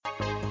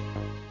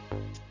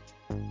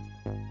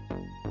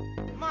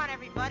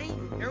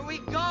Here we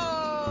go!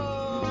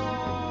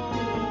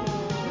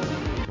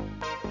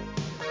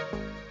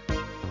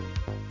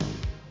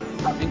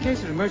 In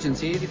case of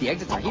emergency, the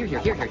exits are here,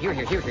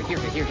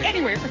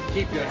 anywhere.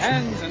 Keep your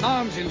hands and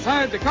arms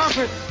inside the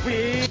carpet.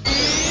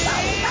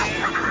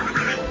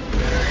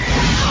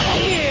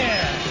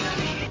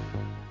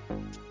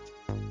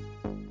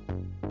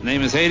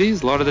 Name is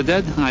Hades, Lord of the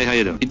Dead. Hi, how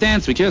you doing? We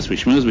dance, we kiss, we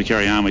schmooze, we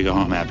carry on, we go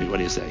home happy. What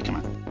do you say? Come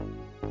on.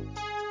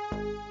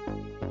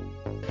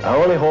 I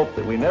only hope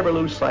that we never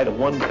lose sight of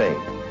one thing,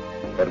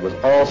 that it was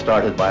all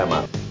started by a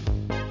mouse.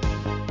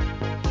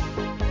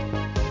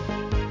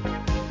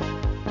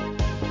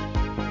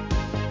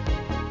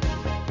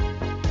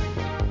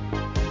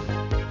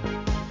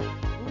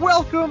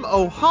 Welcome,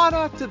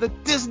 Ohana, to the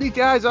Disney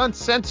Guys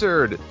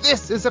Uncensored.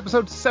 This is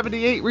episode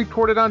 78,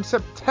 recorded on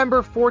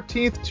September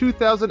 14th,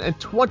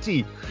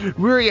 2020.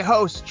 We're your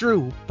hosts,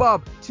 Drew,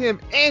 Bub,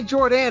 Tim, and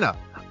Jordana.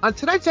 On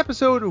tonight's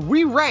episode,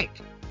 we rank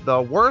the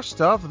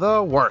worst of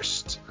the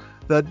worst.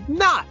 The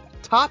not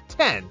top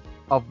 10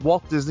 of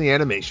Walt Disney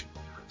Animation.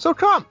 So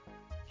come,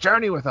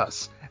 journey with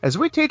us as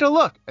we take a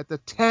look at the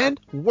 10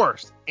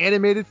 worst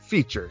animated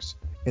features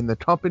in the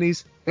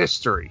company's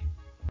history.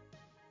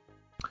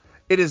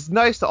 It is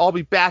nice to all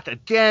be back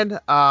again.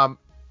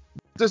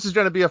 This is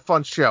going to be a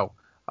fun show.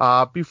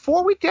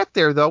 Before we get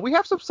there, though, we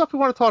have some stuff we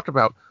want to talk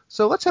about.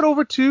 So let's head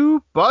over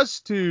to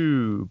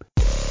BuzzTube.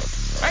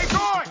 Hey,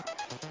 Gord!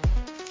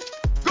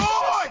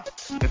 Gord!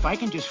 If I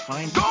can just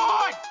find...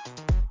 Gord!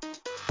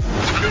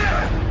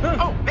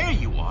 Oh, there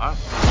you are.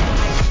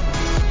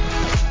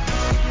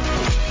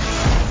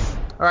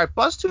 All right,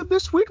 BuzzTube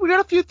this week, we got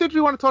a few things we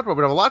want to talk about.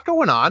 We have a lot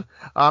going on,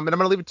 and I'm going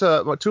to leave it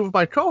to two of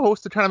my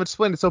co-hosts to kind of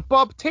explain it. So,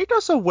 Bub, take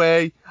us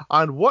away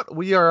on what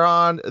we are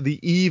on the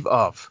eve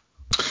of.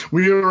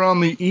 We are on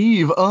the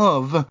eve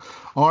of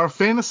our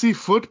fantasy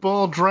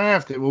football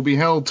draft. It will be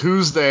held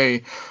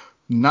Tuesday,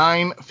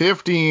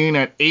 9:15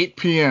 at 8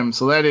 p.m.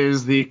 So that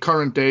is the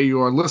current day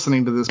you are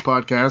listening to this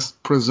podcast,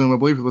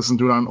 presumably, if you listen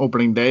to it on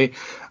opening day.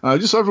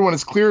 Just so everyone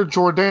is clear,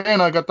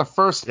 Jordana got the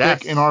first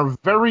pick in our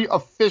very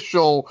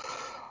official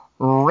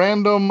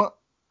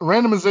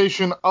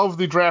randomization of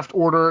the draft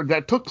order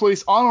that took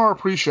place on our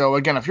pre-show.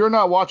 Again, if you're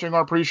not watching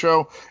our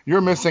pre-show,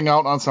 you're missing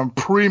out on some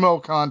primo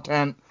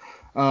content.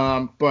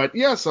 But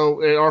yeah,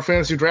 so our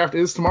fantasy draft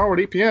is tomorrow at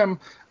 8 p.m.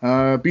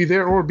 Be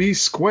there or be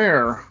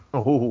square.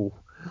 Oh,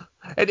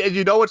 and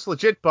you know it's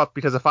legit, Buck,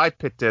 because if I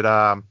picked it,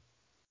 I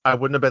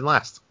wouldn't have been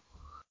last.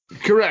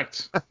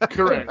 Correct.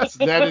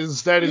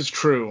 That is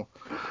true.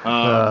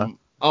 I'll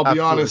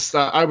be honest,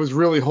 I was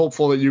really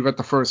hopeful that you got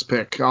the first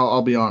pick.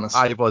 I'll be honest.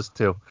 I was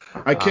too.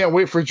 I can't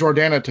wait for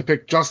Jordana to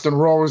pick Justin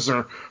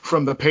Roser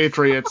from the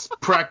Patriots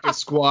practice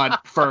squad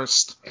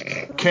first.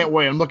 Can't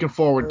wait. I'm looking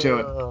forward to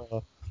it.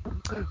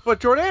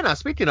 But Jordana,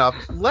 speaking of,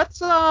 let's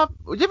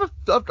give a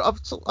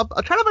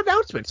kind of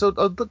announcement. So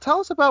tell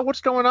us about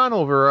what's going on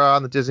over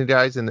on the Disney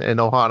Guys in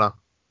Ohana.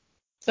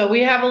 So we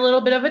have a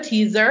little bit of a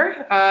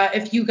teaser.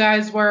 If you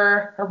guys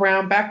were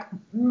around back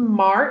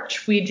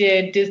March, we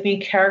did Disney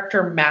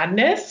Character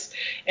Madness,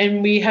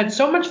 and we had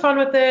so much fun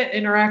with it,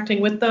 interacting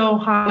with the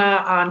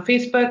Ohana on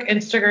Facebook,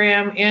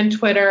 Instagram, and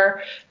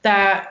Twitter,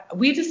 that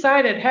we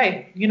decided,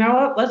 hey, you know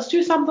what? Let's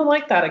do something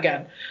like that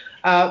again.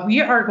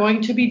 We are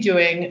going to be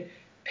doing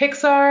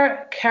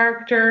Pixar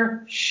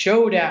Character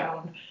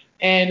Showdown.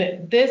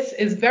 And this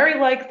is very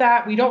like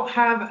that. We don't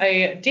have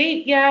a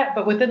date yet,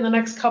 but within the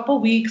next couple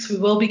weeks, we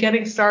will be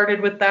getting started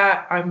with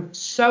that. I'm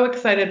so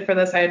excited for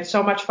this. I had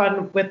so much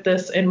fun with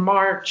this in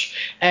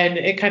March, and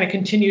it kind of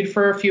continued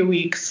for a few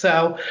weeks.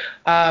 So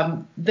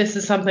this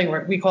is something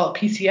we call it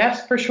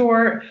PCS for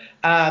short,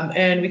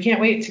 and we can't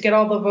wait to get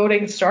all the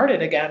voting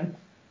started again.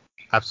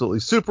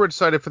 Absolutely. Super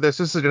excited for this.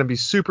 This is going to be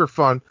super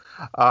fun.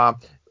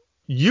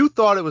 You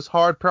thought it was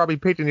hard probably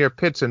picking your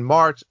picks in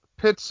March.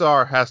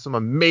 Pixar has some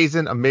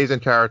amazing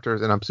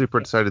characters, and I'm super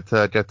excited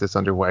to get this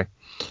underway.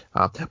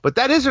 But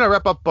that is going to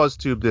wrap up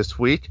BuzzTube this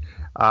week.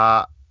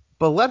 But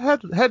let's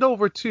head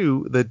over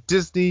to the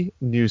Disney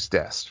News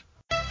Desk.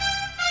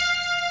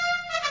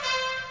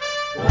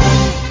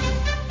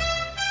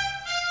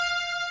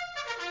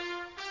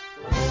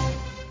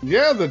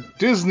 Yeah, the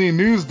Disney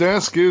News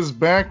Desk is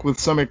back with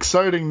some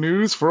exciting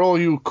news for all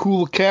you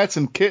cool cats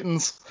and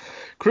kittens.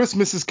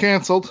 Christmas is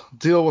canceled.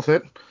 Deal with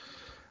it.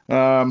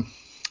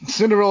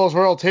 Cinderella's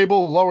Royal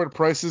Table lowered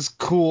prices,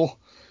 cool.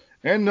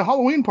 And the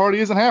Halloween party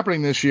isn't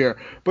happening this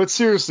year. But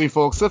seriously,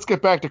 folks, let's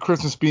get back to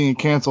Christmas being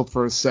canceled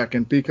for a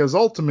second, because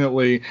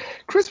ultimately,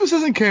 Christmas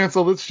isn't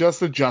canceled, it's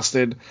just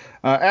adjusted.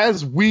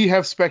 As we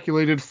have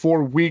speculated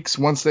for weeks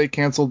once they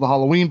canceled the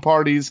Halloween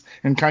parties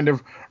and kind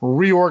of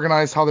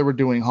reorganized how they were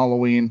doing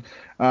Halloween,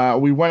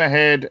 we went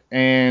ahead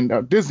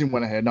and Disney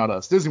went ahead, not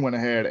us. Disney went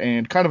ahead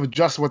and kind of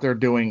adjusted what they're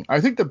doing. I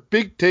think the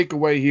big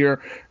takeaway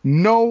here,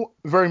 no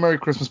Very Merry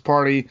Christmas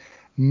Party,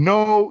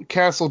 no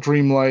Castle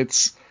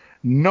Dreamlights,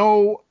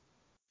 no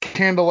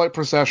Candlelight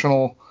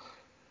Processional,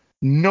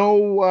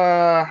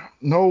 no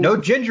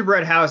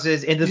gingerbread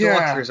houses in the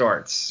deluxe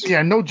resorts.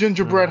 Yeah, no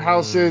gingerbread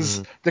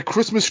houses. The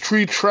Christmas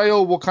tree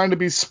trail will kind of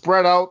be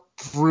spread out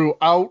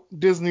throughout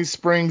Disney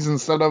Springs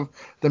instead of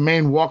the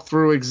main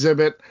walkthrough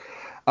exhibit.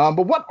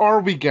 But what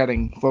are we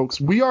getting, folks?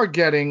 We are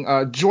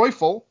getting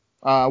Joyful,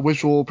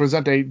 which will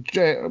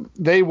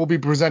they will be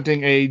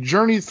presenting a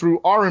journey through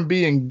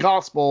R&B and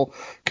gospel,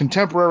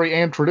 contemporary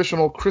and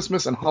traditional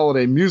Christmas and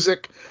holiday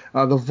music.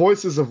 The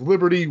Voices of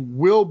Liberty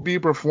will be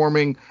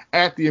performing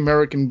at the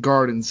American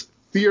Gardens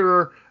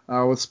Theater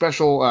with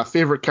special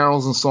favorite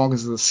carols and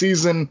songs of the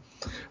season.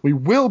 We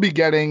will be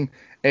getting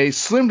a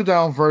slimmed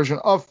down version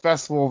of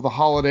Festival of the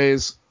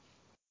Holidays.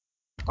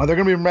 They're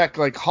going to be back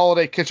like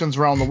holiday kitchens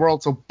around the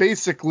world. So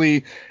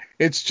basically,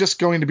 it's just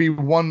going to be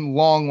one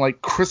long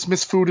like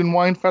Christmas food and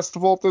wine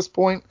festival at this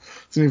point.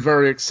 It's going to be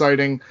very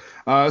exciting.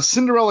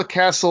 Cinderella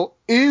Castle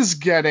is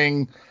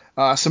getting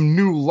some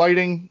new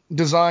lighting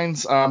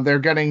designs. They're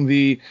getting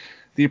the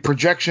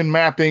projection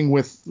mapping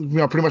with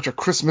pretty much a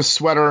Christmas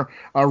sweater,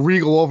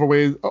 regal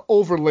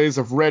overlays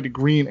of red,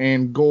 green,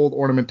 and gold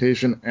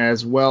ornamentation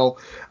as well.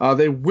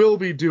 They will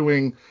be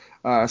doing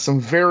some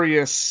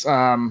various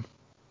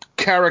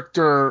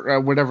character,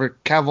 whatever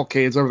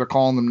cavalcades, whatever they're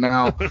calling them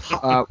now.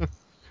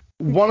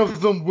 One of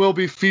them will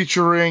be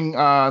featuring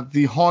not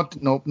the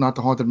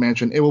Haunted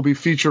Mansion. It will be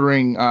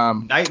featuring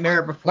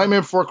Nightmare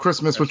Before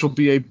Christmas, which will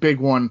be a big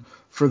one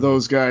for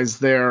those guys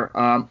there.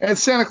 And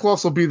Santa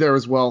Claus will be there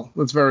as well.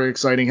 That's very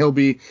exciting. He'll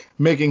be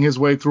making his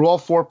way through all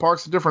 4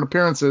 parks of different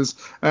appearances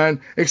and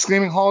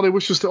exclaiming holiday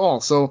wishes to all.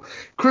 So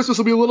Christmas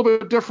will be a little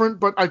bit different,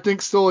 but I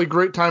think still a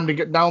great time to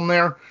get down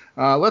there.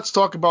 Let's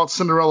talk about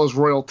Cinderella's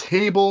Royal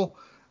Table.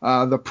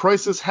 The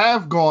prices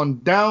have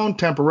gone down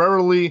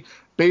temporarily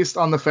based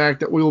on the fact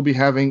that we will be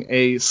having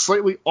a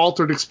slightly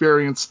altered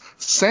experience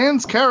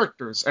sans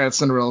characters at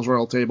Cinderella's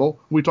Royal Table.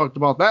 We talked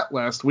about that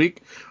last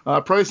week.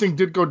 Pricing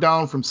did go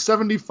down from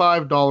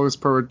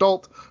 $75 per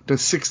adult to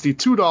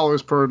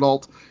 $62 per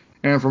adult,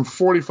 and from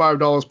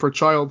 $45 per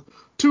child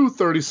to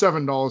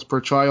 $37 per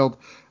child.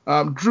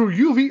 Drew,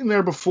 you've eaten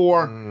there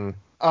before.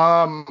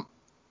 How's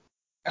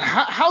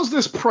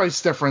this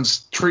price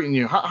difference treating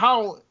you?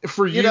 How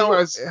for you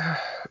as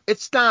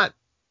it's not.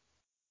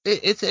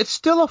 It's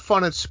still a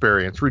fun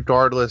experience,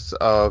 regardless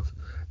of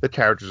the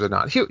characters or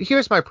not.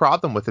 Here's my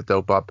problem with it,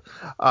 though, Bub.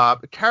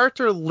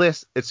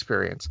 Characterless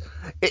experience.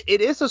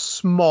 It is a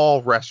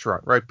small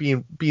restaurant, right?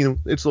 Being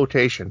its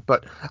location,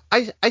 but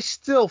I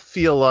still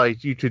feel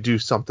like you could do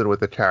something with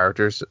the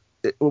characters,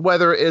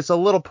 whether it's a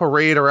little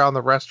parade around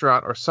the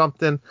restaurant or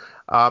something.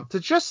 To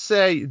just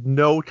say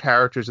no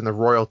characters in the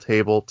Royal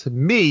Table, to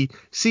me,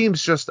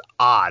 seems just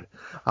odd.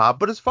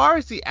 But as far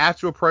as the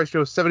actual price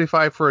goes,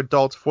 $75 for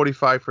adults,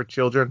 $45 for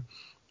children,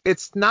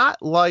 it's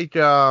not like...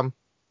 I'm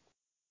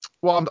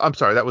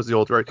sorry, that was the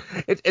old rate.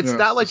 It's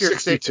not like you're...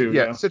 62,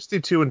 yeah,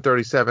 62 and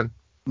 37.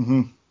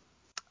 Mm-hmm.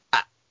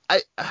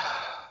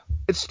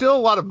 It's still a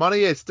lot of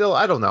money. It's still...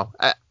 I don't know.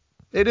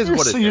 It is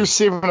what it is. You're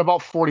saving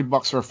about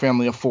 $40 for a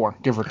family of 4,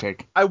 give or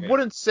take. I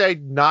wouldn't say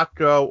not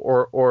go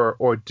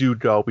or do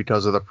go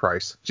because of the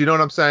price. Do you know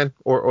what I'm saying?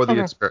 Or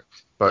the experience.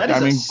 But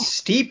that is a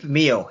steep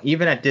meal,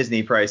 even at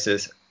Disney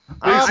prices.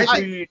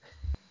 It's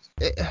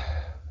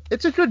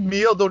a good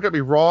meal. Don't get me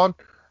wrong.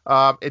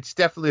 It's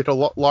definitely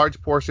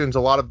large portions, a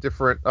lot of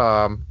different,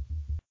 like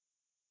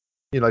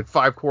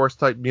 5-course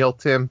type meal,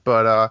 Tim.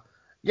 But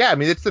yeah, I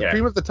mean, it's the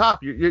cream of the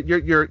top.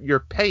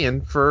 You're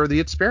paying for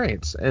the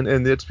experience,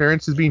 and the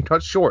experience is being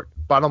cut short.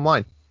 Bottom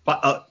line.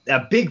 But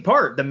a big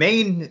part, the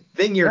main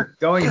thing you're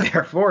going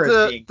there for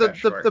is being cut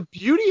short. The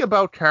beauty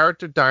about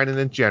character dining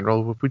in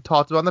general, which we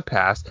talked about in the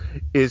past,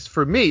 is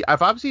for me,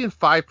 if I'm seeing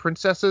 5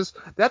 princesses,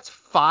 that's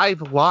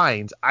 5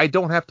 lines I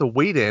don't have to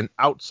wait in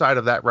outside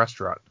of that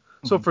restaurant.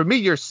 So for me,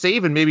 you're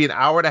saving maybe an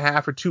hour and a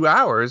half or 2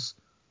 hours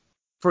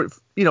for,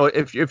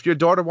 if your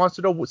daughter wants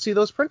to go see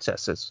those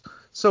princesses.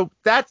 So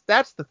that's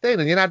the thing,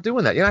 and you're not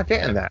doing that. You're not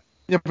getting that.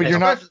 Yeah, but you're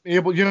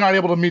not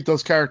able to meet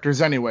those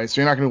characters anyway, so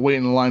you're not going to wait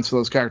in the lines for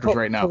those characters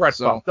right now. Correct.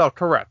 So. No,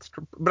 correct.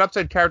 But I'm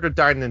saying character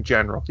dining in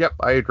general. Yep,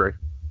 I agree.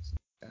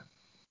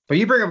 But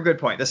you bring up a good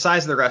point. The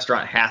size of the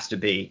restaurant has to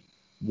be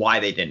why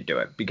they didn't do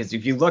it. Because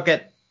if you look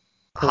at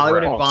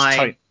Hollywood and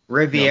Vine,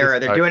 Riviera,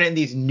 they're doing it in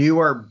these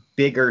newer,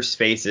 bigger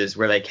spaces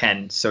where they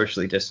can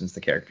socially distance the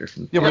characters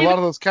from. Yeah, but a lot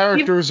of those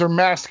characters are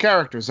masked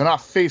characters. They're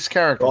not face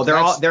characters. Well, they're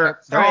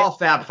all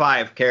Fab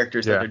Five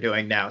characters that they're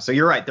doing now. So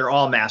you're right. They're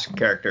all masked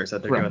characters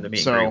that they're doing the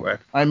meet and greet with.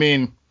 I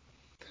mean,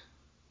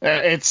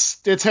 it's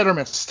hit or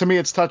miss. To me,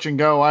 it's touch and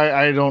go.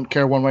 I don't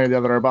care one way or the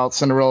other about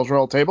Cinderella's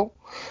Royal Table.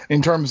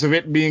 In terms of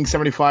it being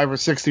 75 or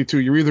 62,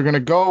 you're either going to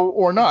go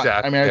or not.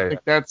 Exactly. I mean, I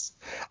think that's.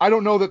 I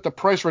don't know that the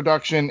price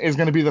reduction is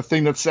going to be the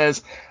thing that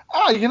says,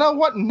 you know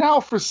what?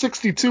 Now for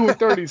 62 and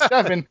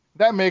 37,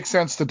 that makes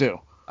sense to do.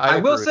 I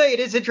will say it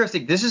is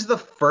interesting. This is the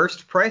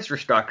first price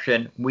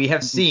reduction we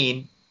have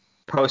seen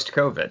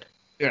post-COVID.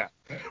 Yeah.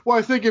 Well,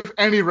 I think if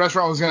any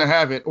restaurant was going to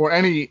have it, or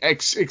any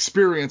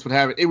experience would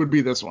have it, it would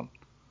be this one.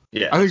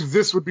 Yeah. I think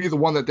this would be the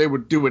one that they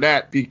would do it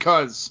at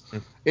because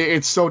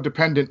it's so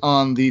dependent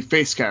on the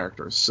face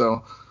characters.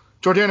 So,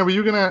 Jordana, were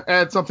you going to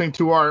add something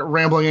to our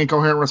rambling,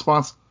 incoherent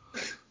response?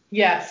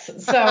 Yes.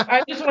 So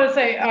I just want to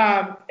say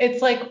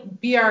it's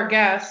like Be Our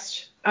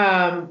Guest.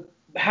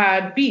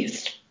 had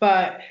Beast,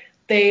 but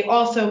they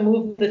also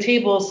moved the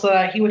tables so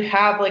that he would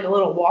have like a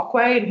little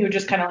walkway and he would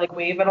just kind of like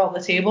wave at all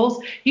the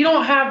tables. You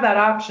don't have that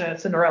option at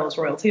Cinderella's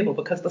Royal Table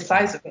because the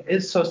size of it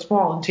is so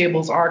small and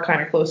tables are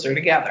kind of closer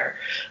together.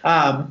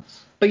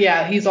 But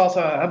yeah, he's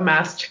also a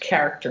masked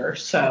character.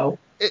 So.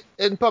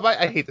 And Bob,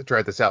 I hate to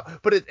drag this out,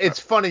 but it's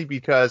funny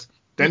because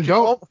then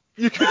don't.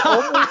 You could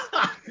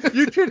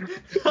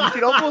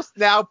almost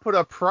now put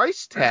a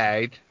price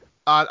tag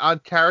on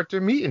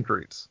character meet and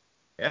greets.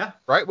 Yeah.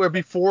 Right? Where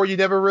before you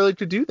never really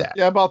could do that.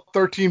 Yeah, about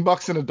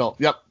 $13 an adult.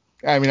 Yep.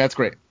 I mean, that's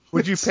great.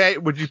 Would you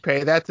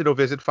pay that to go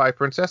visit 5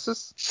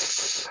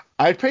 princesses?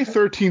 I'd pay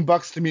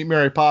 $13 to meet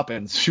Mary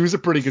Poppins. She was a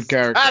pretty good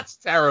character. That's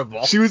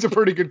terrible. She was a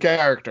pretty good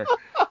character.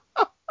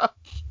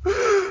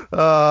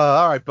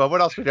 All right, Bub, what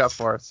else we got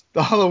for us?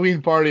 The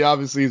Halloween party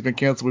obviously has been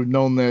canceled. We've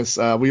known this.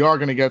 We are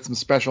going to get some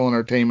special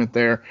entertainment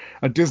there.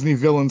 A Disney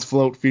Villains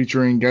float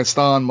featuring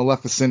Gaston,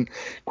 Maleficent,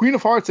 Queen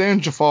of Hearts,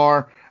 and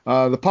Jafar.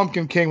 The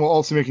Pumpkin King will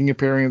also making an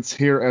appearance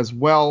here as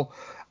well.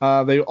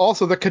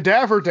 The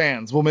Cadaver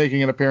Dans will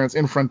making an appearance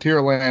in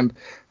Frontierland,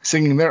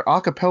 singing their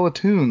a cappella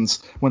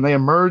tunes when they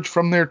emerge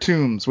from their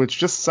tombs, which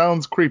just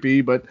sounds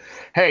creepy, but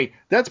hey,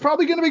 that's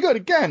probably going to be good.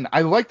 Again,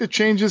 I like the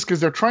changes because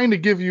they're trying to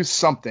give you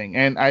something,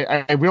 and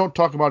we don't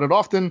talk about it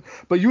often,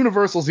 but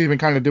Universal's even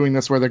kind of doing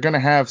this where they're going to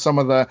have some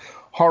of the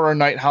Horror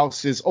Night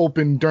houses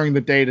open during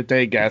the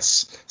day-to-day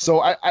guests. So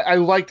I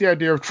like the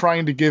idea of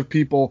trying to give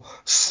people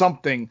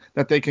something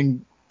that they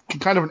can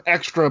kind of an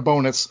extra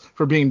bonus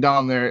for being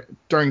down there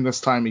during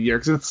this time of year,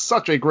 because it's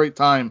such a great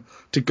time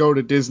to go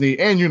to Disney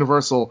and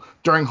Universal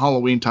during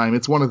Halloween time.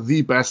 It's one of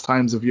the best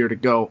times of year to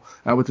go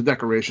with the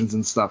decorations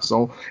and stuff.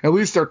 So at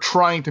least they're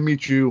trying to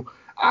meet you.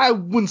 I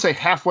wouldn't say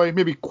halfway,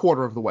 maybe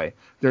quarter of the way.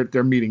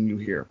 They're meeting you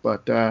here.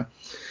 But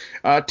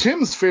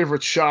Tim's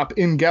favorite shop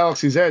in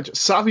Galaxy's Edge,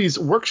 Savi's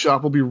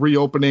Workshop, will be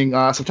reopening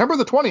September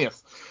the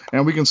 20th.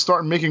 And we can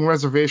start making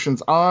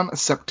reservations on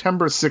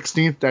September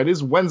 16th. That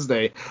is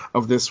Wednesday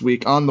of this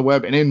week on the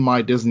web and in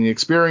My Disney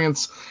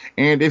Experience.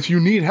 And if you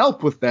need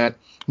help with that,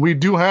 we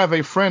do have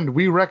a friend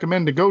we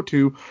recommend to go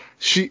to.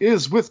 She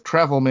is with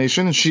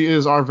Travelmation. She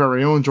is our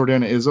very own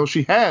Jordana Izzo.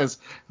 She has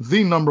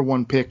the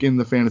 #1 pick in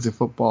the fantasy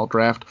football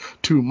draft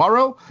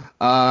tomorrow.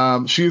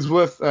 She's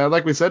with,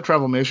 like we said,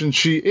 Travelmation.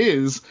 She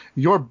is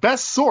your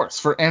best source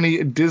for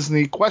any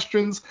Disney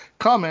questions,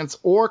 comments,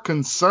 or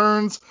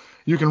concerns.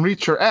 You can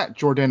reach her at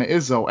Jordana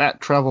Izzo at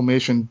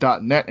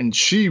Travelmation.net, and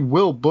she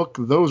will book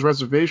those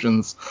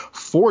reservations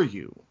for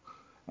you.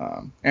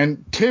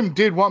 And Tim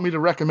did want me to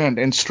recommend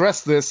and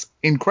stress this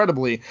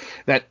incredibly,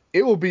 that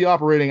it will be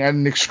operating at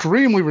an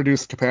extremely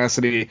reduced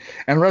capacity,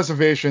 and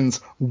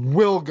reservations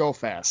will go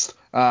fast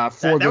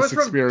for this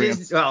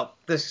experience. The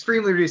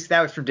extremely reduced,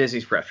 that was from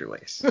Disney's press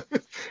release.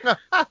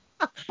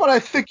 But I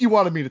think you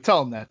wanted me to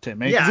tell him that, Tim.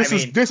 Man, yeah,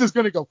 this is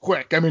going to go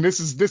quick. I mean, this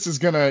is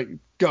going to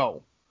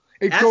go.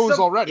 It goes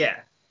already. Yeah.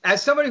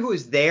 As somebody who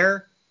is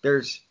there,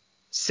 there's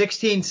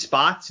 16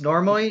 spots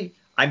normally.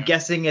 I'm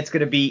guessing it's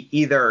going to be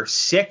either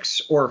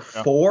 6 or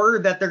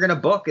 4 that they're going to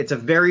book. It's a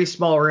very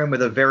small room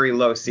with a very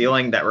low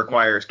ceiling that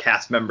requires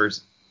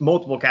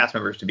multiple cast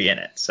members to be in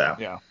it.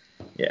 So,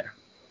 yeah.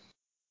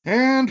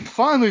 And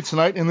finally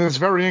tonight, in this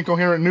very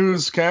incoherent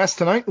newscast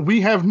tonight,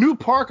 we have new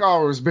park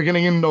hours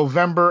beginning in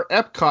November.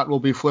 Epcot will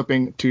be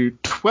flipping to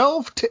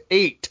 12 to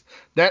 8.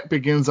 That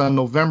begins on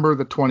November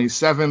the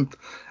 27th.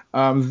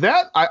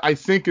 That, I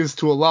think, is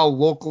to allow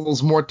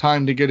locals more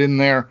time to get in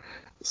there.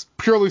 It's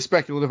purely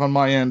speculative on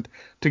my end,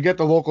 to get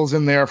the locals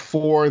in there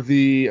for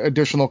the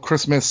additional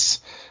Christmas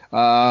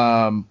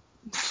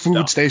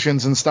food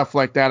stations and stuff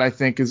like that, I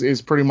think,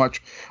 is pretty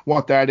much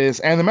what that is.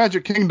 And the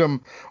Magic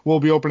Kingdom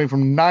will be opening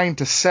from 9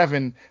 to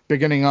 7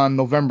 beginning on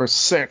November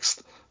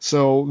 6th.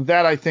 So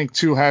that, I think,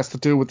 too, has to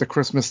do with the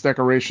Christmas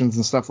decorations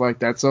and stuff like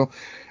that. So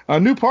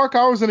new park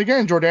hours, and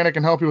again, Jordana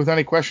can help you with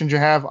any questions you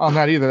have on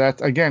that either.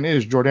 That, again,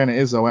 is Jordana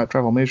Izzo at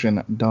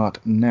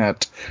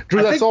Travelmation.net.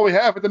 Drew, that's all we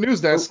have at the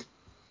news desk.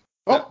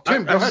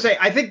 Tim, go ahead.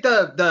 I think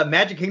the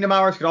Magic Kingdom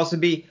hours could also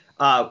be,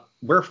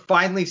 we're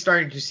finally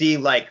starting to see,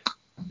 like,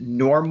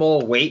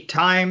 normal wait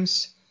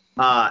times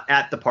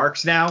at the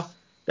parks now.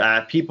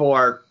 People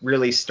are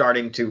really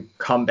starting to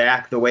come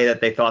back the way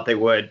that they thought they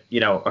would,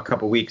 a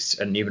couple weeks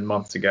and even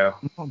months ago.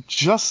 Well,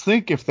 just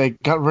think if they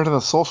got rid of the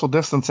social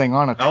distancing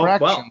on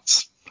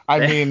attractions.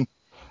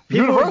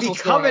 People would be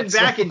coming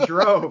back in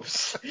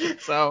droves.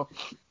 So,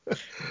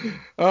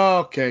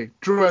 okay,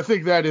 Drew, I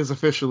think that is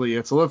officially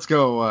it. So let's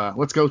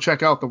go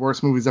check out the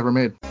worst movies ever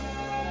made.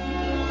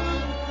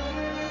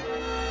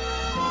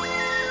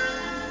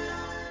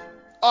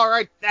 All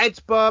right, thanks,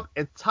 Bub.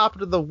 And top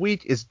of the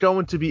week is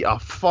going to be a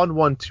fun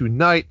one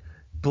tonight.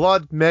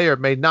 Blood may or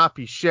may not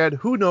be shed.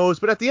 Who knows?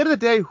 But at the end of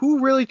the day, who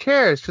really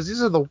cares? Because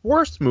these are the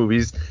worst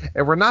movies,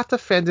 and we're not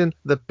defending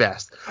the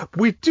best.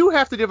 We do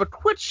have to give a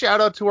quick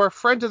shout-out to our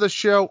friend of the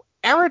show,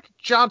 Eric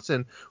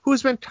Johnson,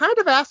 who's been kind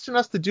of asking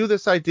us to do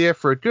this idea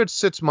for a good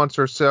 6 months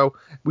or so.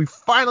 We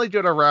finally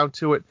got around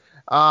to it.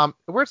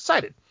 We're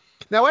excited.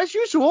 Now, as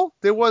usual,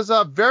 there was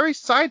a very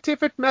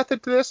scientific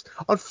method to this.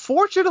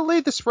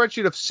 Unfortunately, the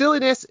spreadsheet of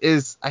silliness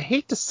is, I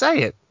hate to say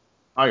it,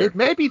 it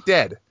may be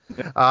dead.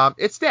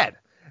 It's dead.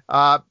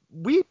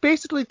 We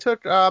basically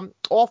took,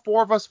 all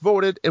four of us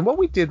voted, and what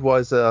we did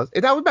was, and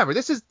now remember,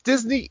 this is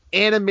Disney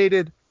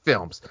animated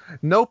films.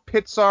 No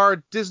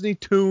Pixar, Disney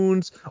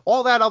Toons,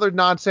 all that other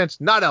nonsense,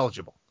 not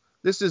eligible.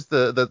 This is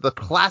the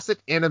classic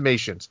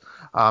animations.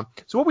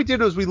 So what we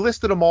did was we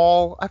listed them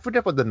all. I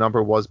forget what the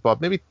number was,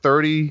 Bob. Maybe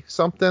 30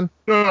 something.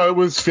 No, it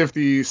was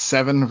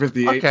 57 or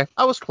 58. Okay,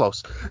 I was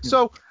close.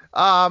 So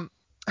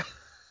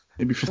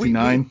maybe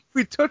 59.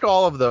 We took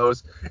all of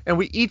those and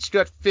we each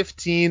got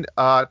 15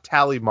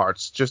 tally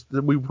marks.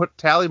 We put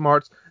tally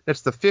marks.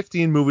 That's the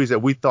 15 movies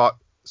that we thought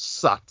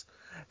sucked.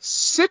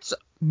 6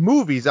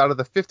 movies out of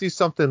the 50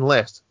 something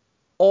list,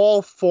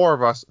 all four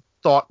of us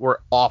thought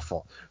were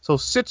awful. So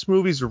 6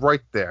 movies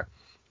right there.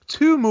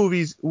 2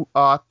 movies,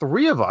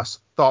 3 of us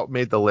thought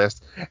made the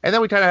list, and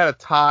then we kind of had a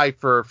tie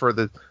for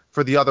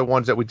the other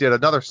ones that we did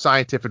another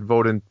scientific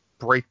vote and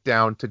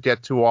breakdown to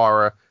get to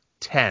our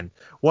 10.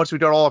 Once we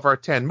got all of our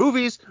 10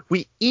 movies,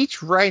 we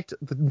each ranked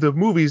the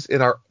movies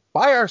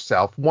by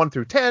ourselves, 1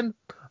 through 10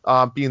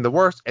 being the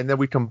worst, and then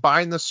we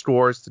combined the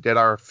scores to get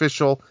our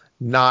official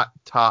not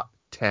top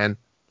 10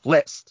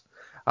 list.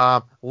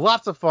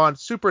 Lots of fun,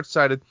 super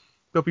excited.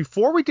 But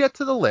before we get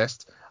to the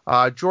list,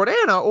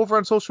 Jordana over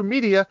on social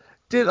media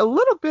did a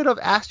little bit of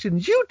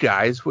asking you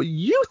guys what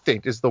you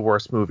think is the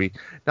worst movie.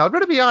 Now, I'm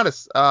going to be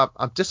honest.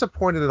 I'm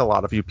disappointed in a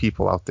lot of you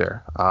people out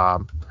there.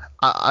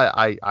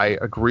 I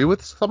agree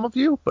with some of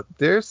you, but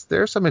there's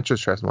some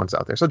interesting ones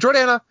out there. So,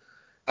 Jordana,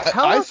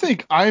 I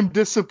think I'm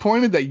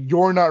disappointed that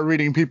you're not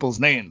reading people's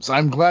names.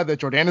 I'm glad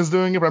that Jordana's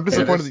doing it, but I'm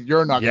disappointed that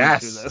you're not going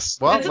to do this.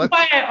 Well, this is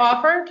why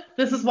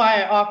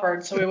I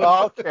offered. So we would.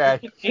 Okay.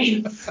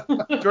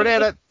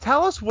 Jordana,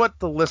 tell us what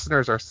the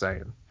listeners are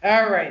saying.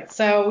 All right.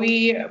 So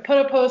we put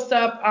a post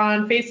up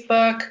on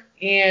Facebook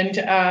and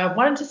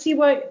wanted to see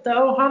what the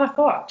Ohana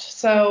thought.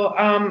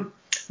 So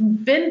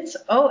Vince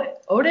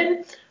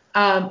Odin.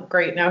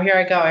 Great. Now here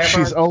I go.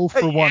 She's 0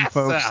 for 1, yes,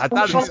 folks. I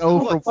thought she's 0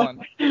 for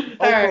 1. 0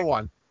 for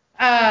 1.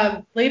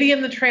 Lady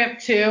and the Tramp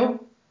 2.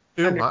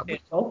 Now,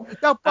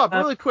 Bob,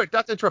 really quick,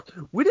 not to interrupt.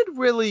 We didn't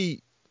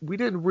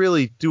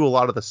really do a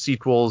lot of the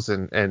sequels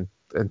and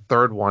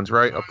third ones,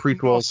 right? Or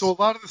prequels. No, so a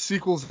lot of the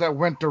sequels that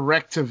went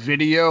direct to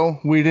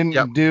video, we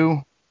didn't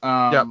do.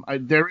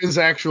 There is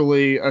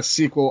actually a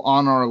sequel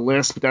on our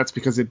list, but that's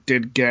because it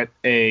did get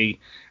a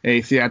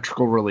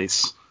theatrical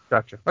release.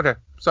 Gotcha. Okay.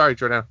 Sorry,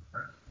 Jordana.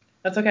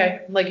 That's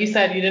okay. Like you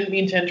said, you didn't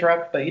mean to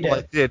interrupt, but you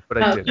did.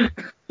 Well, I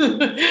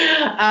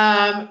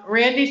did.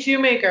 Randy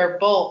Shoemaker,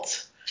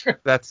 Bolt.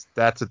 That's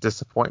a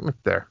disappointment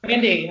there.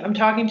 Randy, I'm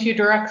talking to you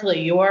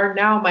directly. You are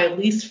now my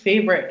least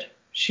favorite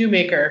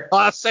Shoemaker. Oh,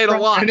 that's saying a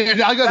lot.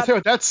 I got to tell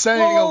you, that's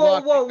saying a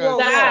lot. Whoa.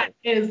 That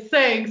is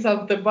saying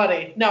something,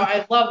 buddy. No,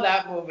 I love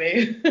that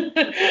movie. These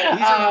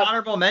are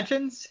honorable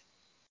mentions?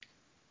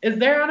 Is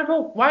there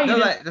honorable? Why? No,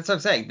 that's what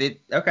I'm saying.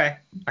 Okay.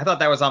 I thought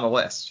that was on the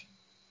list.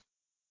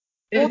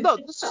 Well, no,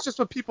 this is just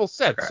what people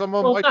said.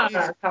 Someone might not be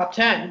our top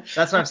 10.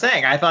 That's what I'm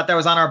saying. I thought that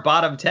was on our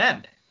bottom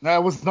 10. No,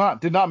 it was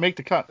not. Did not make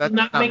the cut. Did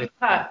not make the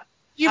cut.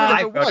 Even if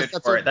I it was, voted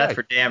that's for okay. it. That's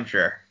for damn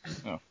sure.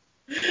 Oh.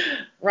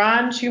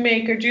 Ron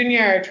Shoemaker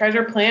Jr.,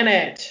 Treasure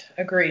Planet.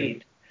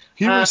 Agreed.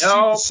 He received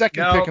the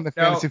second pick in the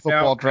fantasy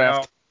football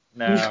draft.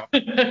 No.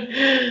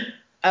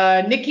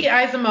 Nikki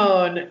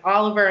Isamone,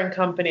 Oliver and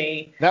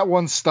Company. That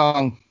one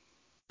stung.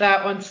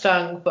 That one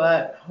stung,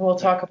 but we'll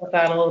talk about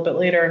that a little bit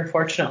later,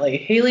 unfortunately.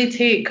 Haley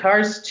Tate,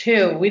 Cars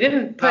 2. We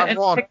didn't put any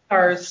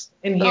Pixars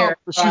in here.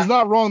 She's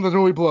not wrong. The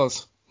movie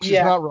blows. She's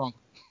not wrong.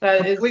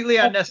 That completely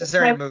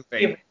unnecessary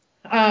movie.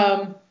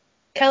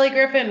 Kelly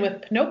Griffin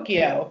with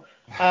Pinocchio.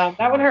 That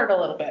one hurt a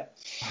little bit.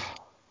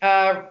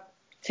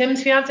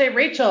 Tim's fiance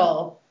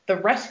Rachel, The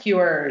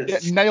Rescuers.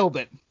 Yeah, nailed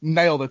it.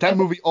 That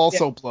movie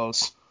also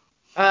blows.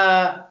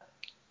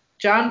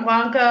 John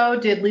Blanco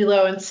did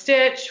Lilo and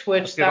Stitch,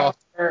 which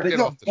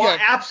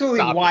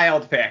absolutely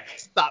wild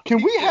pick.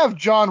 Can we have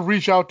John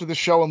reach out to the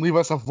show and leave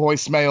us a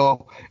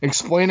voicemail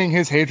explaining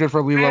his hatred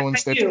for Lilo and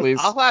Stitch,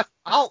 please?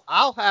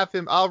 I'll have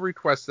him. I'll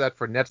request that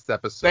for next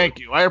episode. Thank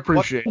you. I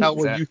appreciate it. What the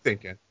hell were you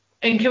thinking?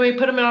 And can we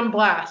put him on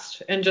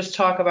blast and just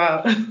talk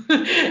about?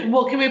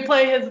 Well, can we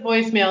play his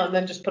voicemail and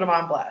then just put him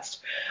on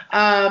blast?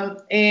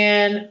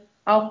 And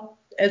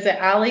is it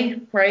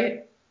Allie,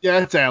 right?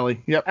 Yeah, it's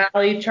Allie. Yep.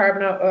 Allie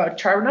Charbonneau.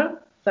 Charbonneau? Is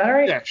that all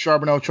right? Yeah,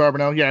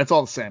 Charbonneau. Yeah, it's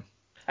all the same.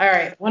 All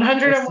right.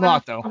 101 it's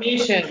not, though.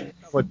 Information.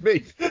 With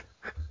me.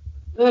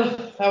 Ugh,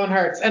 that one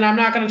hurts. And I'm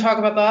not going to talk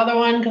about the other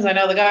one because I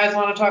know the guys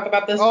want to talk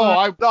about this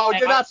one.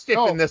 You're not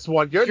skipping this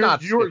one. You're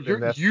not skipping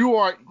this.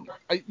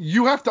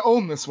 You have to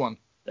own this one.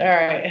 All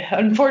right.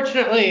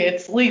 Unfortunately,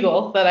 it's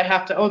legal that I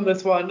have to own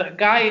this one.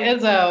 Guy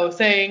Izzo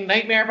saying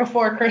Nightmare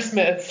Before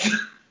Christmas.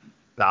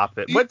 Stop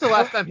it. When's the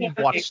last time he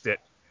watched it?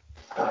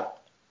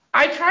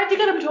 I tried to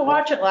get him to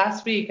watch it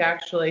last week,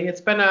 actually. It's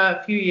been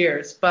a few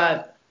years,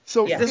 but...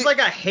 So is this like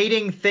a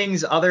hating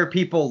things other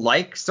people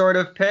like sort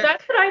of pick?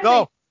 That's what I think.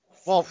 No.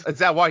 Well, is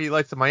that why he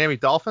likes the Miami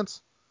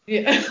Dolphins?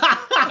 Yeah.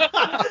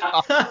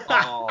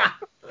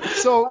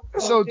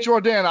 So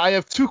Jordan, I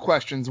have two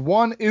questions.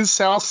 One, is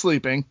Sal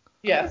sleeping?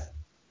 Yes.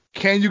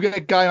 Can you get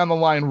a guy on the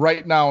line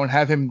right now and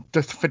have him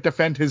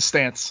defend his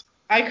stance?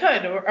 I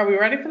could. Are we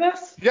ready for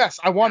this? Yes,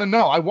 I want to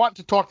know. I want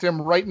to talk to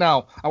him right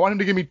now. I want him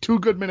to give me 2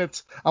 good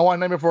minutes. I want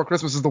Nightmare Before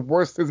Christmas is the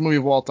worst Disney movie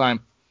of all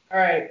time. All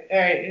right.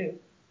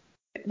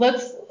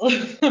 Let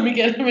me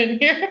get him in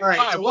here. All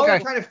right. So while we're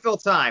trying to fill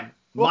time,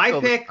 my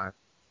pick,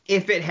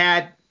 if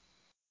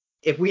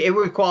it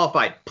would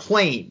qualify,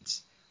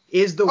 Planes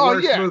is the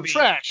worst movie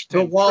trash,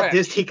 the Walt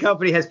Disney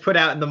Company has put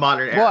out in the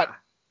modern era.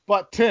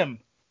 But Tim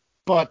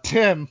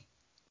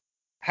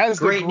has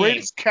the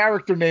greatest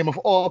character name of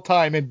all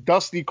time in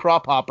Dusty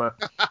Crophopper.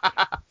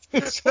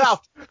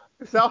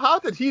 So how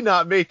did he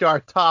not make our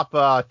top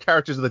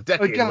characters of the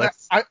decade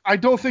list? I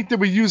don't think that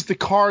we used the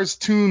Cars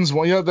Tunes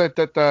one,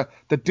 the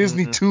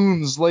Disney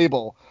Tunes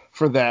label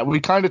for that. We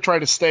kind of try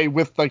to stay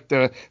with like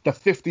the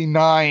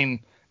 59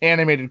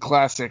 animated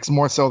classics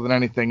more so than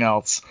anything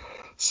else.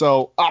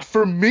 So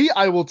for me,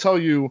 I will tell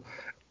you,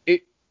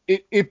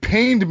 it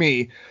pained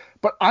me.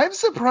 But I'm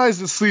surprised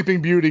that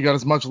Sleeping Beauty got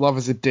as much love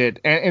as it did.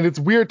 And it's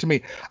weird to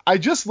me. I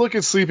just look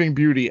at Sleeping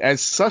Beauty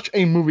as such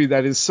a movie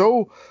that is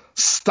so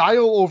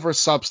style over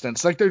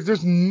substance. Like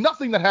there's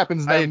nothing that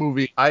happens in that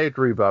movie. I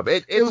agree, Bob.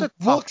 It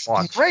looks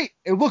great.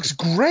 It looks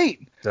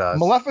great. It does.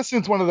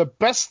 Maleficent's one of the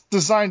best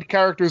designed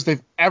characters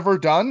they've ever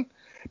done.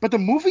 But the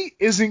movie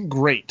isn't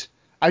great.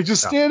 It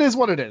is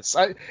what it is.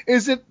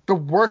 Is it the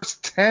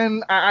worst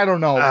 10? I don't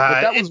know.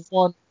 But that was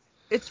one.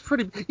 It's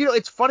pretty,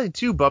 it's funny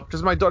too, Bub,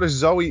 because my daughter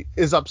Zoe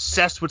is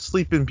obsessed with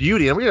Sleeping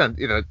Beauty, and we're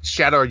gonna,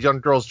 shatter our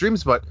young girl's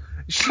dreams, but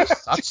she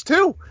sucks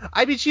too.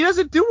 I mean, she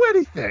doesn't do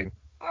anything.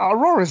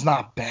 Aurora's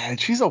not bad.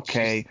 She's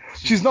okay.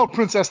 She's no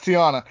Princess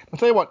Tiana. I'll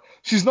tell you what,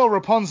 she's no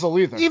Rapunzel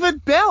either. Even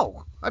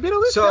Belle. I mean, at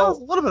least Belle's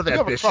a little bit of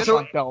ambition.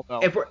 So Belle, though.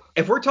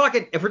 If we're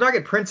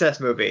talking princess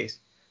movies,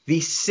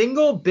 the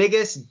single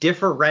biggest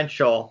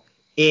differential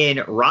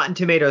in Rotten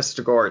Tomatoes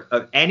score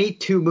of any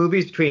 2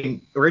 movies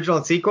between original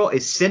and sequel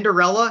is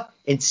Cinderella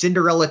and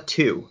Cinderella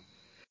 2.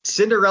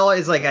 Cinderella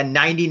is like a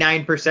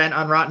 99%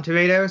 on Rotten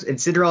Tomatoes,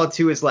 and Cinderella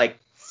 2 is like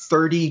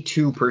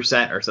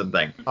 32% or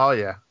something. Oh,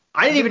 yeah.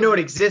 I didn't even know it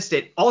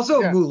existed.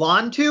 Also,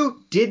 Mulan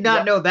 2, did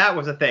not know that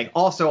was a thing.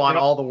 Also on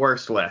all the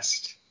worst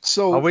list.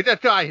 So we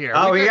got Guy here.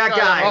 We got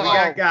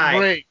Guy.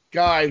 Great,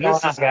 Guy.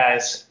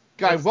 Guys.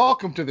 Guy,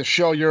 welcome to the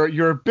show.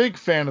 You're a big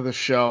fan of the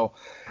show,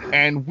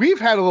 and we've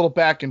had a little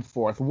back and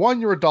forth. 1,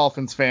 you're a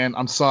Dolphins fan.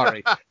 I'm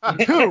sorry.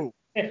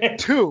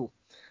 2,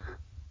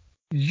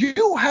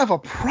 you have a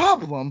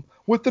problem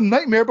with The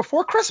Nightmare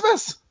Before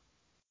Christmas.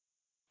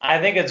 I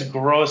think it's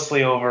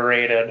grossly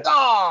overrated.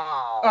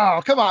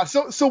 Oh, come on.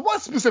 So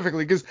what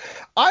specifically? Because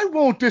I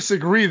won't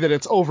disagree that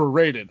it's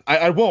overrated.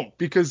 I won't,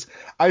 because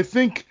I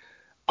think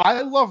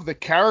I love the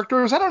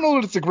characters. I don't know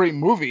that it's a great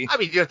movie. I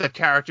mean, you have the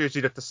characters,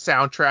 you have the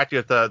soundtrack, you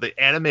have the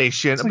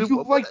animation. So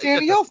you like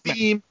Danny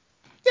Elfman.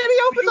 Danny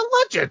Elfman's a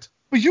legend.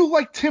 But you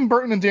like Tim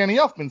Burton and Danny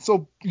Elfman,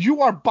 so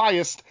you are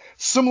biased,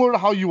 similar to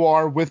how you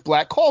are with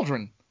Black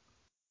Cauldron.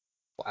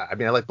 I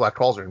mean, I like Black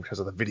Cauldron because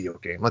of the video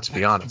game. Let's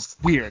be honest.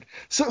 Weird.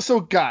 So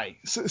Guy,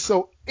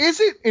 so is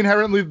it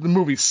inherently the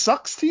movie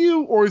sucks to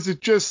you, or is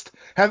it just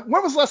when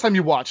was the last time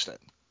you watched it?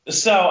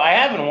 So I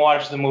haven't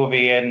watched the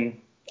movie in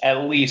at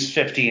least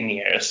 15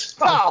 years.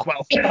 Oh,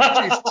 well,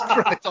 Jesus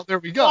Christ. Oh, there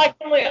we go.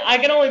 I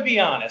can only be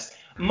honest.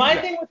 My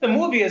thing with the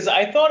movie is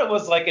I thought it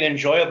was like an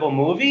enjoyable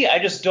movie. I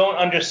just don't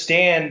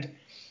understand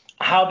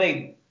how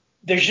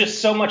there's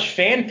just so much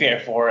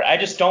fanfare for it. I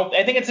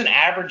think it's an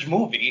average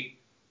movie.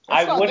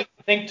 I wouldn't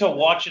think to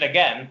watch it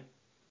again.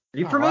 Are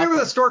you familiar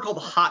with a store called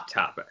Hot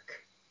Topic?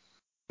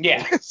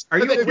 Yeah. Are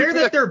you aware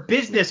that their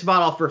business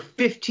model for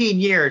 15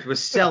 years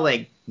was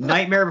selling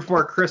Nightmare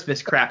Before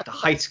Christmas crap to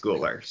high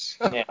schoolers?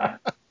 Yeah.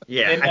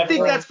 Yeah, I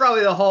think that's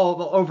probably the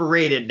whole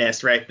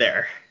overratedness right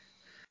there.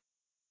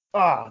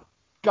 Guy,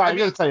 I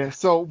gotta tell you,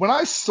 so when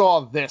I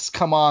saw this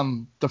come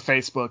on the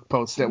Facebook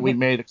post that we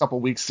made a couple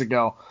weeks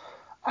ago,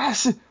 I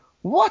said,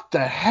 what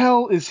the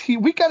hell is he?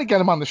 We got to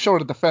get him on the show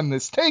to defend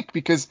this take,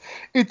 because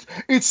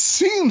it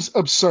seems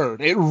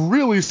absurd. It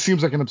really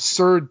seems like an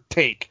absurd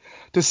take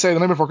to say The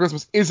Nightmare Before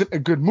Christmas isn't a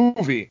good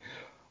movie.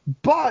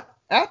 But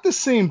at the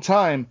same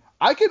time,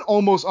 I can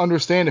almost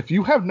understand if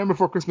you have Nightmare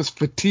Before Christmas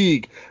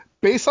fatigue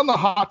based on the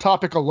Hot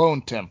Topic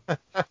alone, Tim.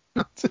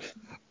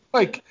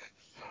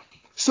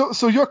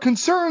 So your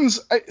concerns.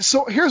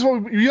 So here's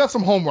what you have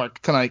some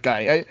homework tonight,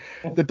 Guy.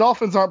 The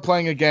Dolphins aren't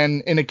playing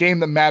again in a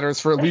game that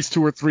matters for at least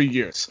 2 or 3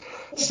 years.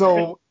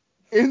 So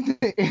in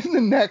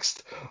the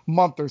next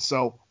month or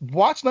so,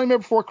 watch Nightmare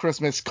Before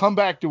Christmas. Come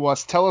back to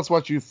us. Tell us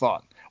what you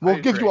thought. We'll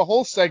give you a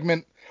whole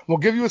segment. We'll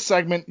give you a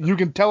segment. You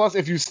can tell us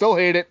if you still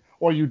hate it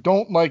or you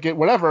don't like it,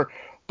 whatever.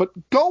 But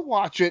go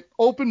watch it,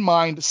 open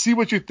mind, see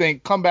what you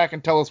think. Come back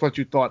and tell us what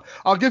you thought.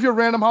 I'll give you a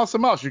random House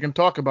of Mouse. You can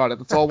talk about it.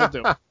 That's all we'll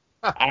do.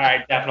 All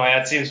right, definitely.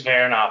 That seems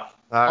fair enough.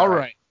 All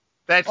right.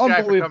 Thanks,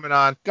 Guy, for coming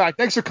on. Guy,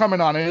 thanks for coming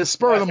on. It is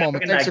spur of the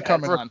moment. Thanks for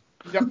coming on.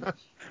 Yep.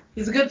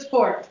 He's a good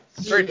sport.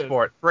 Great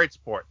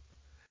sport.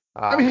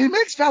 I mean, he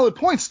makes valid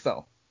points,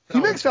 though. He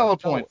makes valid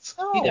points.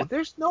 No,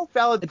 there's no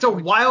valid. It's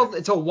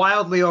a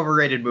wildly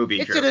overrated movie.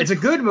 It's a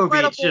good movie.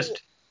 It's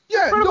just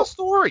incredible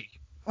story.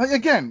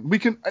 Again,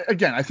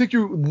 I think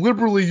you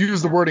liberally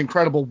use the word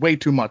incredible way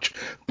too much.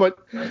 But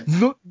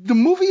the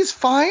movie is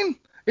fine.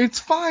 It's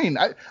fine.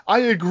 I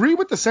agree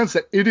with the sense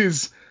that it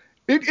is.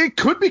 It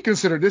could be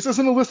considered. This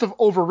isn't a list of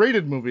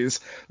overrated movies.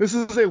 This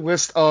is a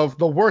list of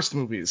the worst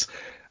movies.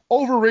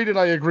 Overrated,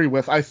 I agree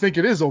with. I think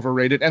it is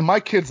overrated, and my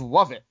kids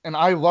love it, and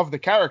I love the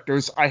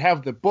characters. I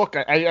have the book.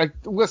 I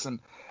listen.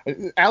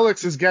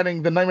 Alex is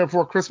getting the Nightmare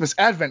Before Christmas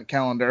Advent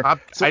calendar. I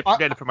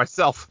get it for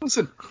myself.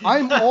 Listen,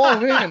 I'm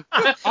all in.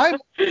 I'm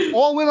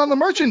all in on the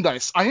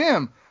merchandise. I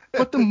am.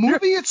 But the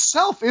movie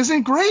itself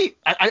isn't great.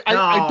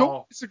 I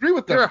don't disagree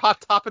with that. You're a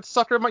Hot Topic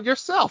sucker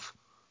yourself.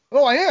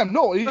 Oh, I am.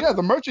 No, yeah,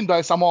 the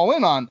merchandise I'm all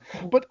in on.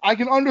 But I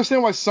can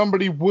understand why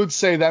somebody would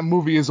say that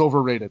movie is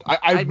overrated.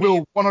 I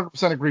will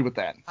 100% agree with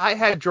that. I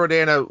had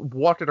Jordana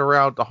walking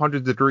around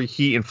 100-degree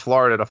heat in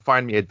Florida to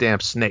find me a damn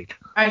snake.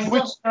 I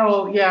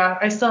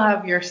still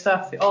have your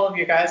stuff, all of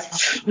you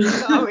guys.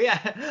 Oh, yeah.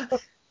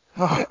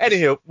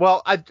 Anywho,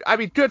 well, I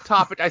mean, good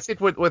topic. I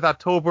think with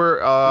October,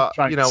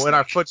 in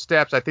our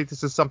footsteps, I think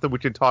this is something we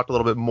can talk a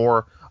little bit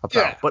more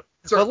about. Yeah, but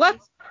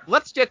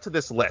let's get to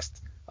this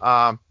list.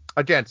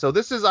 Again, so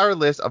this is our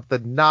list of the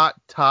not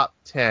top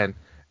 10,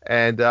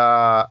 and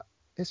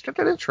it's kind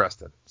of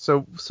interesting.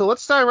 So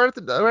let's start right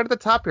at the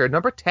top here,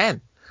 number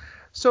 10.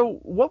 So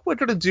what we're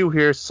gonna do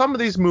here, some of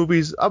these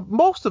movies,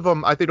 most of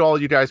them, I think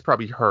all you guys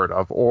probably heard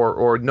of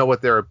or know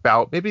what they're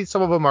about. Maybe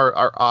some of them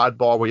are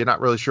oddball where you're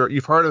not really sure.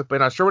 You've heard of it, but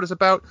not sure what it's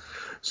about.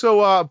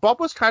 So Bob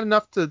was kind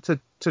enough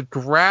to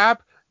grab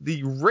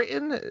the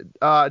written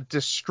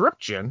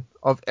description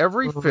of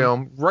every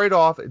film right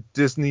off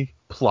Disney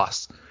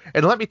Plus,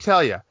 and let me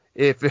tell you.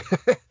 If you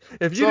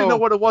didn't know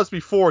what it was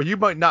before, you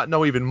might not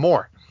know even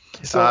more.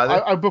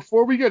 So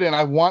before we get in,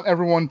 I want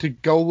everyone to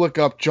go look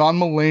up John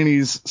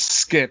Mulaney's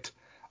skit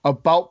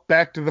about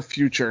Back to the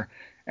Future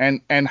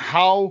and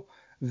how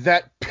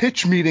that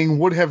pitch meeting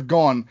would have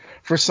gone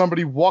for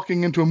somebody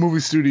walking into a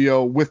movie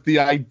studio with the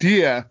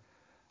idea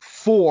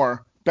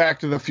for Back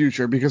to the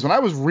Future. Because when I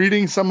was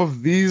reading some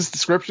of these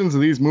descriptions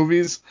of these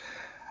movies,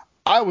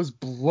 I was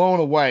blown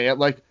away at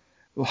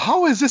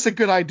how is this a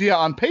good idea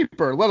on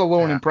paper, let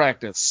alone in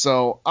practice?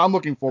 So I'm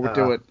looking forward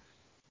to it.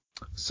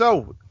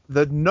 So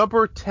the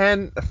number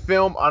 10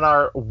 film on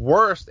our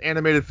worst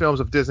animated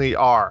films of Disney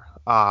are,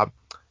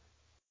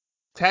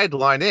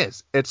 tagline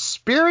is,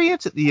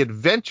 experience the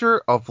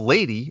adventure of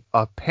Lady,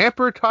 a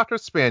pampered Cocker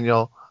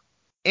Spaniel,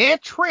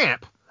 and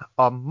Tramp,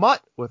 a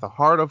mutt with a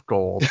heart of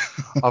gold.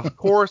 Of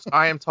course,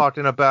 I am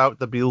talking about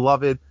the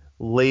beloved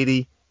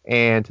Lady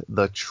and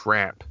the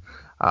Tramp.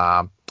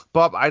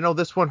 Bob, I know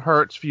this one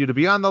hurts for you to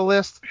be on the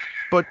list,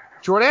 but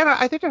Jordana,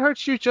 I think it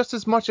hurts you just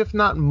as much, if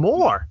not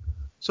more.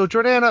 So,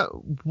 Jordana,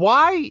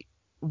 why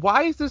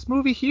is this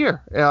movie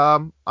here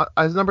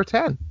as number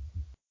 10?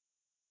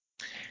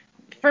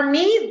 For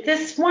me,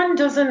 this one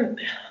doesn't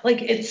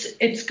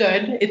it's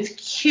good,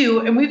 it's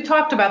cute, and we've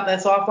talked about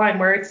this offline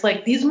where it's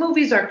like these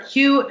movies are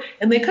cute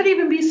and they could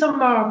even be some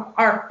of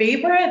our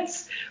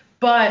favorites,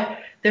 but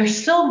they're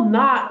still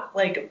not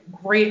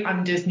great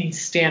on Disney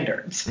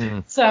standards.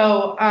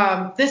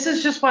 So this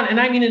is just one, and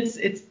I mean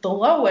it's the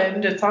low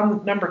end. It's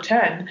on number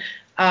 10,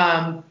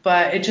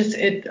 but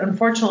it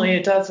unfortunately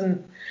it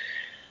doesn't,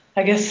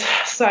 I guess,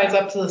 size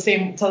up to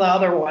the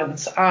other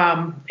ones,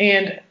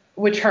 and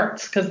which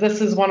hurts because this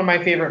is one of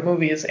my favorite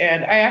movies,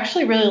 and I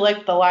actually really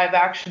like the live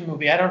action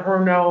movie. I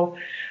don't know.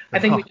 I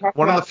think we talked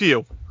one about of the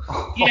few.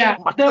 Yeah.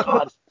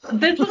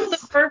 This was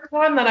the first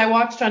one that I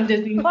watched on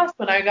Disney Plus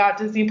when I got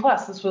Disney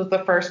Plus. This was the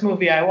first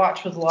movie I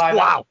watched was live.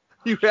 Wow.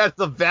 You had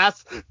the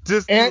vast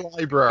Disney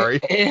library.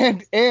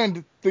 And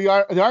the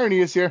irony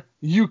is here,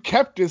 you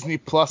kept Disney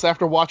Plus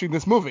after watching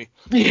this movie.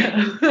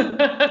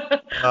 Yeah.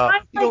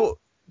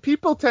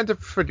 People tend to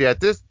forget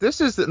this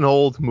is an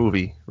old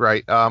movie,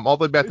 right? All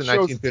the way back to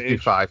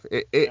 1955.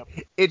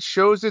 It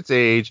shows its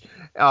age,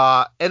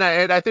 and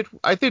I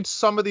think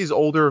some of these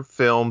older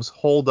films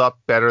hold up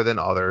better than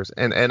others,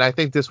 and I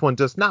think this one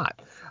does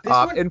not. This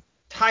one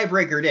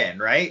tiebreakered in,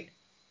 right?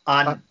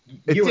 On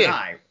you and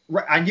I.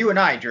 On you and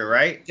I, Drew,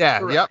 right?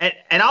 Yeah. Yep.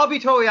 And I'll be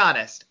totally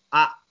honest.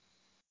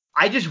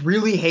 I just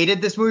really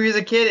hated this movie as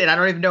a kid, and I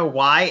don't even know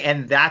why,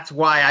 and that's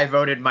why I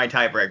voted my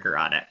tiebreaker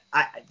on it.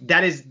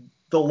 That is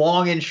the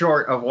long and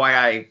short of why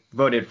I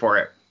voted for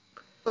it.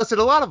 Listen,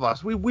 a lot of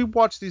us, we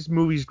watched these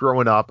movies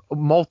growing up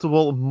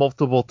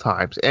multiple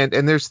times, and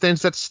there's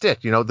things that stick.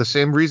 The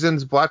same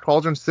reasons Black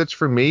Cauldron sticks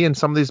for me, and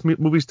some of these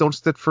movies don't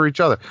stick for each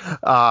other.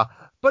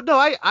 But no,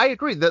 I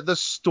agree. The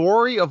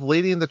story of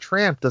Lady and the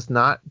Tramp does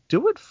not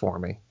do it for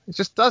me. It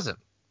just doesn't.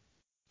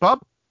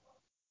 Bob?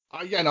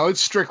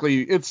 It's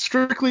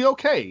strictly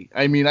okay.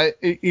 I mean,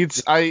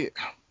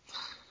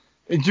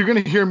 you're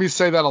going to hear me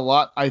say that a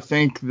lot. I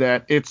think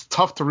that it's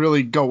tough to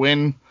really go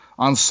in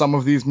on some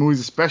of these movies,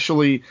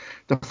 especially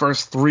the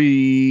first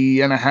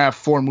 3.5,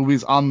 4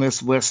 movies on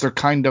this list. They're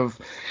kind of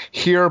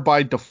here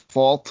by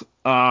default.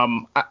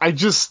 I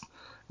just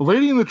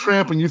Lady and the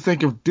Tramp, when you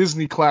think of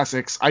Disney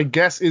classics, I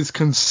guess is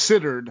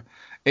considered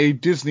a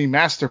Disney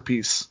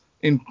masterpiece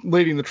in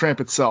Lady and the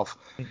Tramp itself.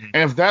 Mm-hmm.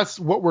 And if that's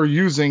what we're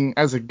using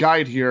as a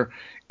guide here,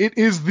 it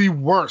is the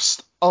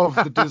worst of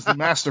the Disney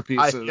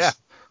masterpieces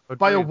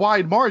by a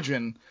wide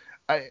margin,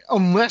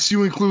 unless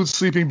you include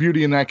Sleeping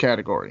Beauty in that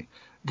category.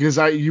 Because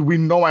we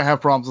know I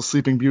have problems with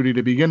Sleeping Beauty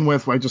to begin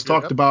with. I just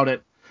talked about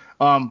it.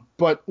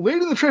 But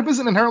Lady and the Tramp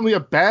isn't inherently a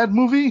bad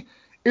movie.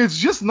 It's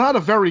just not a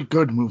very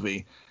good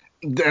movie.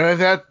 I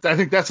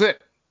think that's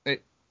it.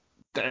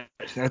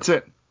 That's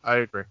it. I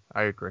agree.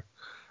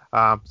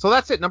 So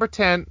that's it. Number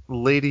 10,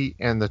 Lady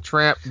and the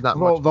Tramp.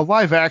 The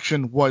live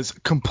action was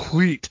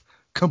complete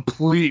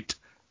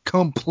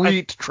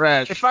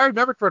trash. If I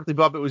remember correctly,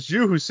 Bob, it was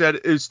you who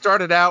said it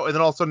started out and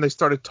then all of a sudden they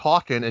started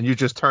talking and you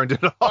just turned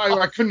it off.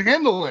 I couldn't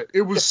handle it.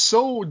 It was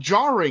so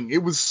jarring.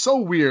 It was so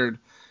weird.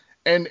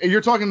 And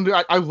you're talking.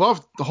 I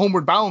loved the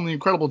Homeward Bound, The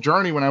Incredible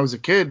Journey when I was a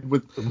kid.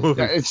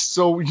 It's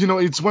so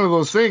it's one of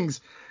those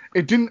things.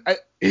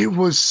 It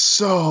was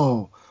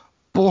so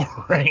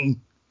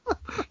boring.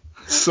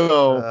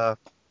 So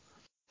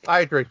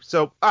I agree.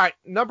 So all right,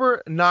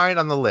 number 9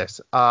 on the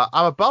list.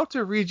 I'm about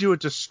to read you a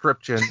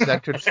description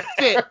that could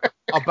fit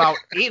about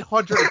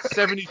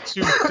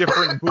 872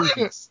 different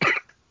movies.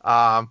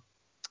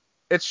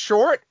 It's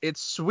short,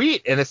 it's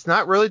sweet, and it's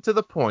not really to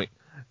the point.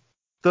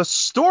 The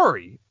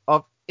story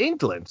of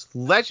England's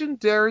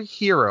legendary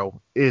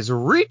hero is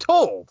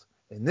retold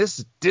in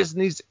this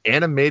Disney's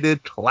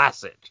animated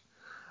classic.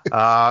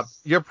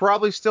 You're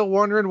probably still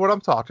wondering what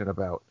I'm talking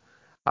about.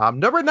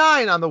 Number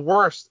 9 on the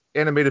worst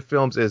animated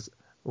films is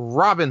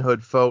Robin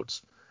Hood,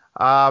 folks.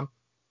 And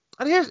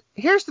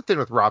here's the thing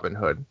with Robin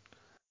Hood.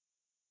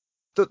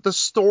 The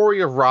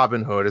story of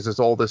Robin Hood is as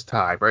old as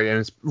time, right? And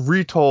it's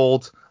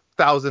retold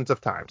thousands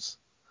of times.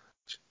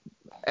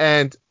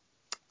 And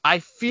I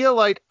feel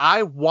like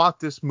I want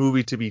this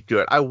movie to be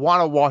good. I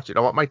want to watch it. I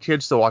want my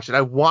kids to watch it.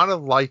 I want to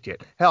like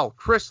it. Hell,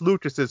 Chris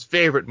Lucas's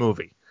favorite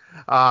movie.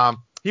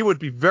 He would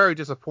be very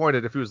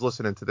disappointed if he was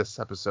listening to this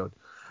episode.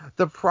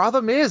 The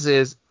problem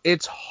is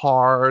it's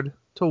hard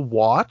to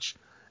watch.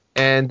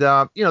 And,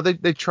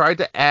 they tried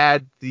to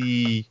add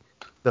the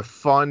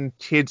fun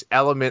kids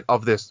element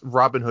of this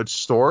Robin Hood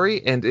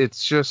story. And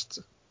it's just,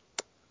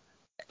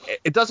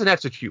 it doesn't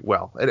execute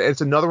well.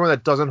 It's another one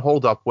that doesn't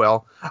hold up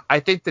well.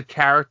 I think the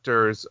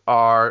characters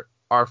are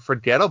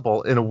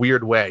forgettable in a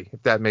weird way,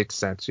 if that makes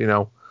sense,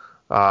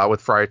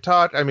 with Friar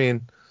Tuck. I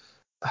mean,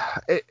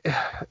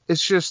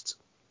 it's just,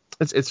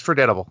 it's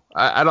forgettable.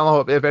 I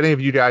don't know if any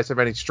of you guys have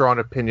any strong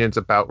opinions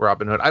about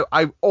Robin Hood.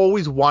 I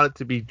always want it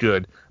to be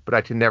good, but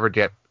I can never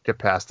get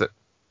past it.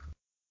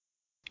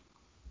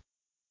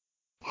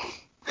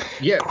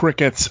 Yeah.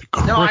 Crickets.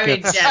 No, I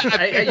mean,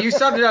 you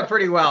summed it up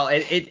pretty well.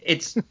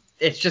 It's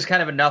just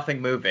kind of a nothing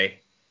movie.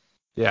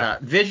 Yeah.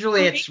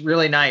 Visually, it's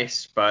really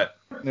nice, but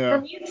for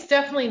me, it's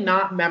definitely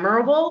not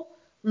memorable.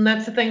 And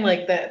that's the thing,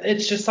 like that.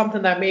 It's just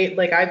something that made,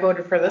 like, I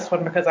voted for this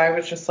one because I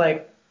was just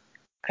like,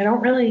 I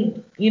don't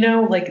really,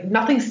 like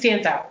nothing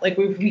stands out. Like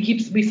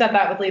we said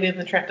that with Lady and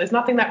the Tramp. There's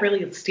nothing that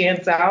really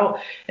stands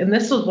out. And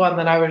this was one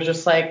that I was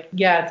just like,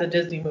 yeah, it's a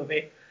Disney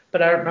movie,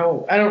 but I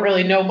don't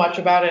really know much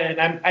about it,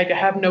 and I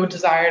have no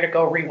desire to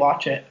go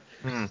rewatch it.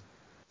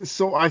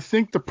 So I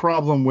think the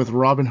problem with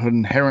Robin Hood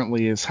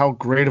inherently is how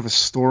great of a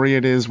story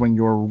it is when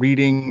you're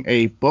reading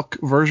a book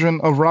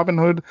version of Robin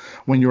Hood,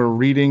 when you're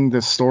reading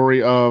the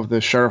story of the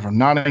Sheriff of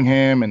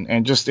Nottingham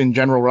and just in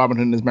general Robin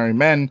Hood and His Merry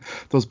Men.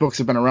 Those books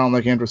have been around,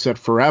 like Andrew said,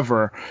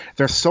 forever.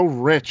 They're so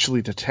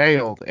richly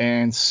detailed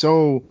and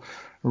so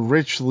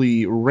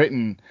richly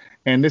written.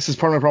 And this is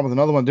part of my problem with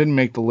another one that didn't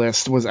make the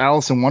list, was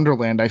Alice in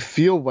Wonderland. I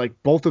feel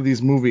like both of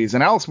these movies,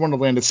 and Alice in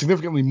Wonderland is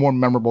significantly more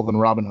memorable than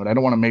Robin Hood. I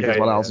don't want to make it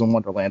about Alice in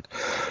Wonderland.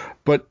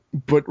 But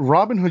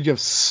Robin Hood, you have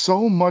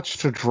so much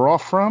to draw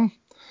from.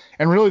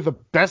 And really the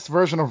best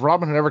version of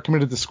Robin Hood ever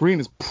committed to screen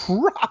is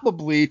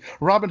probably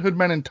Robin Hood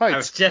Men in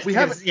Tights. We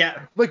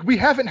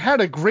haven't had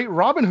a great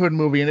Robin Hood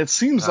movie, and it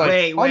seems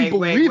like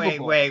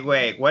unbelievable.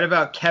 Wait. What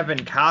about Kevin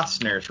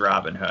Costner's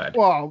Robin Hood?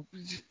 Well,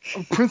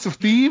 Prince of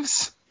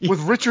Thieves?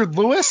 With Richard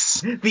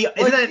Lewis? Isn't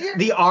that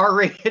the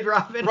R-rated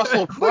Robin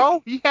Russell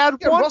Crowe? He had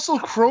one? Russell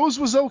Crowe's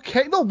was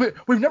okay. No, but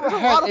we've never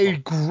had a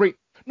great...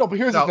 No, but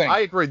here's the thing. I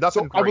agree.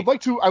 Nothing great.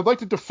 I'd like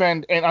to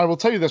defend, and I will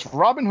tell you this.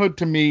 Robin Hood,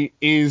 to me,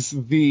 is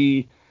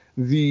the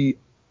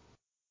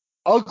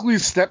ugly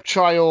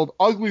stepchild,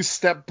 ugly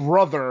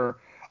stepbrother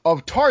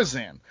of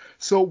Tarzan.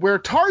 So where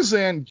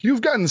Tarzan,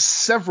 you've gotten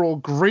several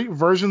great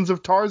versions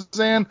of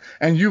Tarzan,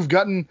 and you've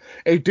gotten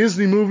a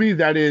Disney movie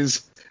that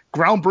is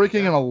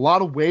groundbreaking in a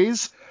lot of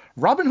ways.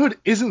 Robin Hood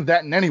isn't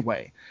that in any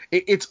way.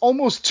 It's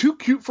almost too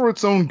cute for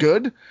its own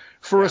good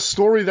for a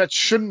story that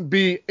shouldn't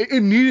be.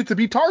 It needed to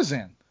be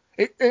Tarzan.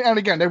 And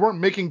again, they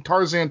weren't making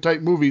Tarzan-type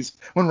movies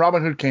when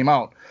Robin Hood came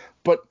out.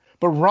 But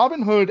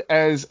Robin Hood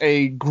as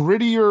a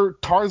grittier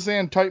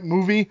Tarzan-type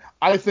movie,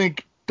 I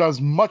think,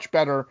 does much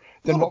better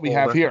than what we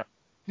have here.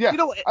 Yeah,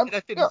 I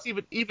think it's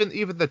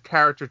even the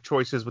character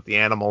choices with the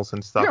animals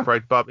and stuff,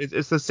 right, Bob?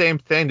 It's the same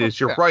thing.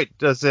 You're right.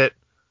 Does it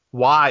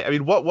why? I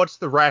mean, what's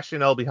the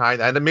rationale behind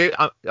that? And I mean,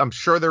 I'm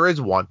sure there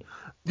is one,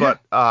 but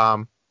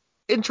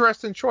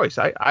interesting choice.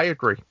 I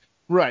agree.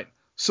 Right.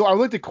 So I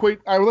would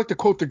like to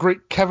quote the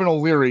great Kevin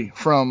O'Leary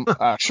from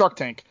Shark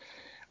Tank.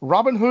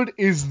 Robin Hood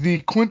is the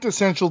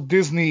quintessential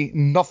Disney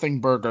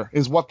nothing burger,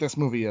 is what this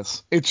movie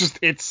is. It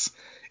exists.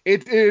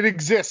 It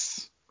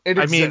exists.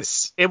 I mean,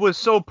 it was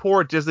so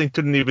poor Disney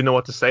didn't even know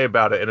what to say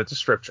about it in a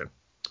description.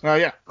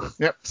 Yeah.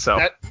 Yep. So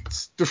that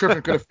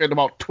description could have fit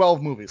about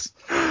 12 movies.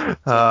 All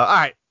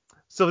right.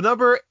 So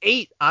number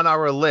 8 on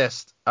our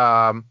list,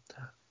 a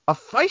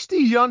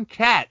feisty young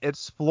cat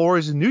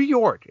explores New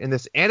York in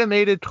this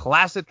animated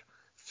classic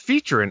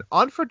featuring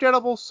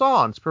unforgettable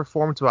songs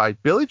performed by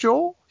Billy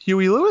Joel,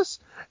 Huey Lewis,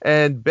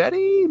 and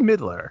Bette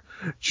Midler,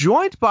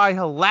 joined by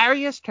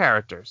hilarious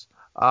characters.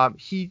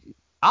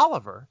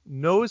 Oliver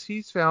knows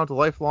he's found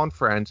lifelong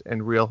friends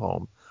and real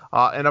home.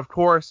 And of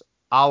course,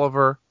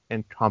 Oliver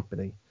and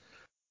Company.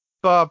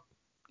 Bub,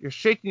 you're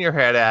shaking your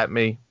head at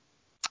me.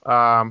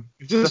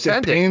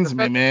 It pains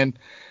me, man.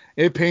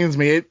 It pains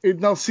me.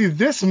 Now, see,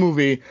 this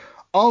movie,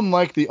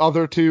 unlike the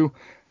other two,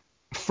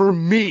 for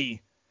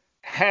me,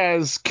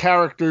 has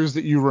characters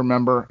that you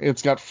remember.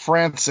 It's got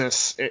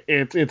Francis.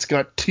 It's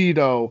got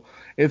Tito.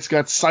 It's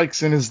got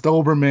Sykes and his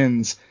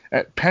Dobermans.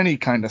 Penny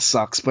kind of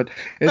sucks, but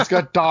it's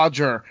got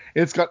Dodger.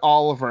 It's got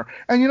Oliver.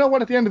 And you know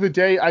what? At the end of the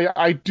day,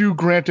 I do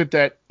grant it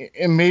that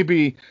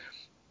maybe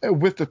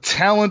with the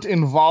talent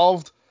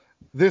involved,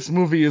 this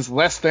movie is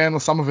less than the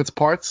sum of its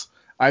parts.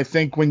 I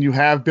think when you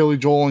have Billy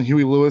Joel and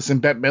Huey Lewis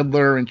and Bette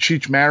Midler and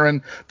Cheech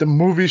Marin, the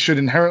movie should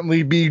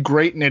inherently be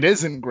great, and it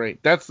isn't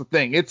great. That's the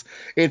thing.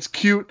 It's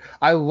cute.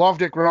 I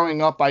loved it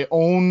growing up. I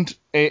owned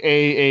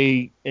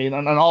an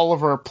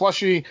Oliver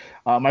plushie.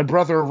 My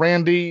brother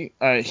Randy,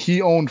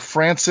 he owned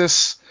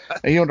Francis.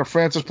 He owned a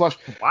Francis plush.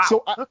 Wow.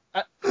 So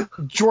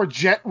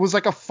Georgette was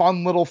like a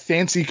fun little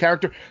fancy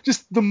character.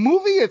 Just the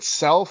movie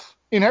itself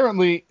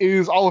inherently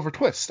is Oliver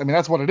Twist. I mean,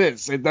 that's what it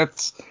is.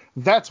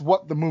 That's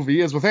what the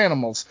movie is with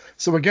animals.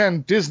 So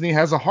again, Disney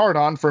has a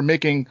hard-on for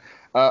making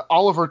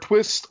Oliver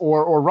Twist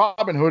or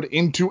Robin Hood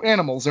into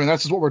animals. I mean,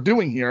 that's just what we're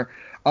doing here.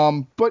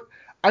 But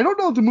I don't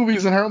know if the movie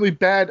is inherently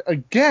bad.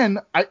 Again,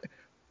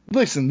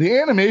 listen, the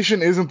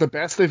animation isn't the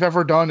best they've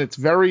ever done. It's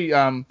very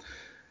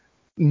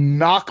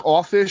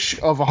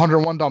knock-off-ish of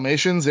 101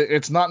 Dalmatians.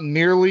 It's not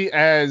nearly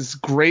as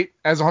great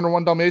as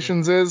 101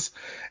 Dalmatians is.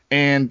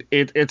 And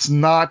it's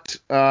not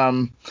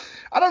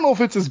I don't know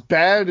if it's as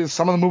bad as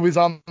some of the movies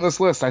on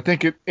this list. I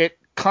think it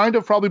kind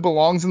of probably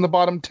belongs in the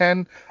bottom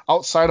 10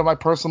 outside of my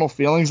personal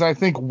feelings. And I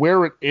think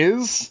where it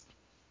is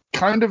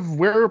kind of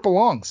where it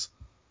belongs.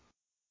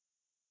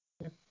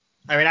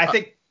 I mean, I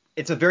think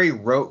it's a very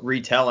rote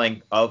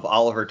retelling of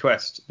Oliver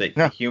Twist.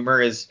 The humor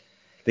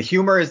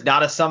is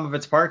not a sum of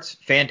its parts.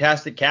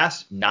 Fantastic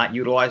cast, not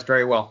utilized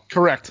very well.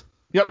 Correct.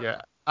 Yep.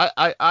 Yeah.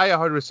 I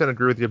 100%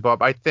 agree with you,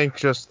 Bob. I think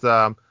just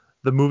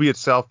the movie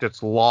itself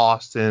gets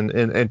lost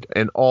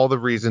in all the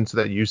reasons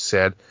that you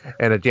said.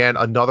 And again,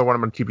 another one,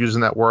 I'm going to keep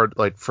using that word,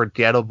 like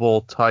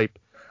forgettable type.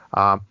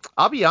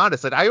 I'll be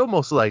honest, like I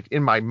almost like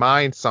in my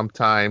mind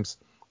sometimes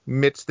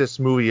mix this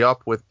movie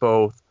up with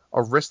both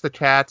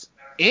Aristocats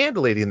and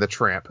Lady and the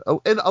Tramp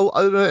in a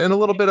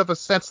little bit of a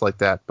sense like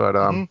that. But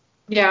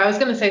yeah, I was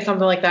going to say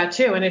something like that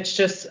too. And it's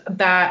just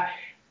that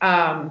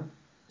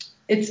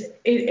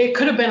it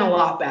could have been a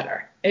lot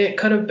better. It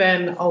could have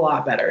been a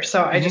lot better.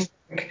 So I just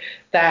think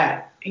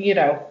that,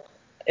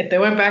 if they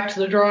went back to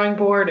the drawing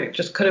board, it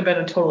just could have been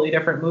a totally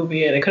different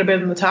movie, and it could have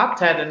been in the top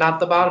 10 and not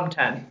the bottom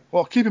 10.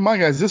 Well, keep in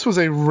mind, guys, this was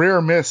a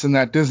rare miss in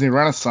that Disney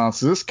Renaissance.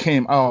 This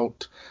came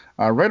out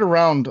right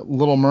around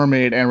Little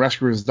Mermaid and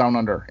Rescuers Down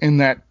Under in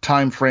that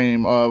time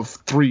frame of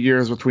 3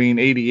 years between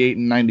 88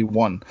 and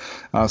 91.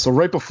 So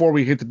right before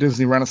we hit the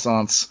Disney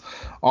Renaissance,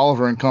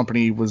 Oliver and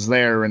Company was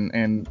there,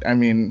 and I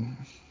mean,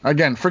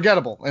 again,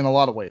 forgettable in a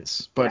lot of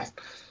ways. But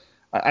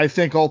I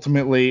think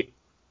ultimately,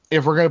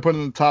 if we're going to put it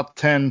in the top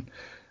 10,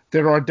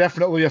 there are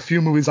definitely a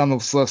few movies on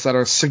this list that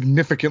are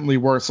significantly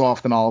worse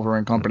off than Oliver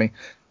and Company.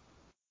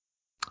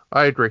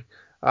 I agree.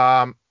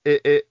 I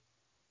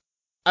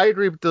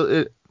agree with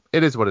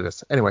it is what it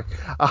is. Anyway,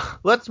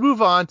 let's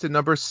move on to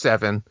number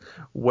 7,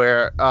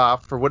 where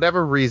for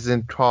whatever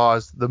reason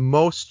caused the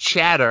most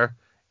chatter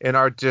in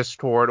our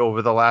Discord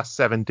over the last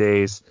 7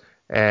 days,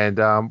 and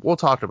we'll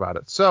talk about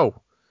it. So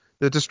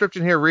the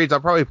description here reads, I'll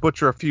probably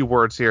butcher a few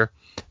words here,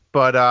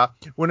 but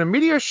when a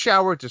meteor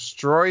shower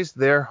destroys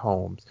their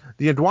homes,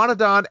 the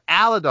Iguanodon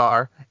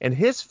Aladar and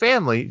his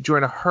family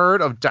join a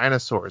herd of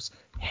dinosaurs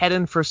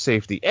heading for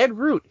safety. En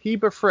route, he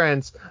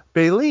befriends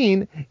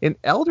Baleen, an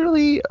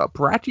elderly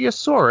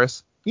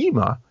Brachiosaurus,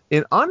 Ema,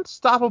 an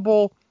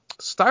unstoppable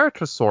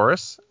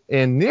Styracosaurus,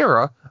 and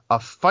Nera, a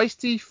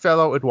feisty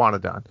fellow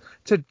Iguanodon.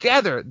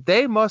 Together,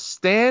 they must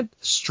stand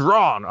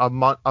strong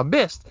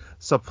amidst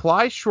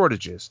supply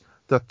shortages,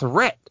 the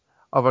threat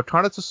of a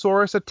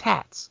Tyrannosaurus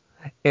attacks,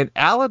 and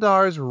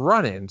Aladar's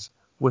run-ins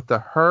with the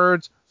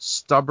herd's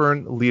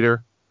stubborn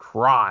leader,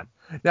 Kron.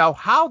 Now,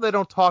 how they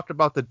don't talk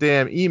about the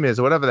damn emus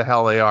or whatever the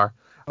hell they are,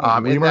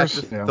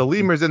 the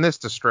lemurs in this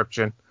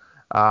description,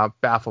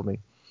 baffle me.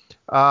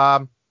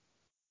 I'm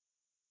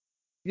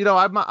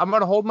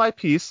going to hold my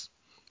peace.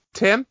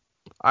 Tim,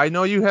 I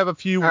know you have a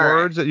few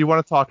words that you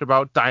want to talk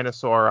about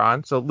Dinosaur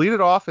on, so lead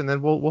it off, and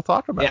then we'll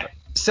talk about it.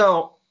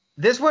 So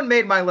this one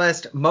made my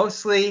list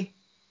mostly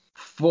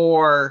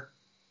for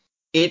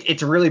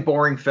it's a really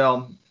boring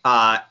film.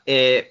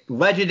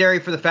 Legendary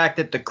for the fact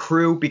that the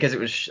crew, because it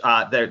was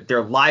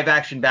their live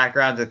action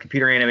backgrounds with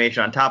computer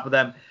animation on top of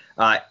them,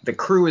 the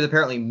crew was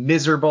apparently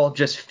miserable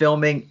just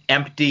filming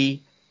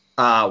empty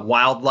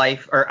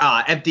wildlife or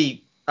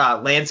empty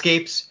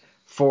landscapes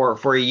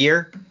for a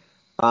year.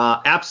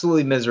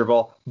 Absolutely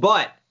miserable.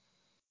 But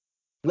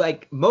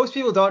like most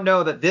people don't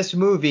know that this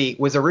movie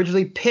was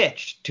originally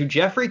pitched to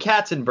Jeffrey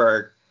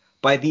Katzenberg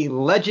by the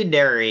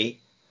legendary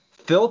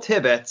Phil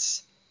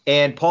Tippett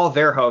and Paul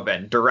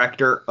Verhoeven,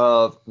 director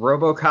of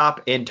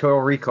RoboCop and Total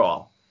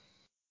Recall.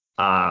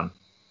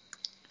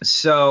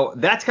 So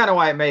that's kind of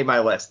why it made my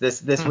list.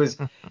 This was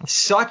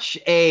such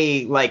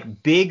a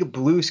like big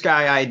blue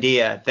sky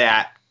idea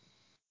that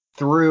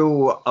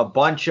through a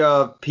bunch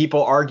of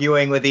people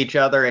arguing with each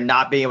other and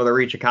not being able to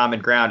reach a common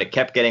ground, it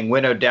kept getting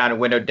winnowed down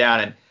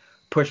and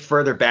pushed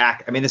further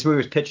back. I mean, this movie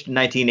was pitched in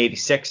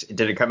 1986. It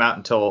didn't come out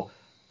until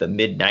the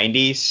mid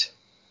 90s.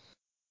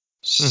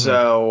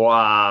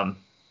 So,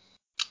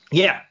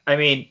 yeah, I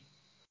mean,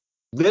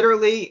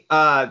 literally,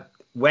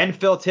 when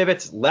Phil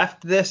Tippett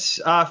left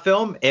this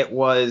film, it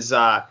was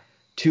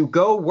to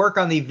go work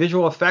on the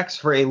visual effects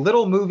for a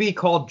little movie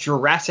called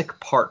Jurassic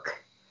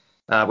Park,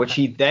 which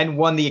he then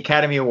won the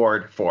Academy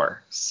Award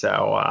for.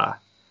 So,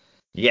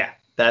 yeah,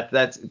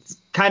 that's it's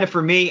kind of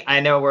for me. I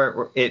know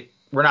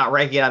we're not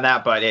ranking on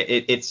that, but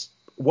it's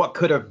what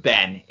could have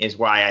been is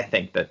why I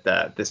think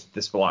that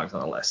this belongs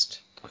on the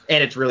list,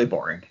 and it's really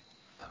boring.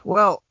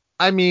 Well,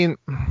 I mean,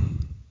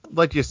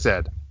 like you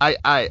said,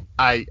 I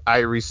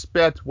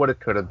respect what it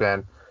could have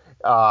been.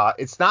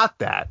 It's not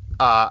that,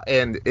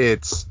 and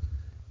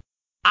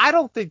I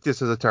don't think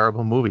this is a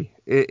terrible movie.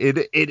 It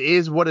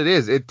is what it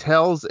is. It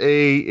tells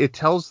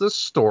the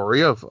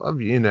story of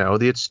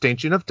the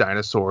extinction of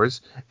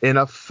dinosaurs in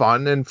a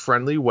fun and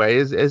friendly way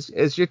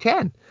as you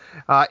can.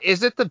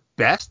 Is it the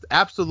best?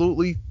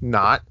 Absolutely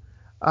not.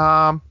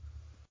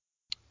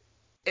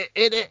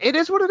 It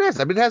is what it is.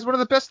 I mean, it has one of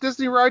the best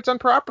Disney rides on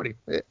property,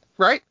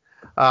 right?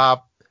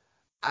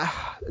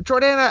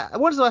 Jordana,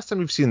 when was the last time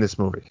you've seen this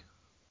movie?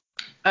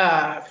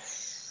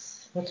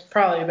 It's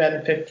probably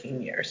been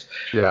 15 years.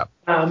 Yeah.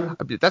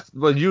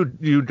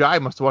 You guy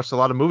must have watched a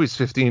lot of movies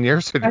 15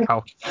 years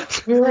ago.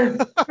 We weren't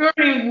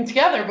even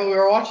together, but we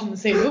were watching the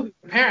same movie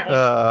apparently.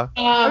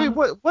 I mean,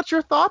 what's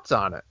your thoughts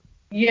on it?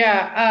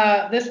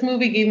 Yeah, this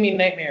movie gave me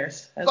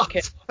nightmares as a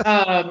kid.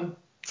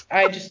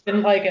 I just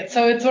didn't like it.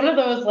 So it's one of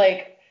those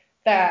like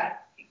that.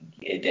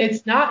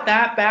 It's not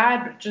that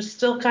bad, but just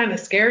still kind of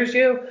scares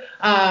you.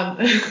 I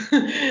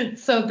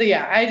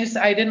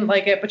didn't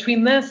like it.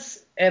 Between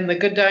this and The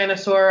Good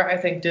Dinosaur, I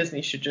think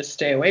Disney should just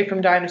stay away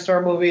from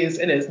dinosaur movies.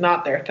 It is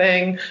not their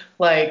thing.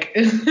 Like,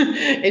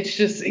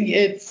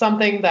 it's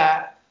something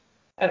that,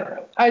 I don't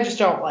know. I just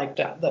don't like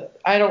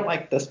I don't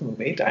like this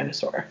movie,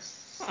 Dinosaur.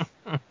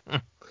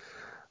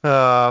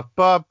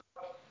 Bob,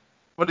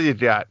 what do you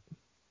got?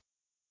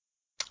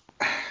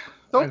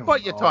 Don't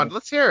bite your tongue.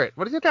 Let's hear it.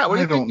 What do you got? What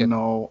are you thinking? I don't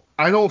know.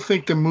 I don't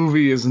think the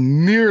movie is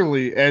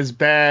nearly as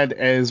bad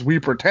as we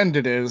pretend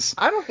it is.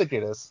 I don't think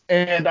it is.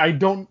 And I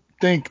don't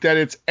think that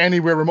it's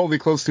anywhere remotely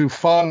close to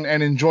fun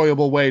and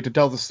enjoyable way to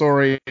tell the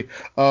story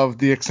of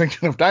the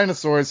extinction of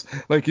dinosaurs,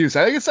 like you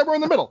said. I think it's somewhere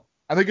in the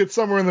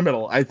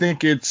middle. I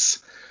think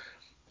it's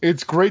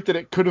great that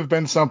it could have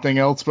been something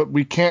else, but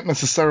we can't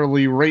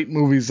necessarily rate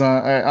movies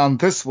on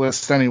this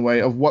list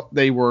anyway of what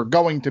they were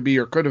going to be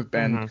or could have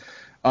been.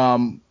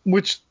 Mm-hmm.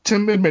 Which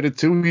Tim admitted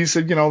to. He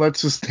said,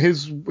 that's just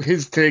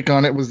his take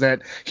on it was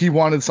that he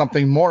wanted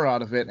something more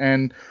out of it.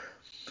 And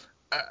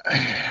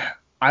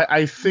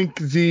I think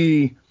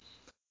the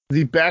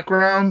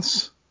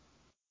backgrounds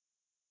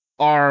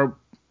are,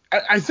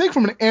 I think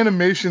from an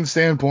animation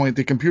standpoint,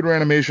 the computer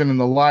animation and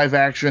the live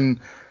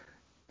action,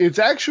 it's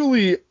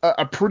actually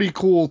a pretty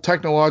cool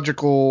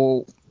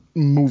technological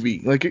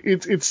movie. Like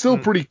it's still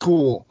pretty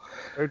cool.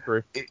 I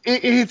agree.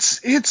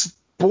 It's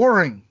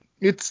boring.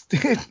 It's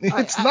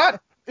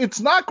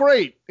not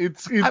great.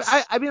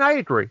 I mean, I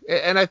agree,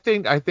 and I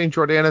think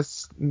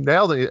Jordana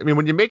nailed it. I mean,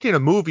 when you're making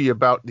a movie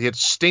about the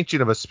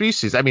extinction of a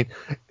species, I mean,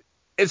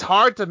 it's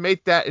hard to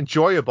make that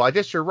enjoyable. I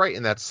guess you're right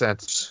in that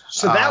sense.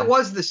 So that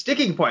was the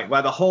sticking point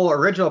why the whole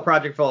original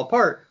project fell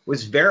apart.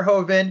 Was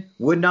Verhoeven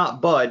would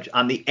not budge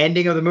on the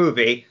ending of the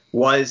movie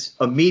was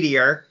a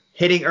meteor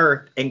hitting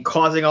Earth and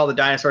causing all the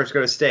dinosaurs to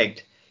go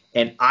extinct,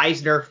 and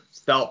Eisner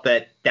felt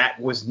that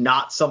was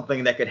not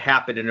something that could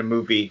happen in a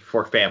movie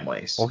for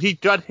families. Well, he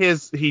got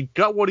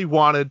what he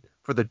wanted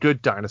for The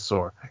Good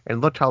Dinosaur,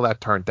 and look how that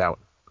turned out.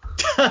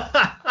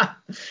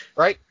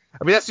 Right?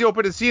 I mean, that's the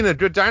opening scene of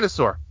Good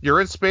Dinosaur.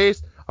 You're in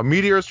space, a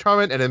meteor is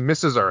coming, and it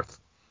misses Earth.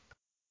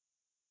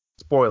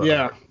 Spoiler.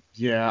 Yeah.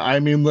 Yeah, I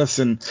mean,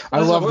 listen, I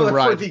love the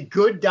ride. For The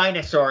Good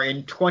Dinosaur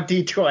in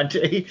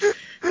 2020.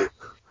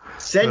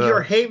 Send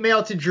your hate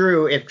mail to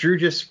Drew if Drew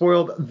just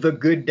spoiled The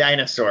Good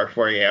Dinosaur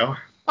for you.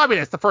 I mean,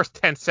 it's the first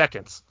 10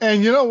 seconds.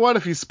 And you know what?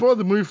 If he spoiled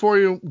the movie for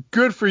you,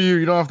 good for you.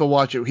 You don't have to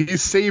watch it. He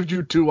saved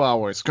you 2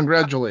 hours.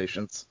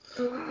 Congratulations.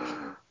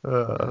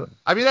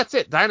 I mean, that's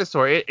it.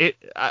 Dinosaur.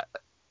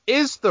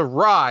 Is the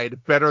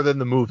ride better than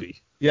the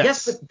movie?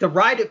 Yes, but the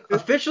ride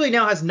officially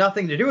now has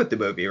nothing to do with the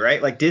movie,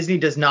 right? Like, Disney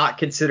does not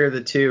consider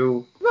the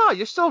two. No,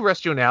 you're still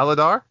rescuing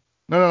Aladar.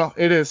 No.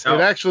 It is. No.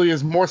 It actually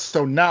is more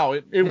so now.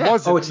 It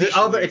wasn't.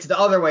 Oh, it's the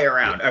other way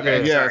around.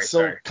 Okay. Yeah.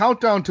 Sorry.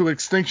 Countdown to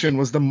Extinction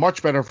was the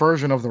much better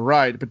version of the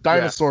ride, but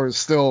Dinosaur is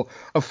still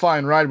a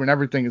fine ride when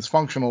everything is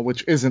functional,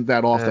 which isn't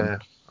that often.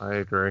 I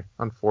agree.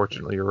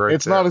 Unfortunately, you're right.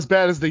 It's not as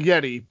bad as the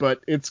Yeti, but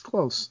it's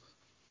close.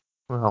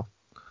 Well,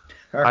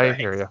 Right. I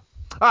hear you.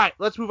 All right,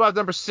 let's move on to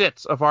number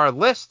 6 of our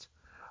list.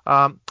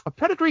 A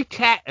pedigree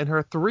cat and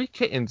her 3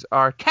 kittens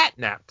are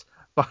catnapped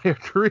by a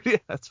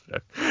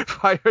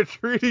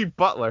greedy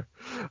butler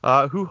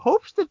who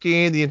hopes to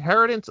gain the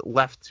inheritance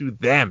left to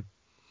them.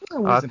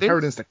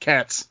 Inheritance to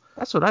cats.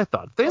 That's what I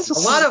thought. A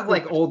lot of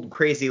like old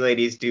crazy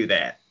ladies do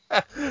that.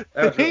 That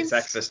was really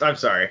sexist. I'm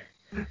sorry.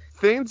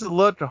 Things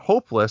look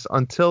hopeless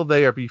until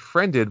they are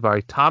befriended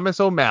by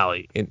Thomas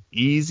O'Malley, an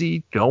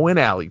easy-going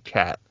alley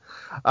cat.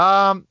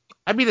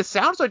 I mean, it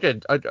sounds like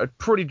a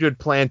pretty good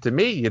plan to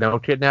me. You know,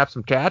 kidnap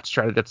some cats,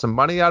 try to get some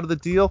money out of the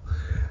deal.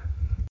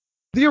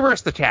 The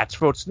Aristocats,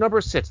 folks,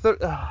 number 6.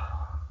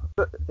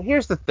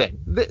 Here's the thing.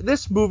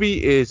 This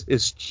movie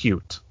is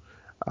cute.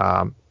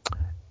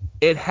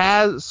 It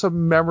has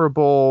some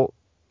memorable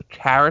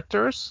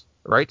characters,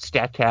 right?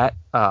 Scat Cat,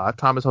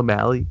 Thomas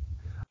O'Malley,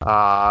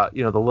 the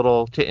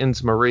little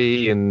kittens,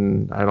 Marie,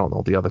 and I don't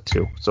know the other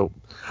 2. So,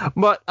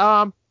 but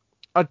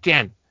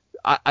again,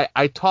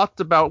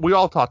 we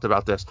all talked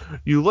about this.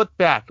 You look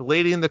back,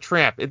 Lady and the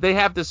Tramp, they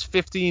have this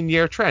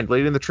 15-year trend.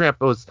 Lady and the Tramp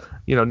was,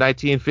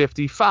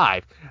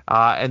 1955.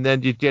 And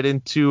then you get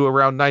into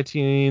around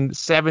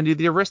 1970,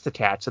 the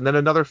Aristocats. And then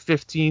another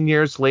 15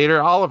 years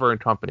later, Oliver and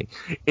Company.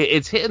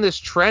 It's hitting this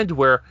trend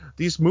where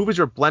these movies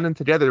are blending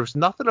together. There was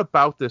nothing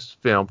about this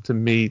film to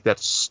me that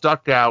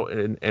stuck out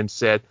and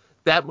said,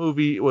 that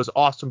movie was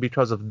awesome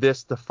because of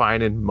this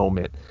defining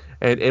moment.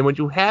 And when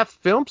you have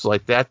films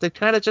like that, they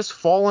kind of just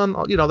fall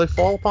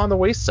upon the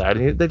wayside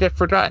and they get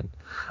forgotten.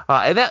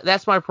 And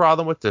that's my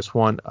problem with this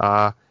one.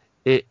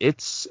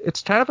 It's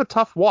kind of a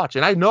tough watch,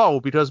 and I know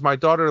because my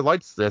daughter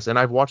likes this, and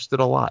I've watched it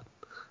a lot.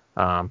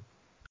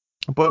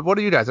 But what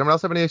do you guys? Anyone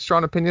else have any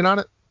strong opinion on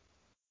it?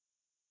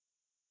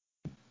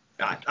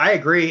 I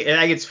agree. And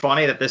I think it's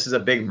funny that this is a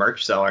big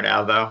merch seller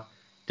now, though.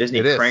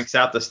 Disney cranks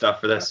out the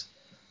stuff for this.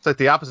 It's like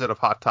the opposite of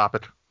Hot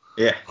Topic.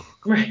 Yeah.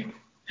 Right.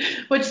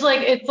 Which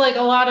it's like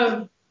a lot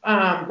of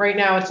right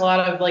now it's a lot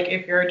of like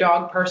if you're a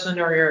dog person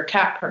or you're a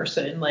cat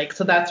person, like,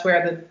 so that's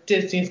where the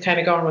Disney's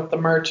kind of going with the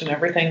merch and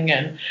everything.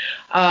 And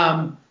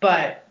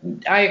but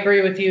I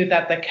agree with you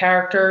that the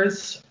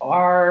characters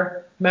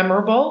are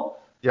memorable,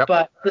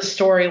 but the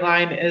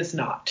storyline is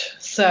not.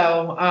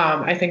 So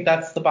I think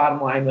that's the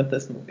bottom line with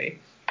this movie.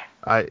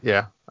 I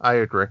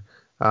agree.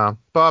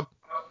 Bob?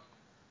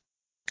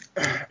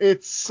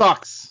 It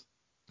sucks.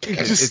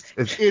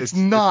 It's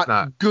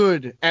not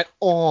good at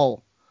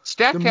all.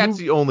 Scat Cat's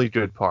the only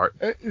good part.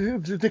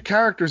 The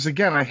characters,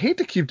 again, I hate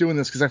to keep doing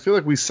this because I feel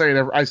like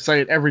I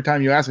say it every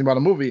time you ask me about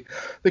a movie.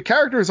 The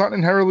characters aren't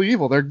inherently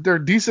evil. They're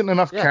decent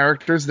enough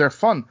characters. They're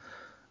fun.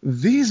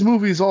 These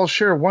movies all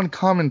share one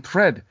common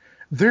thread.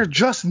 They're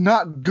just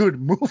not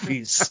good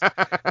movies.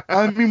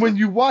 I mean, when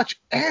you watch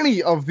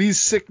any of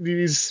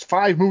these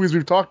 5 movies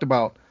we've talked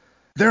about,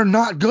 they're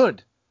not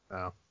good.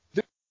 Oh.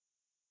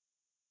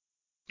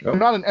 They're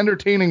not an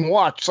entertaining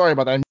watch. Sorry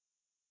about that.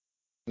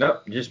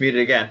 Nope, you just muted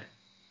again.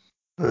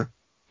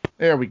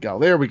 There we go.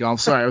 I'm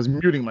sorry, I was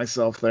muting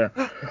myself there.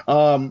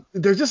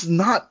 They're just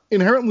not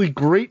inherently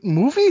great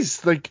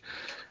movies. Like,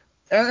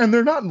 and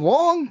they're not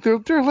long.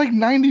 They're like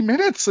 90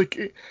 minutes.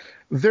 Like,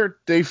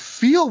 they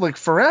feel like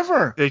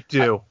forever. They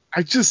do.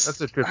 That's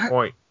a good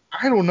point.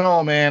 I don't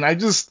know, man.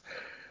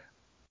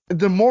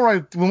 The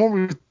more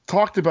we've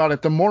talked about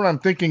it, the more I'm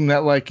thinking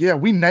that, like, yeah,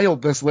 we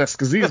nailed this list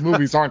because these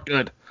movies aren't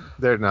good.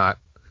 They're not.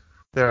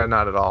 They're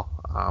not at all.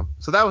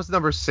 So that was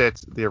number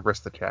 6, the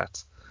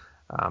Aristocats.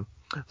 So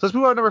let's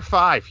move on to number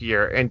 5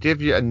 here and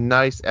give you a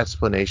nice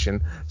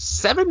explanation.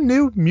 7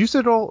 new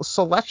musical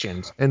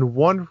selections and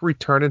 1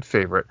 returning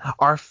favorite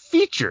are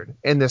featured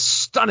in this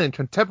stunning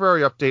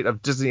contemporary update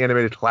of Disney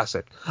Animated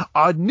Classic.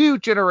 A new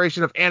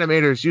generation of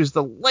animators use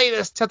the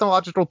latest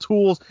technological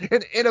tools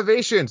and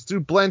innovations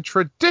to blend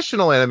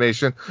traditional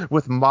animation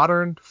with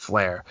modern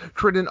flair,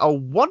 creating a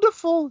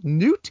wonderful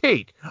new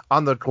take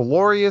on the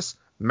glorious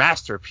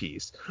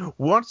masterpiece.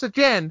 Once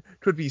again,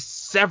 could be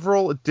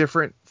several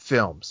different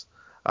films.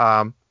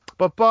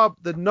 But Bob,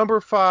 the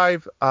number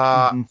 5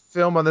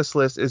 film on this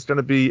list is going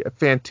to be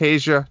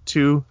Fantasia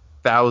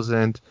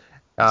 2000.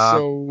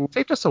 So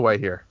take us away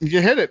here.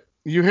 You hit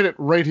it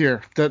right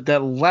here.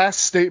 That last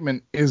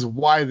statement is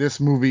why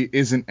this movie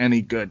isn't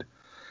any good.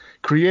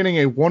 Creating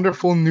a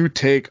wonderful new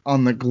take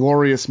on the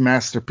glorious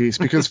masterpiece,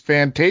 because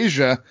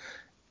Fantasia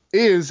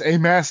is a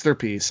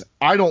masterpiece.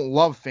 I don't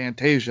love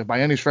Fantasia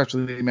by any stretch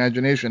of the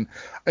imagination.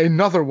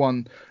 Another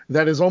one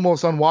that is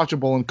almost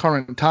unwatchable in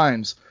current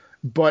times,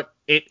 but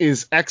it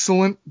is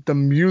excellent. The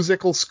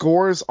musical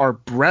scores are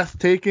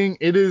breathtaking.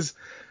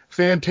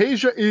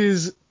 Fantasia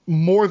is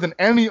more than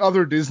any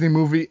other Disney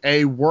movie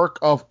a work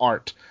of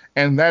art,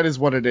 and that is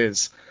what it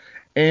is.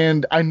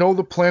 And I know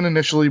the plan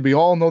initially, we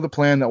all know the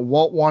plan that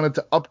Walt wanted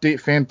to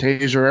update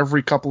Fantasia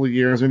every couple of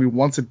years, maybe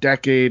once a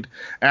decade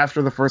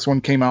after the first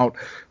one came out,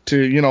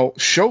 to,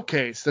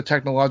 showcase the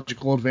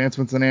technological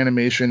advancements in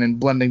animation and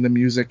blending the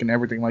music and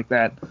everything like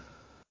that.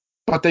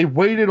 But they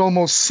waited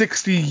almost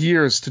 60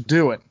 years to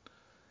do it.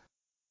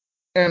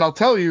 And I'll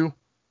tell you,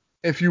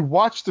 if you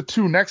watch the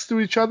two next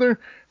to each other,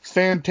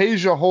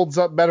 Fantasia holds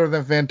up better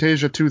than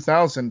Fantasia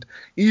 2000,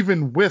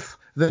 even with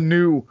the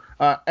new,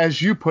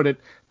 as you put it,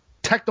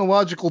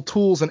 technological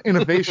tools and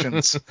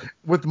innovations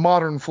with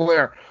modern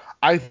flair.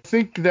 I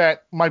think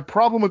that my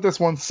problem with this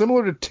one,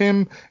 similar to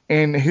Tim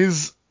and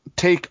his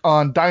take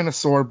on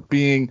Dinosaur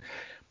being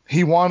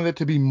he wanted it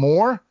to be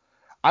more,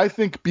 I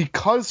think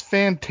because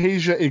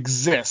Fantasia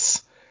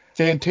exists,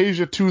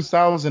 Fantasia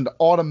 2000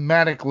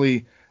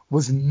 automatically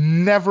was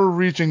never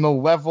reaching the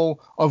level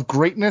of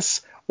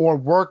greatness or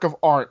work of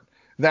art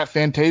that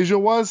Fantasia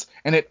was,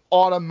 and it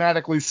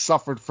automatically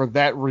suffered for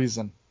that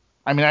reason.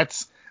 I mean,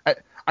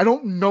 I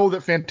don't know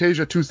that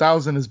Fantasia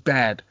 2000 is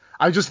bad.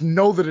 I just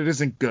know that it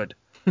isn't good.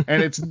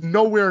 And it's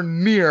nowhere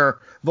near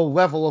the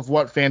level of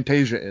what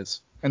Fantasia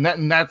is. And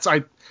that's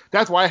why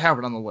I have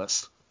it on the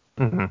list.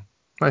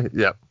 Mm-hmm.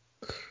 Yeah.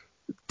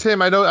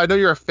 Tim, I know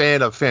you're a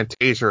fan of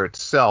Fantasia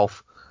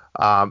itself.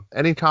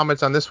 Any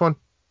comments on this one?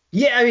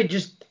 Yeah, I mean,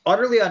 just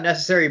utterly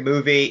unnecessary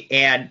movie.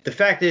 And the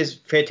fact is,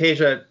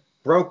 Fantasia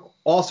broke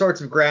all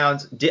sorts of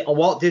grounds.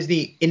 Walt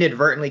Disney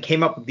inadvertently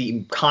came up with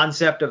the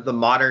concept of the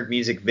modern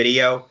music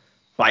video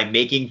by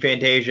making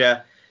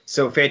Fantasia.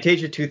 So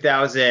Fantasia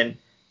 2000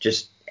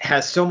 just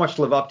has so much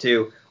to live up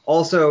to.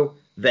 Also,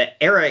 the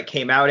era it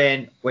came out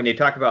in, when you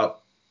talk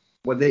about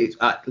when the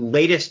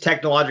latest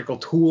technological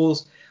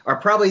tools, are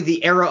probably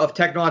the era of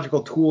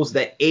technological tools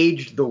that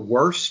aged the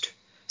worst.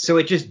 So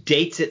it just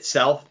dates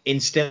itself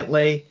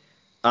instantly.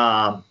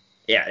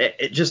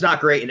 It's just not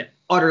great and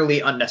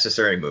utterly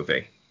unnecessary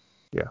movie.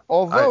 Yeah.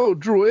 Although,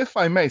 Drew, if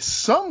I may,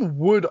 some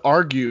would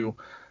argue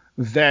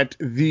that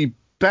the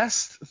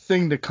best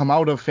thing to come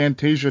out of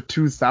Fantasia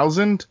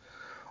 2000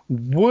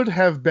 would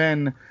have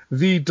been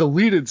the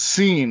deleted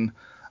scene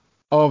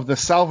of the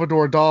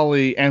Salvador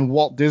Dali and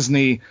Walt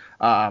Disney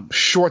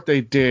short they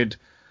did.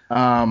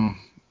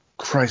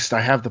 Christ, I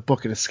have the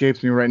book. It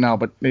escapes me right now,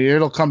 but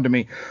it'll come to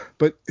me.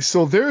 But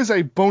so there is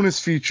a bonus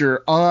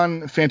feature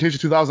on Fantasia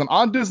 2000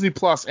 on Disney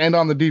Plus and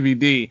on the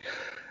DVD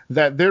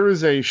that there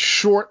is a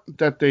short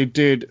that they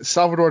did,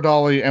 Salvador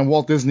Dali and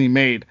Walt Disney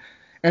made,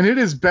 and it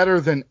is better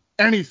than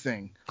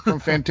anything from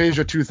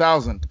Fantasia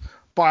 2000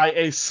 by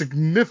a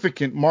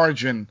significant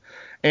margin.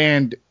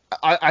 And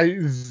I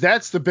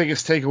that's the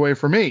biggest takeaway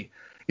for me,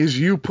 is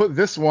you put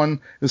this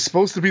one, is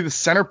supposed to be the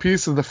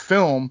centerpiece of the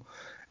film,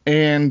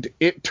 and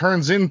it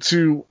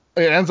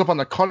ends up on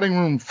the cutting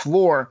room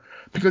floor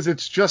because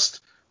it's just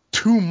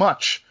too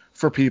much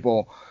for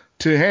people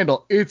to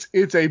handle. It's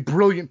a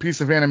brilliant piece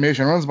of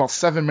animation. It runs about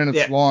 7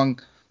 minutes long.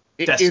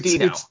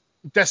 It's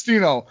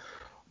Destino.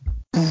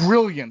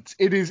 Brilliant.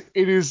 It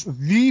is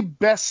the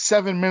best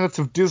 7 minutes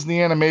of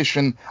Disney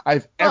animation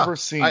I've ever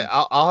seen.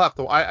 I'll have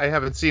to. I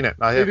haven't seen it.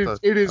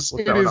 It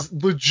is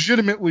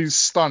legitimately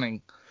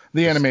stunning.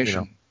 The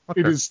animation.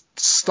 Okay. It is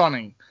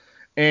stunning.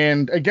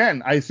 And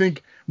again, I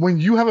think when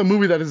you have a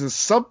movie that is as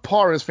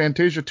subpar as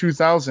Fantasia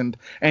 2000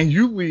 and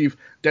you leave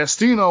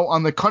Destino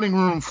on the cutting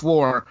room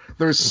floor,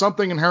 there's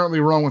something inherently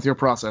wrong with your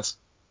process.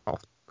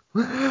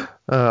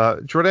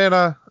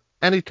 Jordana,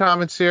 any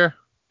comments here?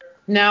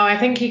 No, I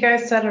think you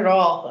guys said it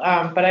all.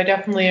 But I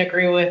definitely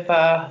agree with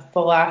the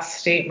last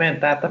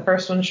statement that the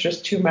first one's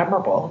just too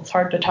memorable. It's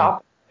hard to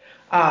top.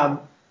 But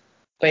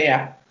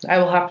yeah, I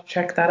will have to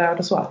check that out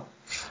as well.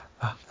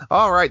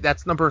 All right,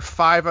 that's number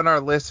 5 on our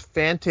list,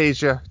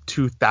 Fantasia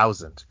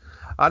 2000.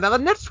 Now, the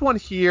next one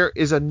here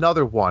is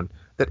another one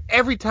that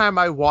every time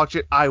I watch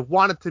it, I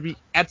want it to be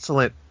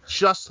excellent,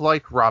 just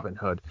like Robin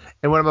Hood.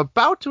 And when I'm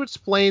about to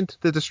explain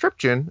the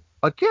description,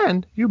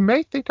 again, you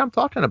may think I'm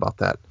talking about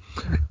that.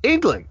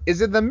 England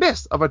is in the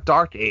midst of a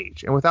dark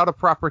age, and without a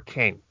proper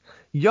king.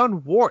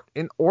 Young Wart,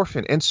 an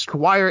orphan and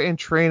squire in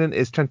training,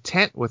 is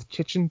content with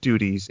kitchen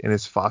duties in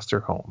his foster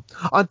home,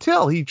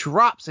 until he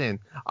drops in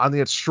on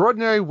the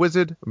extraordinary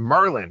wizard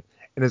Merlin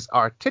and his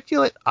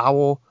articulate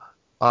owl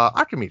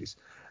Archimedes.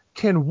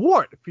 Can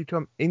Wart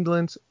become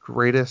England's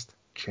greatest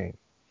king?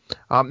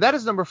 That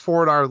is number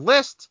 4 on our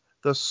list,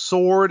 The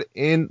Sword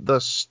in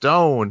the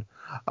Stone.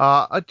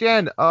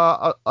 Again,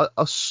 a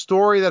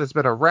story that has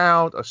been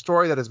around, a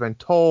story that has been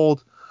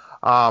told.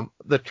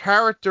 The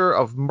character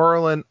of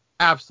Merlin,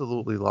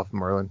 absolutely love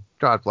Merlin.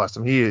 God bless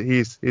him.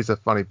 He's a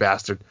funny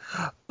bastard.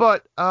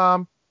 But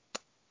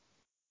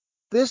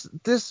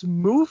this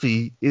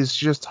movie is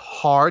just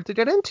hard to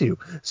get into,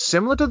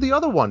 similar to the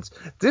other ones.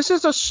 This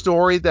is a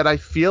story that I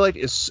feel like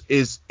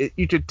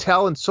you could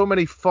tell in so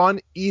many fun,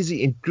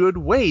 easy, and good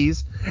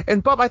ways.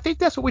 And Bob, I think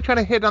that's what we kind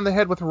of hit on the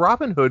head with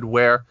Robin Hood,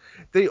 where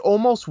they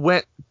almost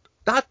went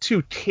not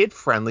too kid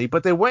friendly,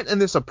 but they went in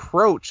this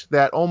approach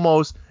that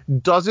almost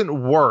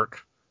doesn't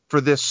work for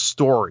this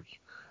story.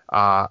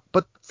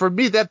 But for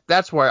me,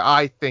 that's why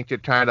I think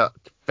it kind of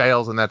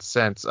fails in that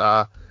sense.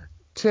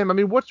 Tim, I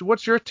mean,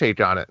 what's your take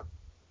on it?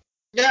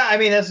 Yeah, I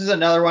mean, this is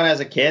another one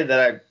as a kid that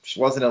I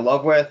wasn't in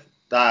love with.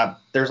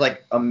 There's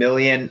like a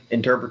million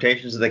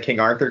interpretations of the King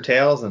Arthur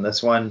tales, and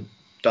this one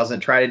doesn't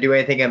try to do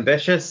anything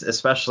ambitious,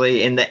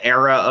 especially in the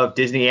era of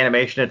Disney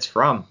animation it's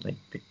from. They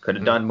could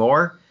have done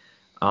more.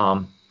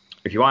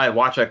 If you want to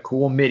watch a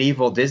cool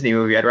medieval Disney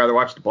movie, I'd rather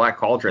watch The Black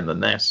Cauldron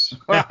than this.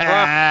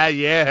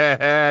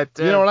 Yeah,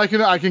 Tim. You know what?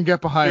 I can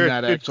get behind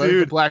that, actually.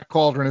 The Black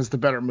Cauldron is the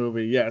better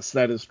movie. Yes,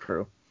 that is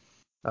true.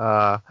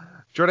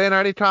 Jordana,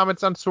 any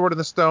comments on Sword in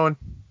the Stone?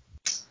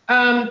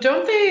 Don't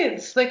they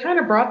kind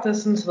of brought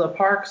this into the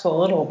parks a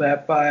little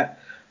bit, but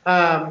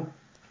where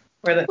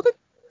they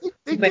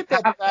did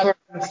that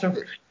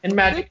in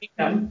Magic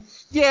Kingdom.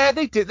 Yeah,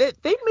 they did.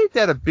 They made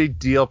that a big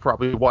deal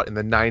probably, in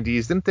the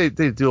 90s? Didn't they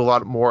do a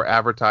lot more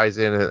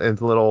advertising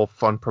and little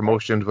fun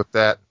promotions with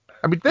that?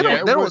 I mean, they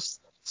don't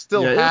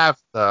still have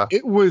the...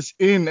 It was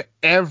in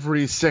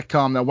every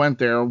sitcom that went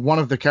there. One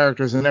of the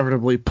characters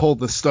inevitably pulled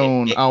the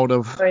stone pulled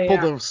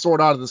the sword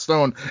out of the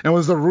stone and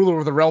was the ruler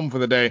of the realm for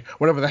the day,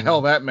 whatever the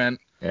hell that meant.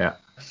 Yeah.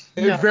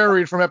 It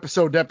varied from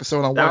episode to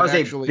episode on that what was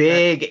a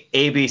big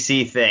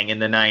ABC thing in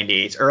the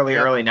 90s, early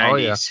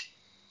 90s.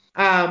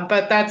 Oh, yeah.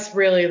 But that's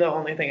really the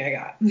only thing I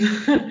got.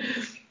 I'm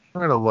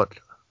going to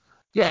look.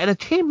 Yeah, and it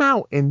came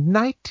out in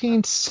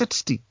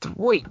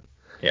 1963.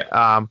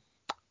 Yeah.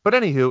 But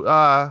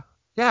anywho,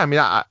 yeah, I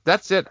mean,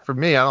 that's it for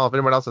me. I don't know if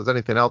anyone else has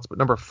anything else, but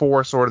number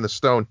 4, Sword in the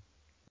Stone.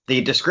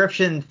 The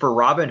description for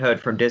Robin Hood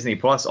from Disney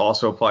Plus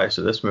also applies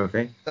to this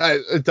movie.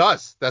 It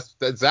does. That's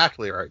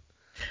exactly right.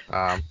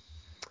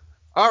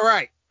 All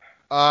right.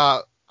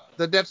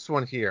 The next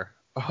one here.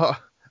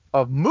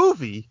 A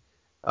movie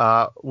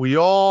we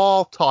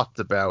all talked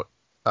about.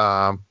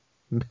 And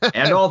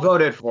all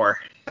voted for.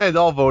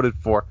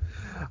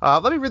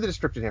 Let me read the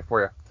description here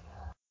for you.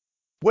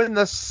 When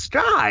the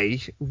sky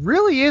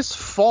really is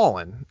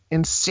fallen,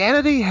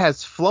 insanity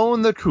has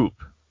flown the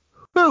coop.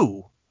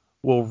 Who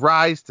will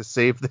rise to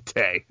save the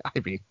day? I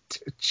mean,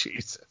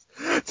 Jesus.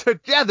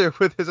 Together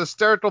with his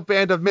hysterical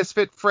band of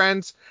misfit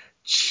friends,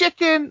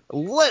 Chicken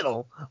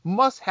Little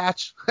must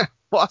hatch a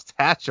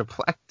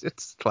plan.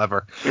 It's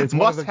clever. It's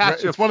one of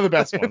the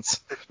best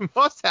ones.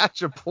 Must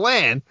hatch a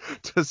plan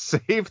to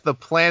save the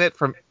planet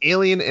from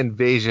alien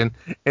invasion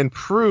and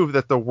prove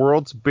that the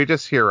world's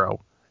biggest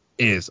hero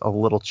is a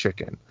little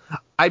chicken.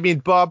 I mean,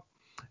 Bob,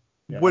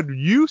 when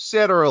you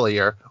said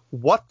earlier,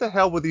 what the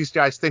hell were these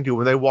guys thinking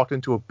when they walked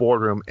into a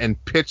boardroom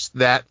and pitched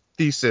that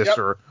thesis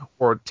or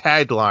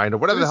tagline or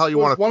whatever the hell you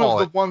want to call it?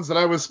 One of the ones that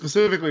I was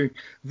specifically,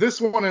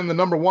 this one and the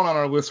number 1 on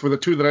our list were the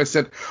two that I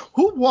said,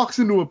 who walks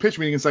into a pitch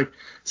meeting and it's like,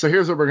 so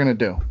here's what we're going to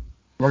do.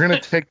 We're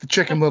going to take the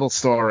Chicken Little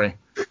story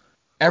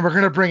and we're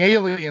going to bring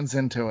aliens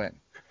into it.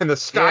 And the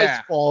sky's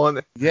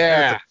falling.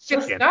 Yeah.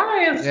 The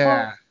sky is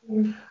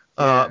falling.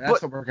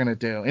 That's what we're going to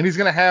do. And he's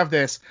going to have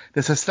this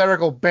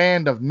hysterical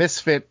band of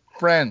misfit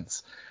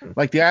friends,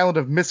 like the island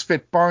of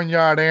misfit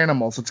barnyard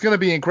animals. It's going to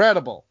be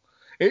incredible.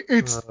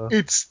 It's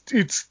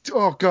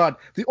oh God,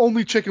 the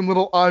only Chicken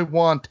Little I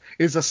want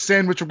is a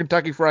sandwich of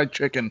Kentucky Fried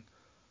Chicken.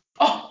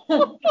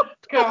 Oh,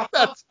 God.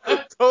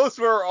 Those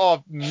were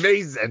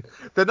amazing.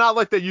 They're not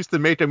like they used to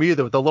make them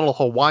either, with a little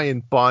Hawaiian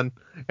bun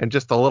and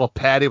just a little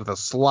patty with a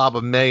slob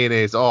of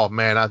mayonnaise. Oh,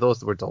 man,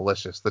 those were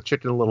delicious. The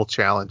Chicken Little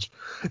Challenge.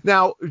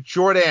 Now,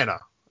 Jordana,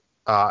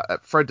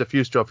 Fred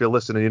Diffusto, if you're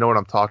listening, you know what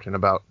I'm talking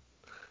about.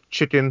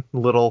 Chicken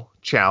Little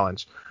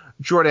Challenge.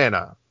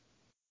 Jordana,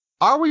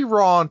 are we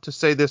wrong to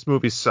say this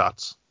movie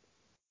sucks?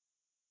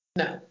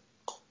 No.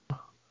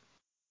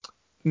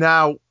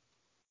 Now,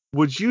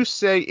 would you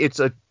say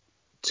it's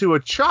to a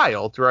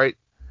child, right?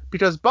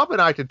 Because Bub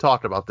and I can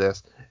talk about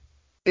this.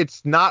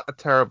 It's not a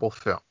terrible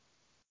film.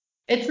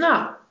 It's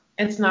not.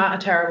 It's not a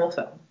terrible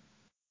film.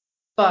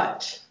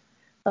 But,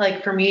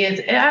 like, for me,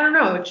 I don't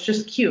know. It's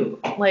just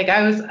cute. Like, I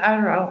don't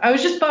know. I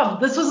was just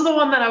bummed. This was the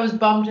one that I was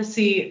bummed to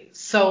see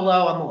so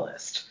low on the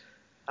list.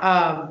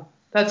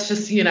 That's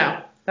just,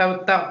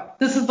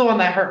 this is the one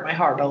that hurt my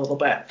heart a little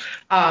bit.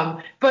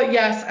 But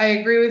yes, I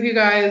agree with you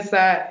guys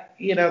that,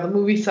 the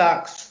movie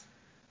sucks.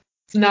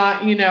 It's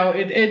not,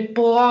 it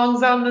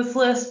belongs on this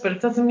list, but it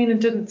doesn't mean it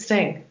didn't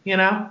sting,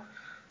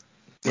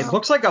 It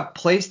looks like a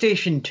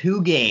PlayStation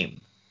 2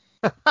 game.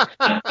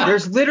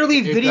 There's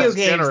literally video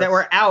games that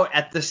were out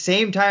at the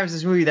same time as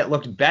this movie that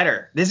looked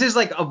better. This is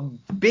like a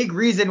big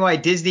reason why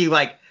Disney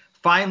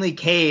finally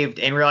caved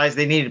and realized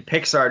they needed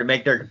Pixar to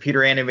make their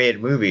computer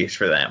animated movies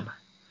for them.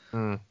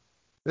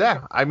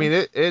 Yeah, I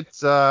mean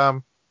it's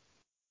not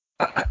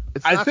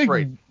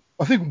great.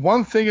 I think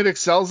one thing it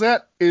excels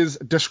at is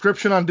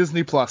description on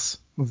Disney Plus.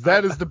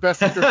 That is the best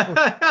description.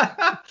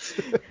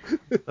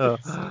 I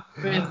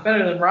mean, it's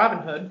better than Robin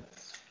Hood.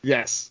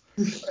 Yes.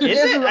 Is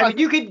it? I mean,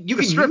 you could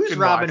use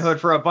Robin Hood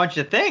for a bunch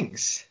of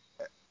things.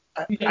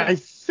 I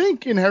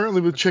think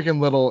inherently with Chicken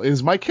Little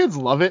is my kids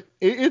love it.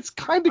 It's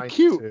kind of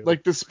cute. Too.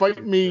 Like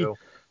despite me,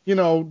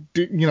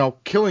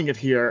 killing it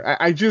here,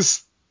 I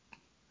just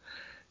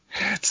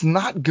it's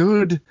not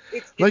good.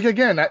 Like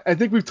again, I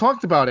think we've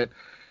talked about it.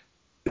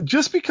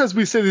 Just because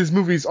we say these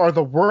movies are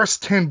the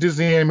worst 10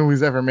 Disney animated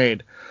movies ever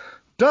made,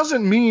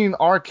 doesn't mean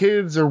our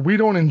kids or we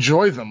don't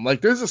enjoy them. Like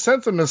there's a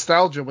sense of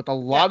nostalgia with a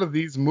lot of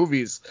these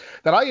movies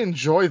that I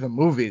enjoy the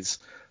movies.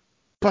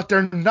 But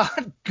they're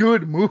not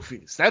good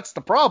movies. That's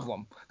the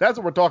problem. That's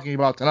what we're talking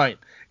about tonight.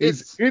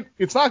 It's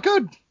not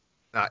good.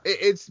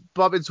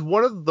 Bob, it's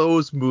one of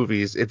those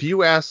movies. If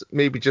you ask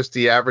maybe just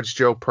the average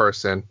Joe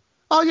person,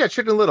 oh yeah,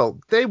 Chicken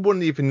Little, they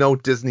wouldn't even know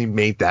Disney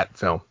made that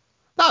film.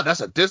 No,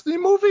 that's a Disney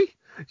movie.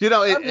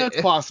 That's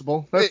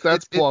possible.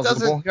 That's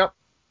plausible. Yep.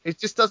 It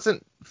just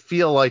doesn't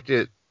feel like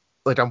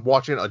I'm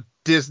watching a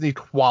Disney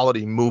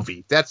quality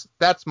movie. That's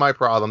my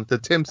problem. To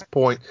Tim's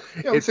point,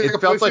 it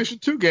felt like a PlayStation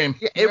 2 game.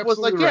 Yeah, it was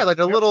like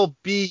little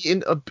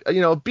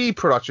B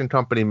production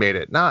company made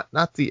it, not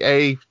the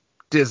A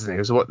Disney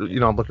is what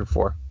I'm looking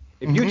for.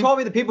 If you told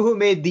me the people who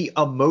made the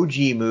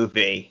Emoji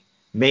Movie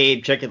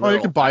made Chicken Little,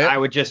 you could buy it. I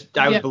would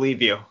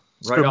believe you.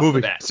 It's a good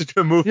movie. It's a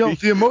good movie.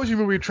 The Emoji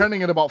Movie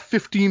trending at about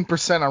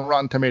 15% on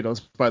Rotten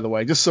Tomatoes, by the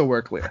way, just so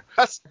we're clear.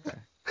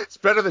 It's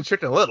better than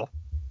Chicken Little.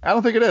 I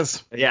don't think it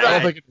is. Yeah, I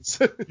don't think it is.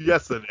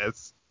 Yes, it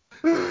is.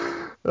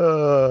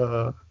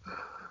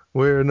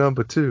 We're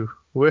number 2.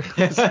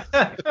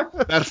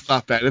 That's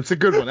not bad. It's a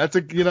good one. I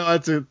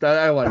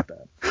like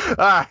that.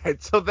 All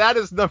right, so that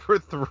is number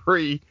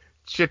 3,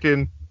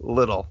 Chicken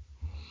Little.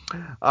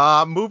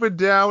 Moving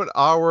down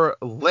our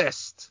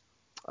list,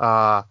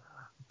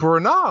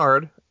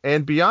 Bernard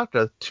and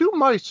Bianca, 2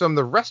 mice from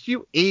the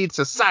Rescue Aid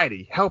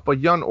Society, help a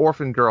young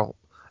orphan girl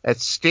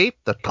escape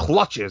the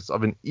clutches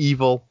of an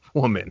evil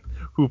woman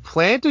who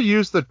planned to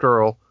use the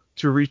girl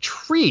to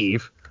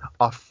retrieve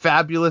a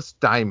fabulous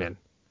diamond.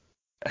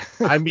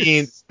 I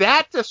mean,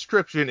 that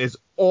description is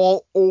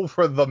all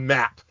over the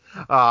map.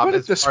 But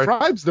it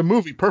describes the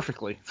movie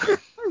perfectly.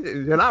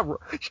 You're not,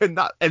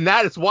 and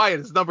that is why it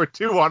is number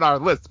 2 on our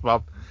list,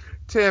 Bob.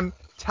 Tim,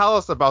 tell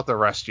us about The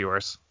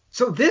Rescuers.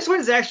 So this one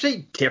is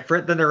actually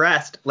different than the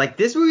rest. Like,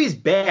 this movie is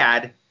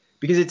bad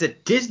because it's a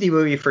Disney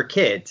movie for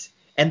kids,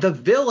 and the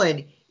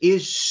villain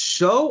is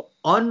so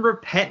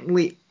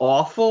unrepentantly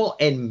awful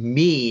and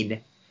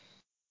mean.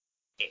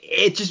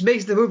 It just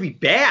makes the movie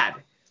bad.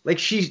 Like,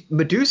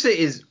 Medusa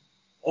is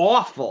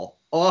awful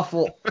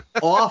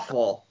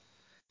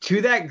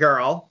to that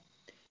girl,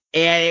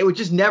 and it would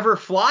just never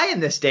fly in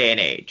this day and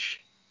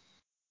age.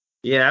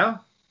 You know?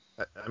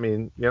 I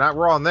mean, you're not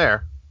wrong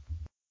there.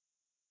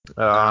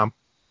 I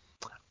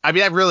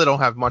mean, I really don't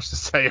have much to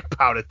say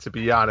about it, to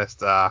be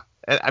honest. I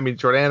mean,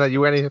 Jordana,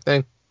 you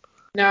anything?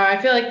 No,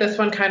 I feel like this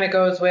one kind of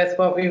goes with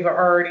what we've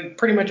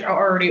pretty much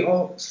already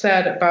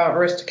said about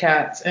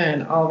Aristocats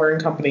and Oliver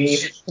and Company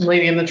and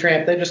Lady and the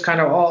Tramp. They just kind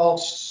of all...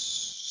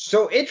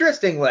 So,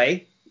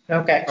 interestingly,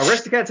 okay,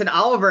 Aristocats and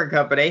Oliver and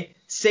Company,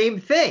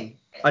 same thing.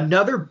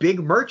 Another big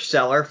merch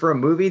seller for a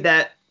movie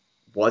that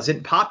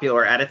wasn't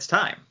popular at its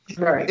time.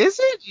 Right. Is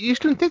it? You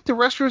shouldn't think The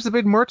Rescuers is a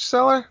big merch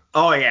seller?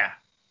 Oh, yeah.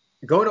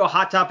 Go to a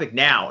Hot Topic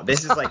now.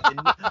 This is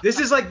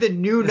like the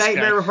new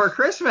Nightmare Before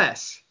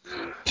Christmas.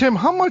 Tim,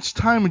 how much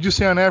time would you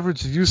say on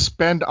average did you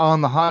spend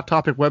on the Hot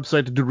Topic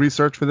website to do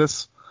research for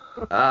this?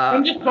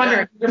 I'm just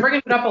wondering. You're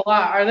bringing it up a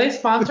lot. Are they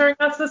sponsoring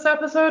us this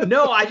episode?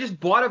 No, I just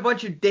bought a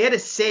bunch of... They had a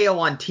sale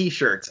on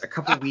T-shirts a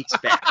couple weeks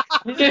back.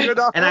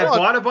 And I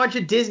bought a bunch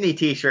of Disney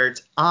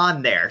T-shirts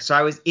on there. So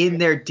I was in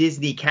their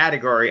Disney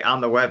category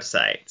on the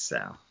website.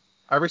 So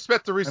I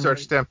respect the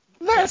research, Tim.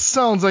 That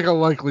sounds like a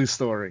likely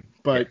story,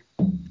 but...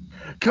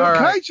 Can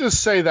I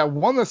just say that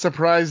one that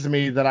surprised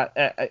me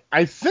that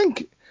I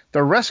think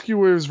The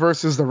Rescuers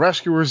versus The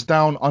Rescuers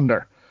Down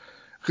Under,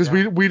 because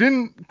we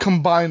didn't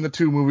combine the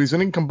 2 movies, we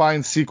didn't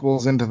combine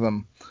sequels into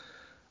them.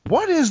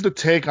 What is the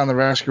take on The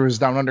Rescuers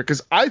Down Under?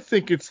 Because I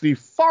think it's the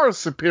far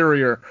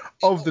superior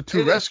of the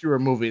 2 Rescuer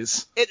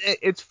movies.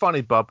 It's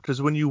funny, Bub,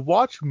 because when you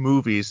watch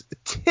movies,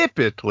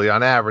 typically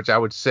on average, I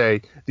would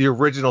say the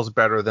original's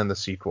better than the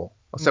sequel,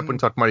 except when you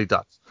talk Mighty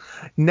Ducks.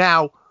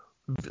 Now,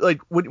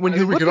 like when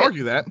you we could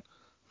argue that.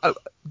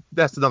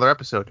 That's another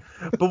episode.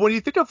 But when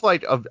you think of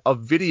like a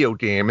video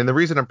game, and the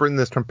reason I'm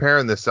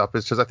comparing this up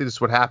is because I think this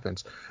is what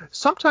happens.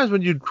 Sometimes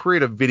when you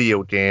create a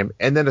video game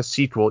and then a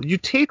sequel, you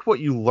take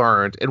what you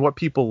learned and what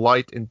people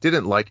liked and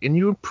didn't like, and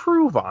you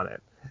improve on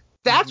it.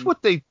 That's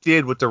what they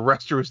did with The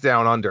Rescuers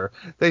Down Under.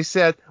 They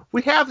said,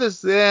 we have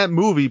this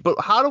movie, but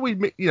how do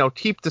we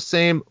keep the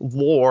same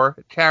lore,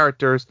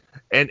 characters,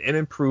 and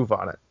improve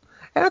on it?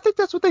 And I think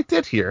that's what they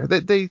did here.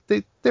 They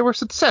were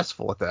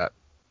successful at that.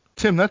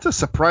 Tim, that's a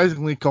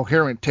surprisingly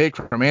coherent take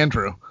from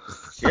Andrew.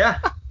 Yeah.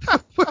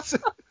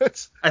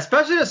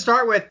 Especially to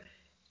start with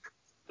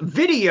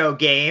video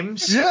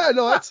games. Yeah,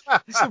 no,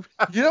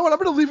 you know what? I'm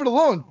going to leave it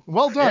alone.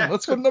 Well done. Yeah.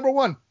 Let's go to number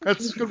 1.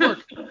 That's good work.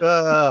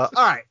 All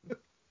right.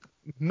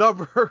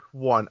 number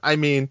one, I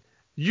mean,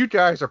 you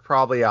guys are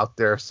probably out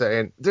there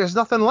saying there's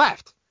nothing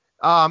left.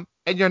 And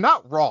you're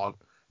not wrong,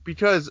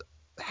 because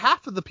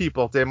half of the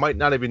people, they might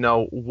not even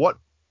know what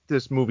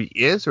this movie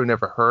is or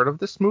never heard of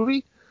this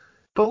movie.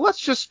 But let's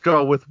just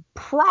go with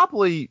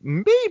probably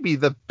maybe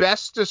the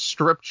best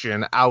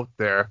description out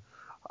there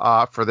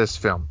for this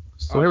film.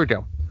 So here we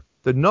go.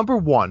 The number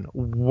one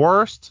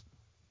worst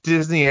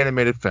Disney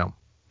animated film.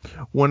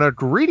 When a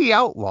greedy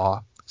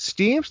outlaw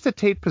schemes to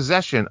take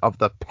possession of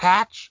the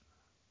Patch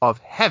of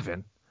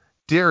Heaven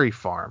Dairy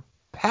Farm.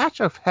 Patch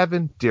of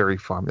Heaven Dairy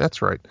Farm.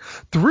 That's right.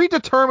 3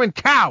 determined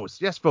cows.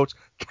 Yes, folks.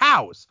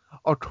 Cows.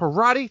 A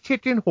karate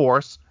kicking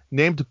horse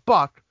named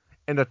Buck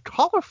and a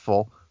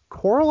colorful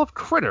coral of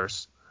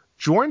critters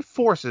join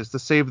forces to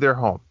save their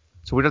home.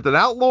 So we got an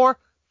outlaw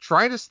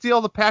trying to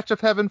steal the Patch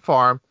of Heaven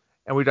farm,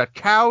 and we got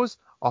cows,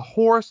 a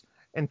horse,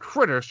 and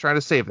critters trying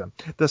to save them.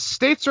 The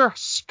stakes are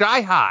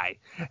sky high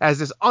as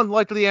this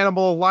unlikely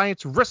animal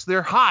alliance risks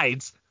their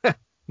hides.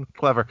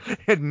 Clever.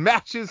 It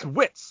matches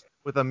wits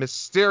with a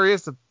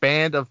mysterious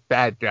band of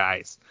bad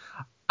guys.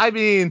 I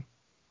mean,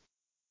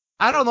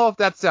 I don't know if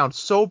that sounds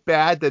so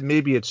bad that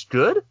maybe it's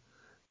good.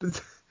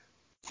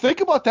 Think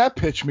about that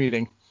pitch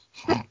meeting.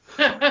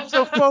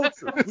 So,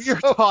 folks, we are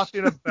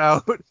talking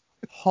about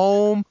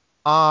Home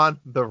on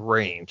the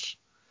Range.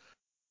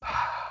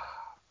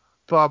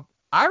 Bob,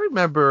 I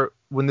remember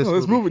when this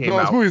movie came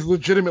out. This movie is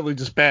legitimately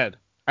just bad.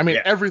 I mean,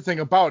 everything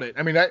about it.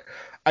 I mean,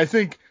 I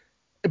think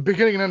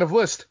beginning and end of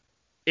list,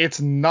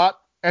 it's not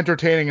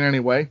entertaining in any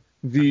way.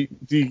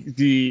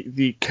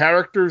 The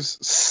characters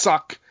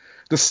suck.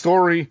 The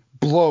story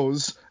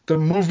blows. The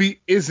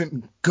movie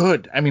isn't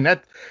good. I mean,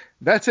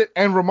 that's it.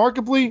 And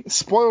remarkably,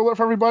 spoiler alert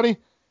for everybody,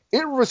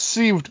 it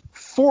received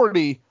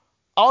 40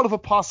 out of a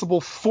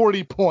possible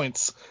 40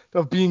 points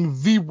of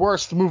being the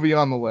worst movie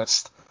on the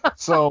list.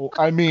 So,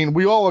 I mean,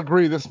 we all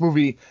agree this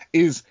movie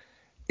is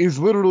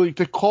literally,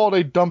 to call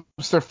it a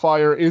dumpster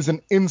fire is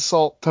an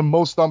insult to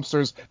most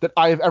dumpsters that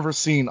I have ever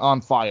seen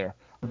on fire.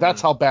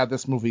 That's how bad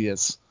this movie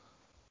is.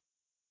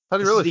 How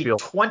do you really feel?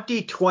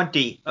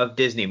 2020 of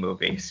Disney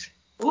movies.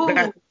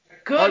 Ooh,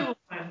 good one.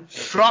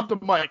 Drop the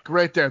mic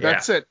right there.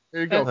 That's it.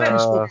 There you go.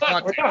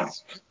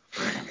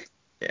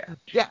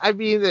 Yeah, I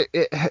mean,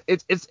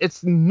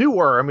 it's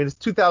newer. I mean, it's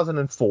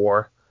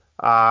 2004.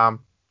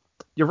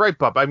 You're right,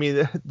 Bub. I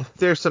mean,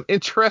 there's some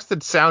interesting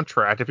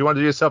soundtrack if you want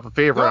to do yourself a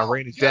favor on a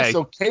rainy day.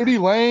 So Katie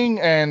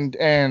Lang and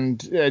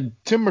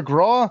Tim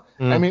McGraw.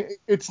 I mean,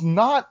 it's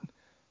not.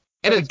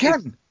 And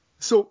again,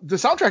 so the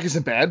soundtrack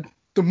isn't bad.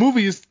 The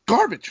movie is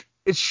garbage.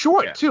 It's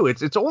short too.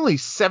 It's only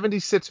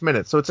 76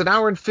 minutes, so it's an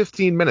hour and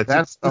 15 minutes.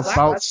 That's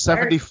about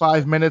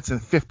 75 minutes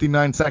and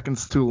 59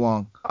 seconds too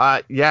long.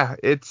 Yeah,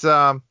 it's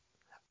I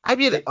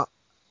mean,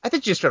 I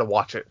think you just gotta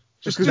watch it.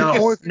 Just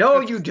no,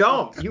 you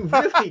don't. You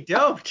really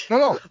don't.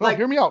 No.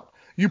 Hear me out.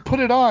 You put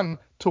it on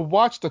to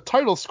watch the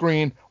title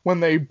screen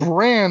when they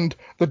brand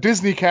the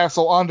Disney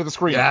castle onto the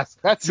screen. Yes,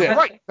 that's it.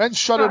 Right. Then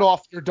shut it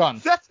off. You're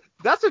done.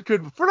 That's a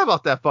good point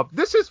about that, Bub.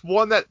 This is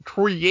one that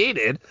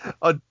created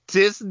a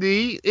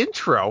Disney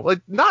intro.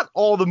 Like, not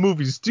all the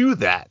movies do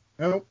that.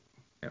 Nope.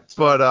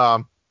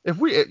 But if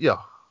we,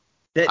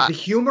 the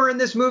humor in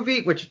this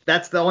movie, which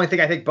that's the only thing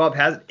I think Bub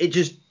has, it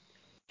just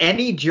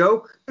any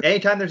joke,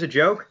 anytime there's a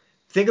joke,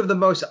 think of the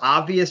most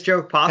obvious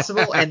joke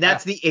possible, and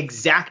that's the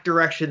exact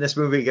direction this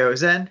movie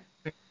goes in.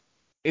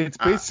 It's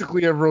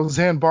basically a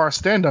Roseanne Barr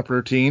stand-up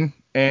routine,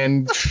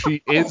 and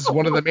she is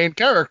one of the main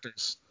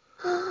characters.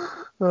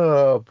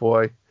 Oh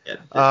boy.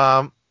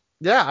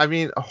 Yeah, I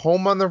mean,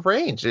 Home on the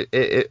Range.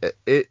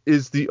 It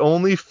is the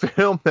only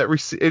film that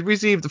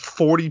received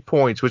 40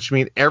 points, which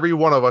means every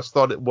one of us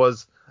thought it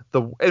was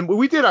and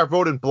we did our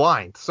vote in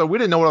blind, so we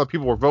didn't know what other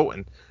people were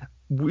voting.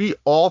 We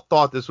all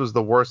thought this was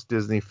the worst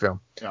Disney film.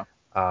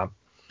 Yeah.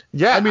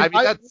 Yeah, I mean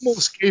I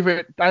almost gave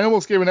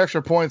it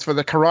extra points for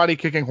the karate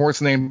kicking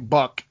horse named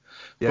Buck,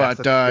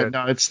 but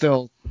no, it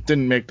still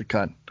didn't make the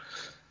cut.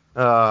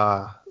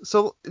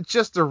 So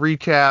just to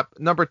recap: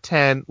 number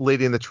 10,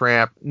 Lady and the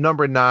Tramp;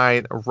 number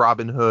 9,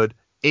 Robin Hood;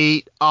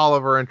 8,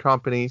 Oliver and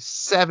Company;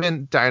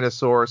 7,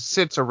 Dinosaur;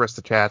 6,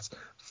 Aristocats;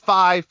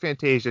 5,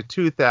 Fantasia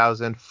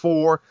 2000;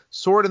 4,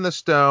 Sword in the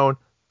Stone;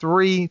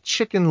 3,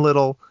 Chicken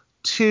Little;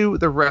 2,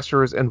 The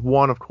Wrestlers; and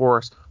 1, of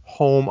course,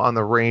 Home on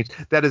the Range.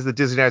 That is the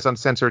Disney Eyes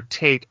Uncensored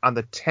take on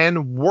the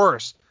 10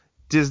 worst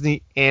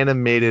Disney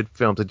animated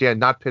films. Again,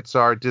 not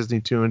Pixar, Disney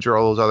Toons, or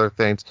all those other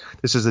things.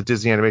 This is the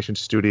Disney Animation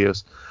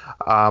Studios.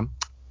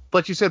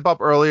 But you said,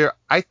 Bob, earlier,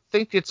 I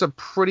think it's a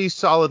pretty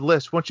solid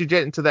list. Once you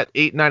get into that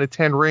 8, 9, and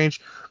 10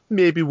 range,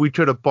 maybe we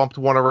could have bumped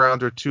one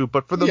around or two.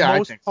 But for the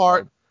most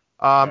part,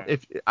 I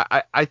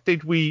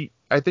think we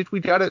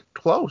got it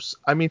close.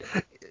 I mean,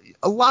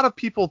 a lot of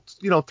people,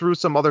 threw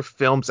some other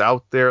films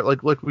out there,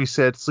 like we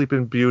said,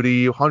 Sleeping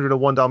Beauty,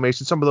 101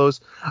 Dalmatians, some of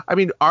those. I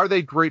mean, are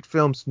they great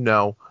films?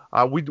 No.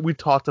 We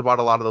talked about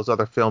a lot of those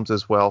other films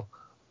as well.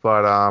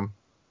 But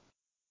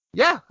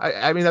yeah,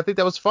 I mean, I think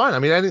that was fun. I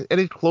mean,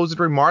 any closing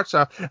remarks?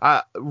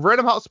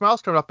 Random House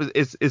Mouse coming up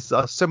is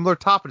a similar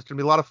topic. It's gonna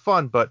be a lot of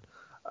fun. But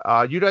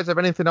you guys have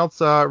anything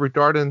else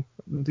regarding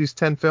these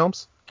 10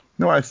 films?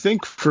 No, I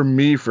think for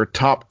me, for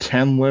top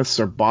 10 lists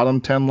or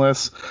bottom 10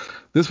 lists,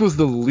 this was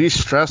the least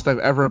stressed I've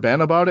ever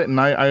been about it, and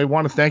I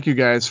want to thank you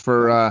guys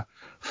for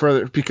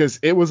because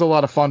it was a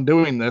lot of fun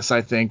doing this.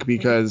 I think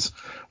because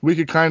we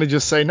could kind of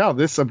just say, no,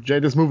 this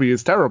movie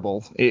is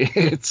terrible.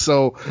 It's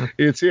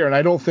here, and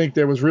I don't think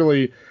there was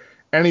really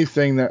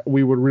anything that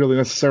we would really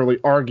necessarily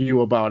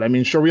argue about. I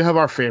mean, sure, we have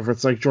our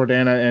favorites like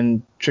Jordana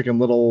and Chicken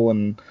Little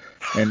and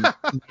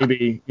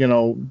maybe, you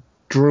know,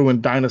 Drew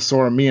and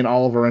Dinosaur and me and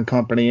Oliver and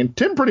company. And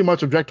Tim pretty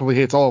much objectively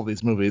hates all of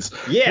these movies.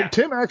 Yeah.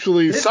 Tim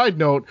actually, side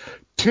note,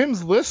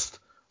 Tim's list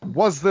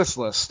was this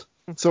list.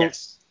 So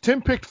yes.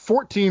 Tim picked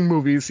 14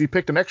 movies. He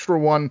picked an extra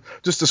one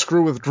just to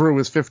screw with Drew.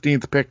 His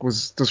 15th pick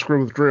was to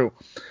screw with Drew.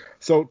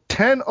 So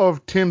 10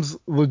 of Tim's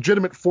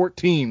legitimate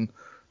 14,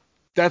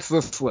 that's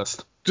this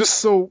list. Just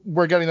so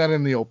we're getting that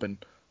in the open.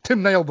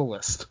 Tim nailed the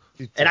list.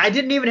 And I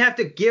didn't even have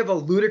to give a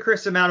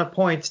ludicrous amount of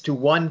points to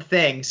one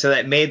thing so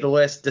that made the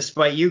list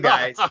despite you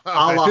guys.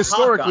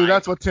 Historically, Hawkeye.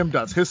 That's what Tim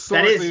does.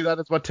 Historically, that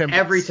is what Tim does.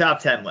 Every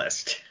top 10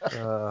 list.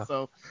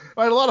 So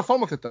I had a lot of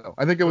fun with it, though.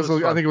 I think it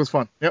was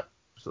fun. Yep.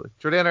 Absolutely.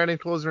 Jordana, any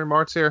closing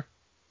remarks here?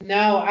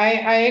 No,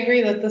 I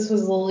agree that this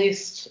was the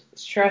least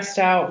stressed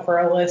out for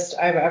a list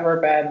I've ever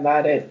been.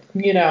 That it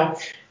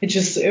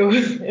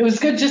was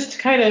good just to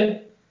kind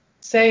of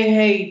say,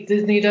 hey,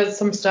 Disney does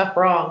some stuff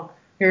wrong.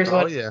 Here's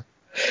what. Oh yeah.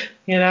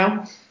 You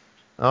know?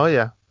 Oh,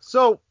 yeah.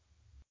 So,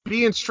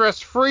 being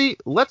stress-free,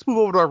 let's move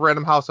over to our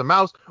Random House of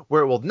Mouse,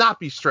 where it will not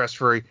be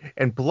stress-free,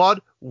 and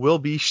blood will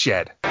be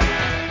shed. Not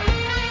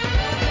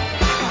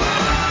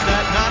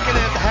knocking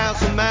at the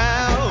House of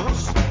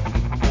Mouse.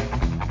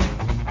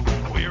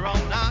 We're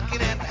all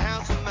knocking at the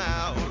House of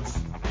Mouse.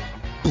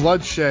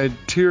 Bloodshed,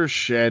 tears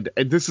shed.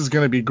 This is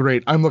going to be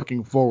great. I'm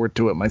looking forward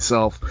to it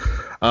myself.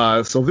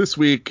 So this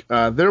week,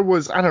 there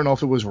was, I don't know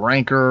if it was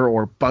Ranker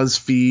or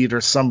BuzzFeed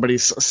or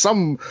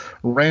some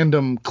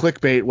random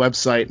clickbait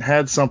website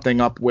had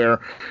something up where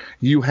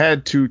you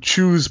had to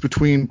choose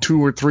between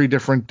 2 or 3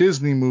 different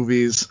Disney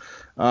movies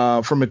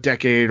from a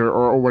decade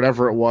or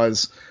whatever it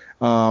was.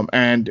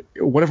 And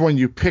whatever one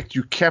you picked,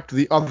 you kept.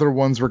 The other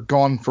ones were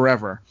gone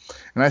forever.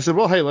 And I said,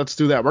 well, hey, let's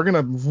do that. We're going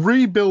to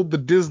rebuild the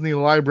Disney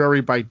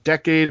library by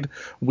decade.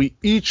 We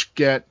each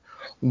get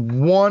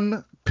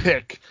one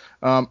pick.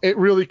 It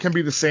really can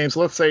be the same.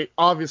 So let's say,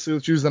 obviously,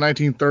 let's use the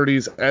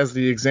 1930s as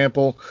the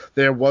example.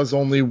 There was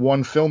only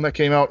one film that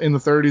came out in the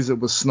 30s. It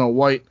was Snow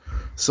White.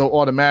 So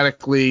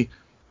automatically,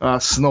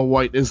 Snow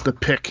White is the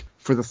pick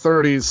for the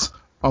 30s.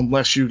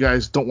 Unless you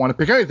guys don't want to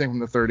pick anything from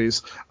the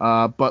 30s.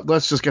 But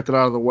let's just get that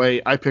out of the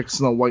way. I picked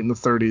Snow White in the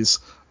 30s.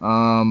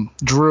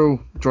 Drew,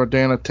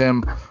 Jordana,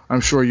 Tim,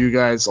 I'm sure you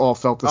guys all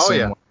felt the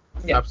same way.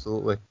 Yeah,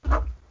 absolutely.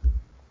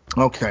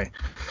 Okay.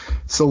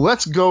 So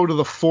let's go to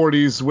the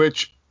 40s,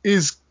 which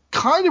is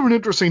kind of an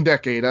interesting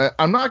decade.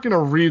 I'm not going to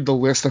read the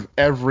list of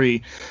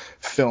every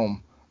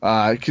film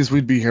because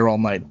we'd be here all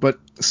night. But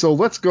so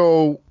let's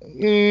go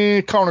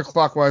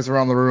counterclockwise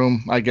around the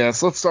room, I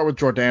guess. Let's start with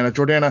Jordana.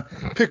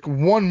 Jordana, pick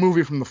one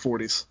movie from the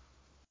 40s.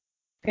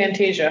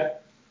 Fantasia.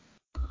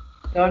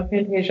 Going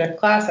Fantasia.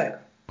 Classic.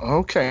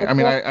 Okay. I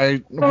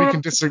mean, we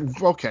can disagree.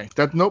 Okay.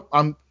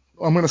 I'm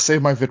going to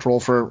save my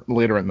vitriol for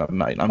later in the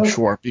night, I'm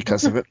sure,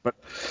 because of it. But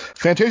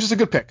Fantasia's a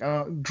good pick.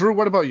 Drew,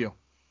 what about you?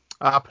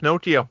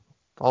 Pinocchio.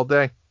 All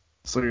day.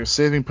 So you're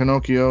saving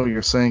Pinocchio.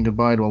 You're saying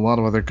goodbye to a lot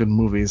of other good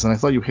movies. And I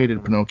thought you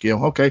hated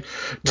Pinocchio. Okay.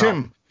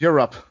 Tim, you're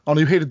up. Oh,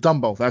 you hated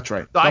Dumbo. That's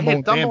right. I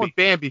hate Dumbo and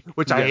Bambi,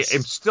 which I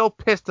am still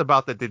pissed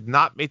about that did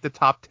not make the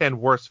top 10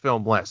 worst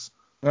film list.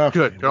 Okay,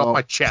 good. Get off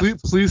my chest.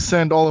 Please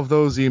send all of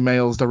those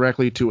emails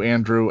directly to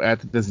Andrew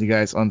at the Disney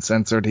Guys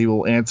Uncensored. He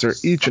will answer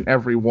each and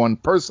every one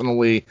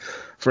personally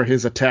for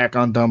his attack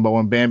on Dumbo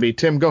and Bambi.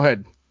 Tim, go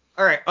ahead.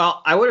 All right.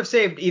 Well, I would have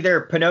saved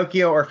either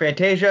Pinocchio or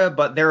Fantasia,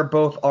 but they're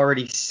both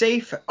already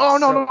safe. Oh,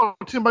 no.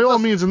 Tim, by all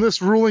means, in this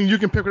ruling, you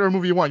can pick whatever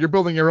movie you want. You're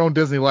building your own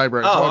Disney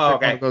library. So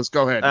okay. One of those.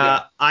 Go ahead.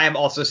 I am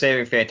also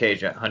saving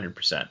Fantasia,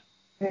 100%.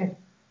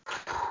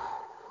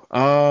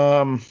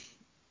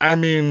 I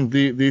mean,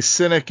 the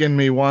cynic in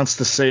me wants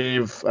to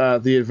save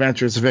The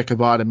Adventures of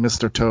Ichabod and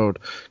Mr. Toad,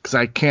 because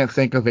I can't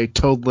think of a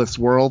toadless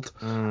world.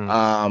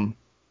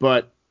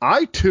 But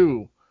I,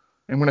 too,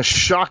 am going to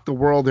shock the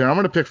world here. I'm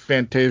going to pick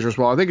Fantasia as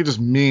well. I think it just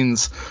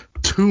means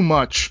too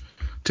much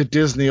to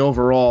Disney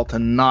overall to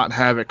not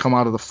have it come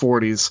out of the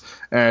 40s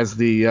as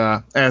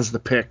the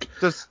pick.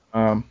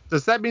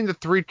 Does that mean the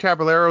Three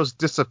Caballeros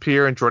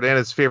disappear and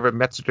Jordana's favorite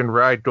Mexican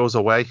ride goes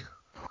away?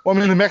 Well, I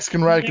mean, the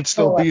Mexican ride could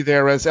still be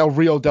there as El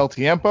Rio del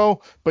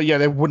Tiempo, but yeah,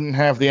 they wouldn't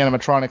have the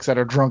animatronics that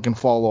are drunk and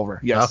fall over.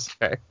 Yes.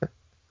 Okay.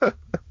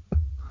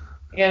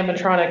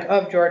 Animatronic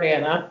of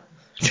Jordana.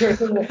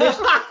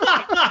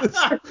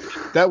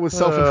 That was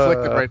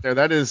self-inflicted right there.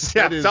 That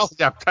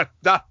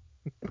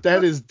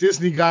is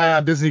Disney guy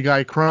on Disney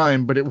guy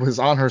crime, but it was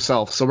on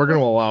herself, so we're going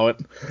to allow it.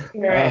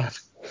 Right.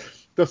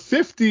 The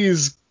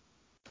 50s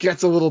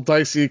gets a little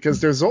dicey because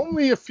there's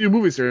only a few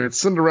movies here. It's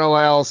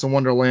Cinderella, Alice in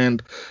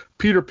Wonderland,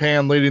 Peter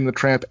Pan, Lady and the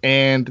Tramp,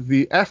 and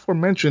the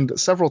aforementioned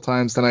several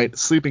times tonight,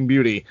 Sleeping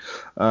Beauty.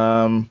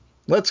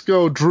 Let's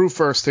go Drew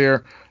first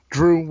here.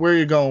 Drew, where are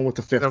you going with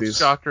the 50s? No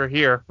shocker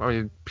here. I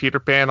mean, Peter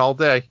Pan all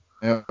day.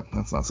 Yeah,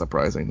 that's not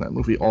surprising. That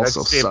movie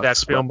also sucks. That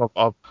film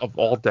of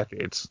all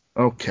decades.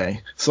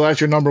 Okay, so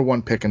that's your number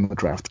one pick in the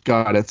draft.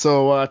 Got it.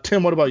 So,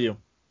 Tim, what about you?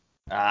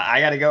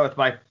 I got to go with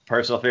my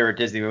personal favorite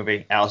Disney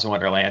movie, Alice in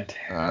Wonderland.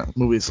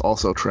 Movie's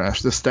also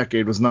trash. This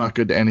decade was not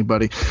good to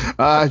anybody.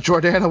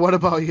 Jordana, what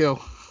about you?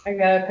 I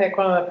gotta pick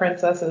one of the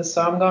princesses,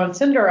 so I'm going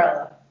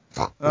Cinderella.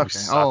 Okay,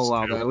 I'll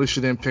allow that. At least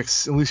you didn't pick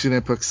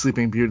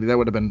Sleeping Beauty. That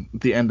would have been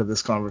the end of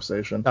this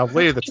conversation. Now,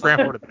 Lady the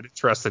Tramp would have been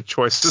interesting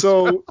choices.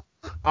 So,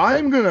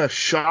 I'm gonna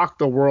shock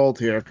the world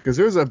here because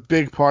there's a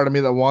big part of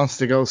me that wants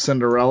to go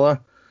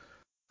Cinderella,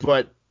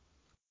 but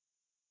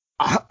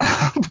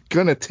I'm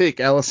gonna take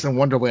Alice in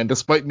Wonderland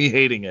despite me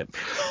hating it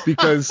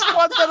because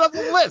what's that on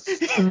the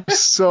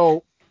list?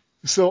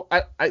 So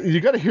I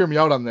you got to hear me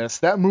out on this.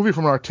 That movie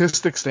from an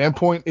artistic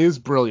standpoint is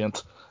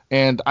brilliant,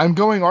 and I'm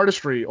going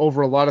artistry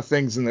over a lot of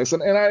things in this.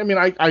 And I mean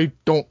I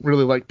don't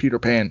really like Peter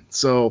Pan,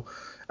 so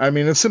I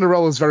mean and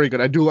Cinderella is very good.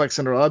 I do like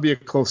Cinderella. That'd be a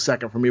close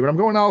second for me, but I'm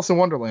going Alice in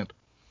Wonderland.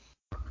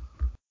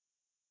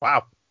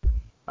 Wow.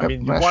 I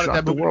mean, you wanted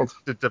that movie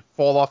to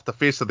fall off the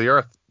face of the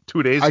earth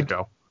 2 days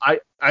ago.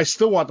 I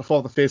still want to fall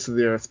off the face of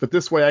the earth, but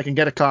this way I can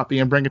get a copy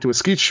and bring it to a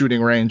skeet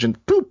shooting range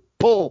and boop,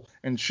 pull,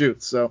 and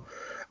shoot. So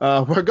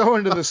we're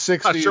going to the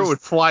 60s. I'm not sure it would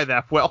fly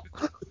that well.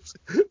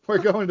 We're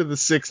going to the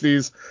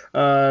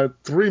 60s.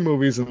 3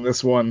 movies in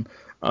this one.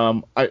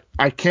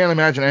 I can't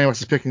imagine anyone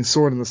else is picking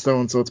Sword in the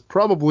Stone, so it's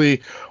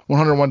probably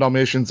 101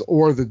 Dalmatians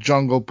or The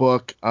Jungle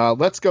Book.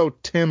 Let's go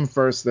Tim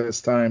first this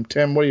time.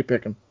 Tim, what are you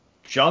picking?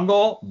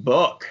 Jungle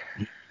Book.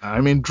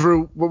 I mean,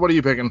 Drew, what are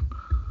you picking?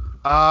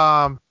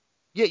 Yeah,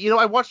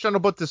 I watched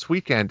Jungle Book this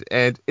weekend,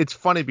 and it's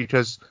funny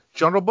because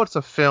Jungle Book's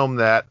a film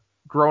that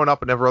growing up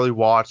I never really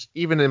watched.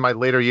 Even in my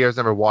later years,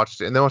 never watched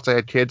it. And then once I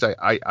had kids,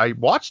 I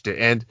watched it.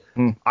 And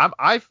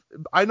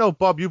I know,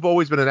 Bob, you've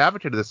always been an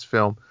advocate of this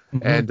film,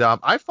 and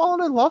I've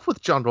fallen in love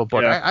with Jungle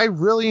Book. Yeah. I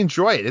really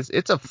enjoy it.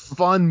 It's a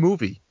fun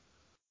movie.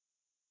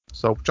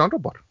 So, Jungle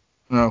Book.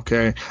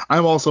 Okay.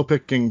 I'm also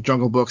picking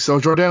Jungle Book. So,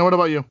 Jordana, what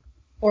about you?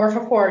 4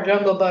 for 4,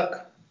 Jungle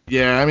Book.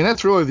 Yeah, I mean,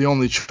 that's really the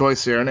only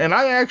choice here. And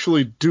I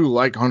actually do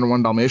like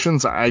 101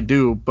 Dalmatians. I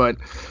do.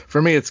 But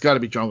for me, it's got to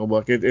be Jungle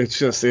Book. It's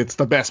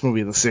the best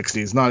movie of the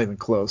 60s. Not even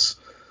close.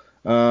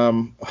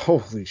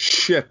 Holy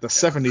shit. The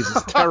 70s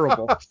is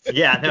terrible.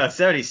 Yeah, no,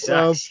 70s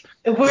sucks.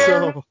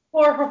 We're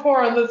 4 for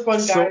 4 on this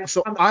one, guys.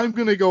 So I'm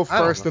going to go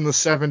first in the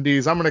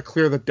 70s. I'm going to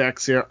clear the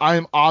decks here.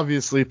 I'm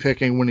obviously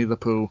picking Winnie the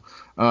Pooh.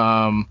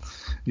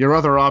 Your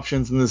other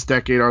options in this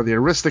decade are the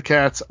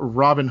Aristocats,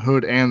 Robin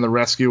Hood, and the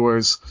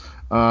Rescuers.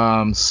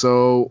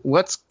 So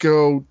let's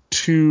go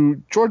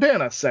to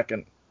Jordana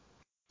second.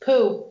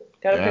 Pooh.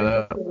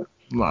 Gotta pick Pooh.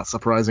 Not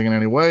surprising in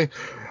any way.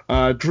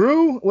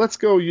 Drew, let's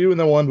go you and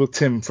then one with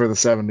Tim for the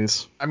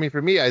 70s. I mean,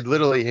 for me, I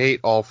literally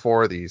hate all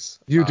 4 of these.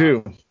 You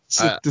do.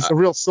 It's a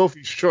real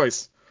Sophie's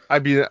choice. I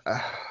mean,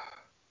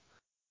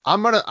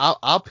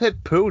 I'll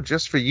pick Pooh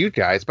just for you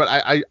guys, but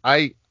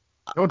I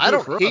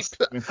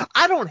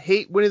don't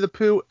hate Winnie the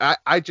Pooh.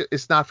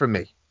 It's not for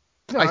me.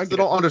 No, I still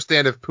don't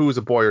understand if Pooh's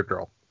a boy or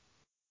girl.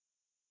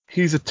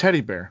 He's a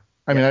teddy bear.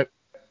 I mean,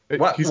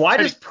 why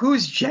does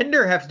Pooh's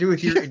gender have to do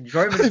with your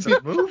enjoyment of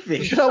the movie?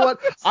 You know what?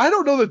 I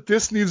don't know that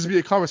this needs to be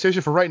a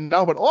conversation for right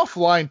now, but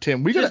offline,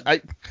 Tim,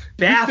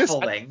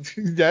 baffling.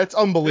 Yeah, it's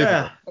unbelievable.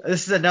 Yeah,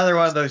 this is another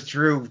one of those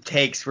Drew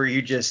takes where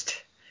you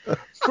just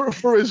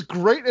for as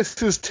great as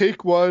his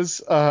take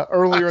was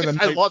earlier in the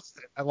night.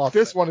 I lost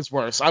this one is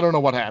worse. I don't know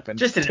what happened.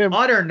 Just an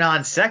utter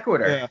non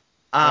sequitur.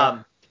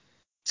 Yeah.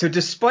 So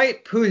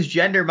despite Pooh's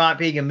gender not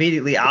being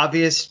immediately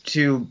obvious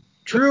to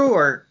Drew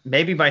or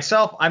maybe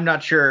myself, I'm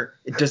not sure.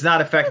 It does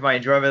not affect my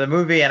enjoyment of the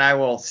movie, and I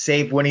will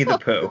save Winnie the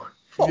Pooh.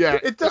 Yeah,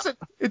 it doesn't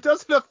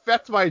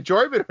affect my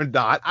enjoyment or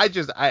not. I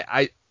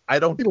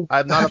don't.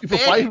 I'm not a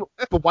fan.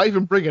 But why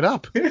even bring it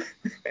up?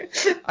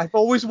 I've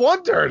always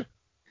wondered.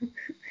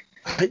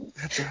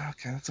 That's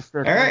a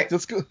fair point. All right.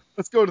 Let's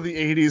go to the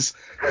 80s.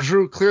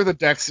 Drew, clear the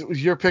decks.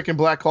 You're picking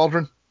Black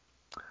Cauldron?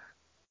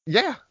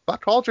 Yeah,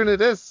 Black Cauldron it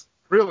is.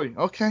 Really?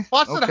 Okay.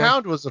 Fox and the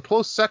Hound was a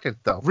close second,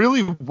 though.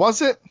 Really?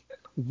 Was it?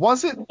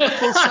 Was it a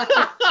close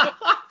second?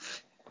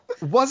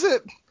 Was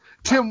it?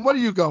 Tim, what are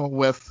you going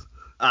with?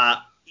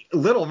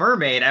 Little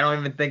Mermaid. I don't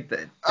even think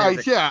that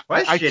there's a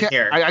question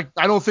here.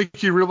 I don't think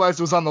he realized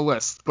it was on the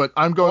list, but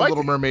I'm going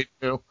Little Mermaid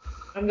too.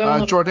 I'm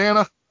going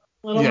Jordana?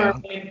 Little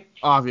Mermaid.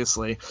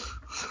 Obviously.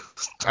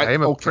 I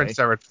am a Prince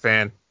Eric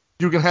fan.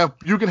 You can have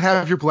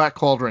your Black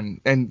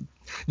Cauldron, and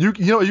you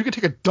can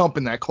take a dump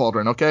in that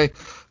cauldron, okay?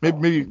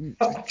 Maybe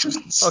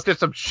just there's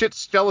some shit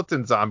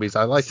skeleton zombies.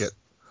 I like it.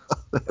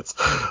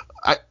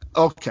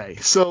 Okay,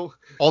 so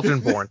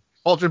Aldrin Born.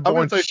 Children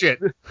born shit.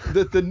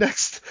 The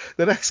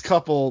next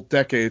couple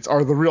decades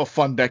are the real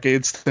fun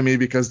decades to me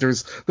because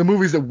there's the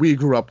movies that we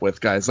grew up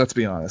with, guys. Let's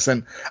be honest.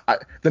 And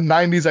the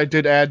 90s, I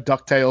did add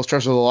DuckTales,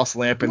 Treasure of the Lost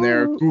Lamp in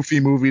there, Goofy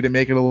movie to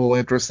make it a little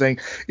interesting.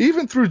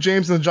 Even through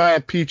James and the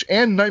Giant Peach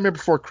and Nightmare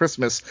Before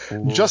Christmas,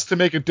 just to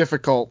make it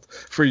difficult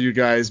for you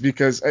guys,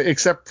 because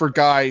except for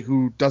Guy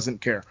who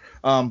doesn't care.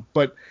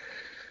 But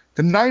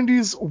the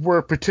 90s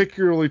were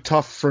particularly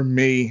tough for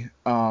me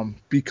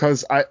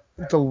because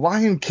The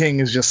Lion King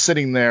is just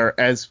sitting there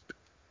as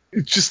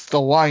just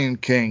The Lion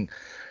King.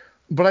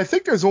 But I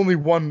think there's only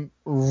one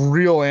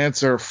real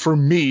answer for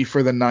me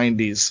for the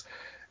 90s.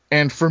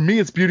 And for me,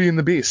 it's Beauty and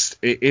the Beast.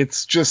 It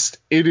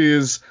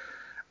is,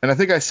 and I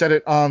think I said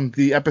it on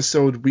the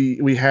episode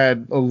we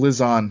had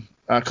Liz on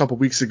a couple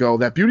weeks ago,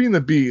 that Beauty and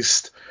the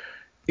Beast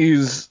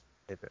is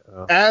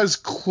as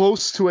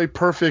close to a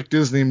perfect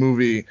Disney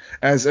movie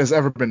as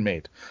ever been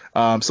made.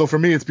 So for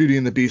me, it's Beauty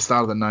and the Beast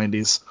out of the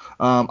 90s.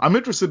 I'm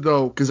interested,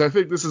 though, because I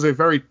think this is a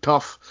very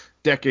tough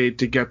decade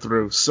to get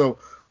through. So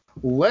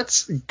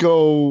let's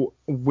go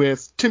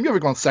with Tim. You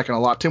haven't gone second a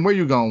lot. Tim, where are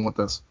you going with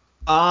this?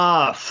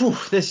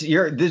 This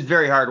is a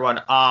very hard one.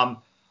 I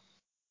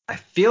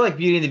feel like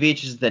Beauty and the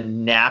Beast is the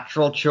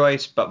natural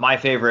choice, but my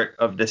favorite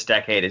of this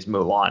decade is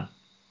Mulan.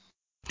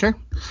 Okay.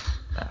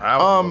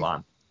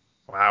 Mulan.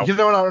 Wow. You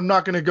know what? I'm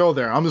not going to go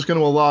there. I'm just going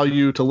to allow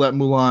you to let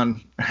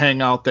Mulan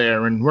hang out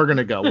there, and we're going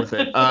to go with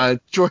it.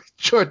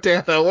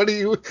 Jordana, what are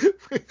you?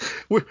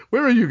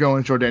 Where are you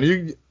going,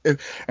 Jordana?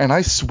 And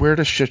I swear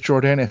to shit,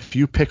 Jordana, if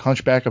you pick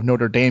Hunchback of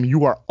Notre Dame,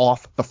 you are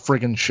off the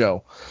friggin'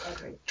 show.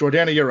 Okay.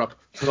 Jordana, you're up.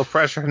 No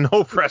pressure.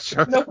 No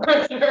pressure. No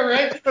pressure,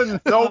 right?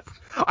 Nope.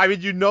 I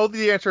mean, you know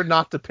the answer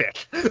not to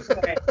pick.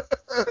 Okay.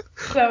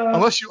 So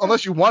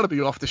unless you want to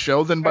be off the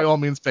show, then by all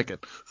means pick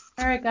it.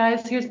 All right,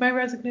 guys, here's my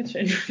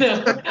resignation.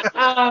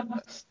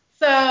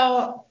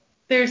 So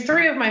there's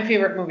three of my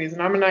favorite movies,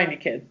 and I'm a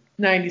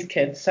 90s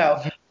kid.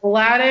 So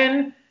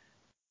Aladdin,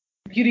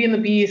 Beauty and the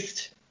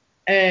Beast,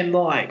 and The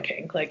Lion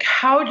King. Like,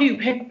 how do you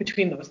pick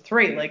between those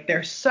three? Like,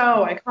 they're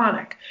so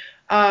iconic.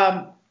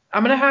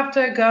 I'm going to have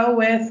to go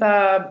with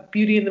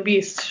Beauty and the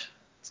Beast.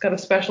 It's got a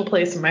special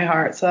place in my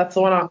heart, so that's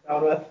the one I'm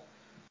going with.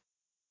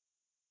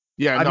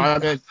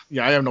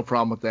 I have no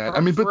problem with that.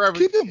 I mean, but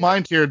keep in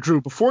mind here,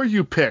 Drew, before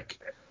you pick,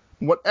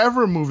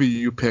 whatever movie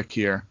you pick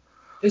here,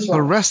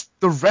 the rest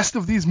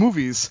of these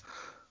movies,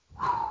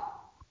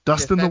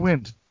 dust in the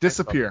wind,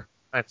 disappear.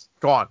 That's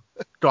gone.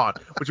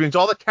 Which means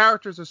all the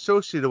characters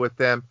associated with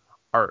them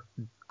are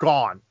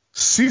gone.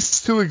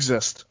 Cease to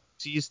exist.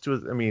 Just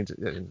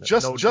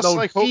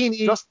like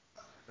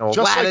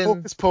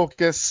Hocus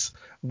Pocus,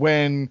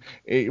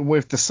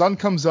 if the sun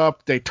comes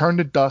up, they turn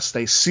to dust,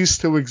 they cease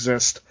to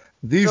exist.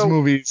 These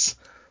movies.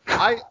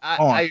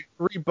 I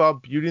agree,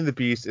 Bub. Beauty and the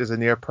Beast is a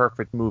near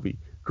perfect movie.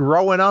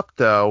 Growing up,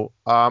 though,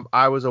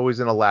 I was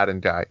always an Aladdin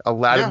guy.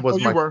 Aladdin was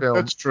my film.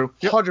 That's true.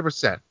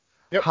 100%.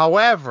 Yep.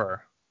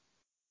 However,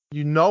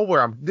 you know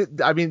where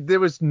there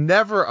was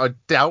never a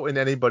doubt in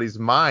anybody's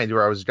mind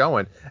where I was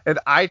going, and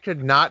I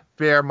could not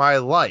bear my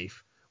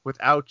life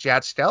without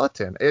Jack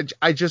Skellington.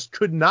 I just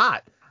could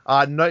not.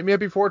 Nightmare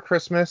Before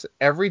Christmas,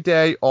 every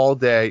day, all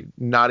day,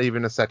 not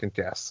even a second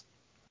guess.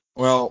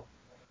 Well,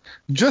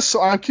 just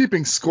so I'm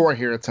keeping score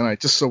here tonight,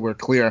 just so we're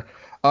clear.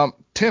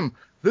 Tim,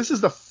 this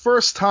is the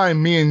first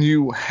time me and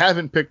you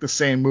haven't picked the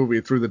same movie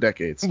through the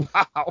decades.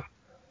 Wow.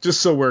 Just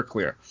so we're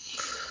clear.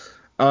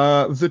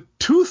 The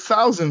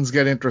 2000s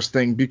get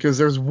interesting because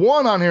there's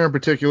one on here in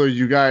particular.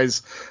 You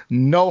guys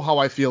know how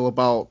I feel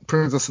about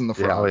Princess and the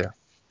Frog. Yeah.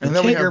 And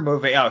then Tigger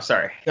movie. Oh,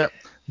 sorry. Yeah.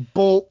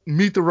 Bolt,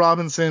 Meet the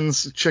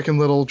Robinsons, Chicken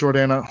Little,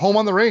 Jordana, Home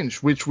on the Range,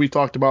 which we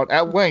talked about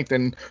at length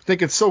and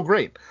think it's so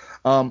great.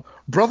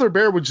 Brother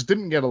Bear, which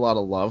didn't get a lot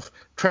of love,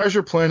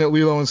 Treasure Planet,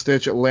 Lilo and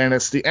Stitch,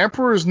 Atlantis, The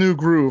Emperor's New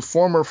Groove,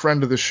 former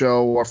friend of the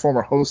show, or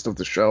former host of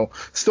the show,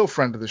 still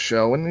friend of the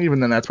show, and even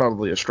then that's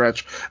probably a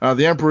stretch,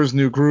 The Emperor's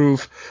New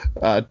Groove,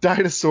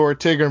 Dinosaur,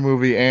 Tigger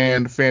movie,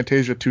 and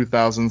Fantasia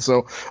 2000.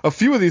 So a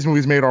few of these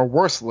movies made our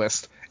worst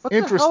list. What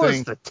Interesting. The hell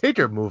is the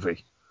Tigger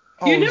movie?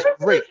 Oh, it was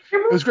great.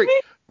 It was great.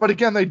 But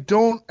again, they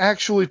don't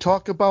actually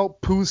talk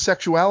about Pooh's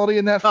sexuality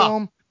in that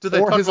film.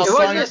 Or his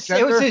assigned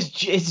gender. It was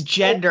his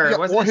gender. It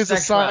wasn't his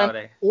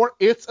sexuality. Or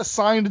its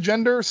assigned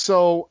gender.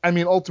 So, I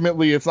mean,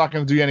 ultimately, it's not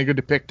going to do you any good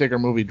to pick Tigger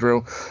movie,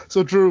 Drew.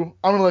 So, Drew,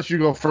 I'm going to let you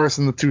go first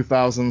in the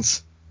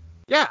 2000s.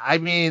 Yeah, I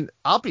mean,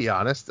 I'll be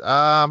honest.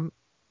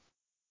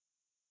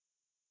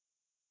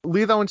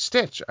 Lilo and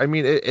Stitch. I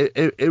mean,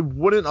 it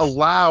wouldn't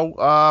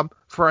allow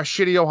for a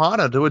shitty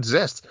Ohana to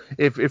exist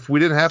if we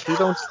didn't have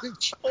Lilo and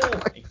Stitch. Oh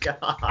my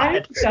god!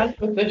 I'm done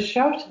with this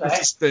show tonight.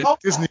 This is the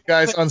Disney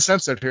guys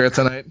uncensored here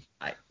tonight.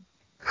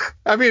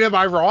 I mean, am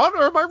I wrong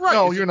or am I right?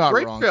 No, you're not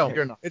great wrong. Film.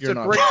 You're not. It's you're a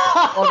not. great film.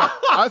 Oh,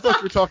 no. I thought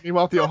you were talking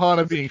about the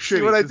Ohana being shitty.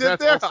 See what I did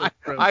there?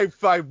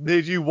 I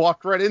made you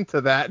walk right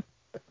into that.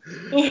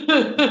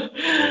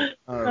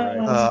 All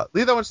right.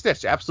 Lilo and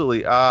Stitch,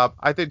 absolutely.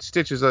 I think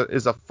Stitch is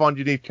a fun,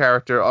 unique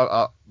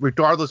character.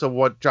 Regardless of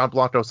what John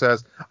Blanco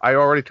says, I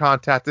already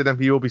contacted him.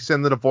 He will be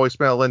sending a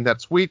voicemail in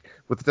next week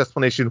with the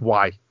explanation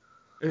why.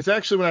 It's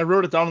actually when I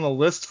wrote it down on the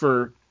list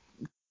for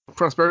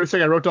prosperity's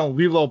sake, I wrote down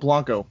Lilo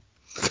Blanco.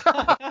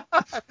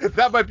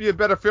 That might be a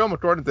better film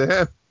according to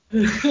him.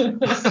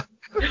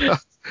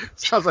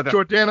 Sounds like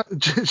Jordana,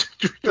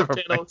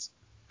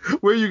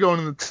 where are you going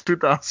in the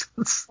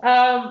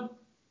 2000s?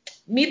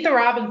 Meet the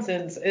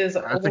Robinsons is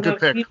one of good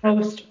pick. the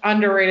most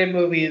underrated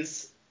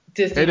movies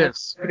Disney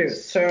has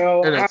produced.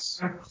 So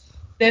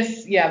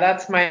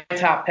that's my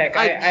top pick.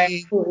 I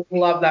absolutely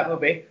love that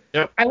movie.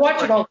 Yep. I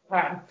watch it all the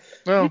time.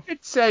 You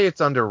could say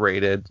it's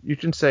underrated. You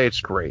can say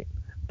it's great,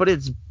 but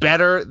it's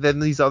better than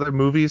these other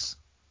movies.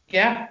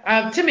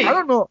 Yeah, to me. I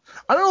don't know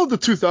if the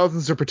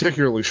 2000s are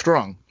particularly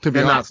strong, to be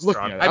honest.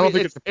 Looking at it. I don't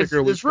think it's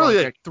particularly strong. There's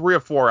really like 3 or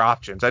 4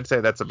 options. I'd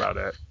say that's about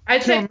it.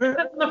 I'd say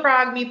Princess and the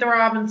Frog, Meet the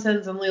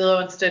Robinsons, and Lilo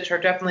and Stitch are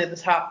definitely the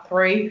top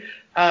 3.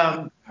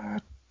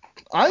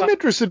 I'm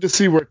interested to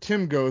see where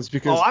Tim goes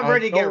because I'm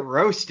ready to get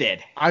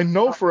roasted. I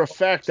know for a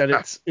fact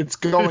that it's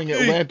going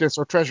Atlantis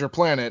or Treasure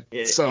Planet.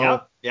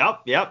 So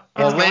Yep.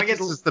 Atlantis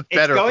is the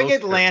better. It's going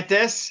roaster.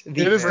 Atlantis.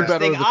 The first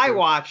thing I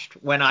watched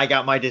when I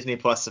got my Disney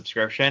Plus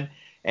subscription,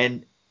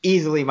 and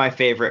easily my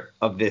favorite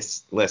of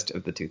this list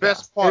of the 2000s.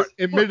 Best part.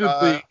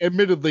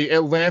 Admittedly,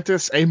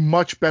 Atlantis a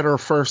much better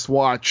first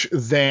watch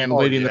than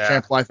Lady and the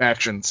Tramp live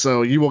action.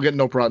 So you will get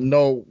no problem,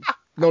 no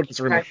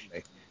disagreement from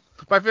me.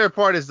 My favorite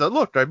part is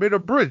look, I made a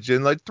bridge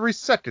in like 3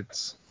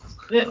 seconds.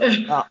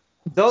 All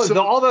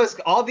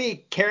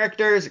the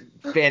characters,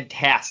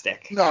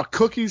 fantastic. No,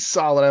 Cookie's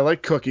solid. I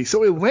like Cookie.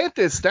 So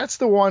Atlantis, that's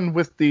the one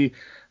with the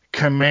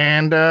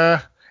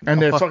commander,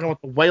 and they're talking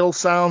about the whale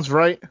sounds,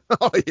 right?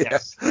 Oh,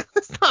 yes.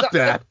 It's not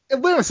bad.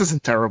 Atlantis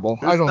isn't terrible.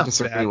 I don't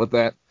disagree with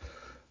that.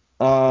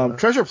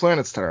 Treasure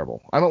Planet's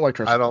terrible. I don't like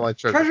Treasure Planet. I don't like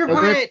Treasure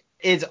Planet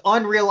is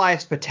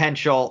unrealized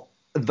potential,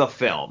 the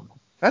film.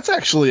 That's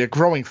actually a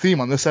growing theme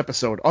on this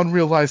episode.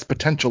 Unrealized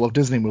potential of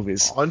Disney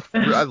movies.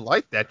 I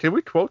like that. Can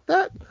we quote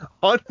that?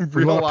 Unrealized.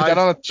 You want to put that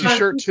on a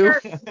t-shirt too?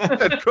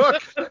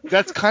 Cook.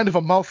 That's kind of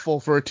a mouthful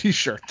for a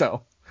t-shirt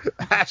though.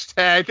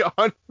 Hashtag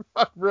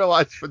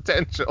unrealized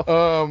potential.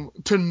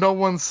 To no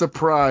one's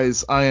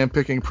surprise, I am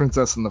picking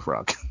Princess and the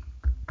Frog.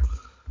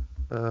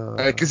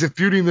 Because if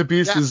Beauty and the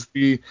Beast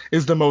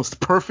is the most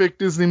perfect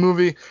Disney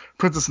movie,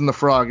 Princess and the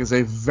Frog is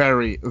a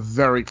very,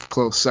 very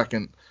close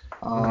second.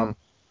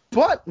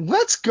 But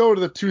let's go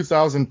to the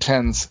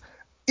 2010s.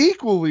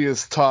 Equally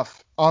as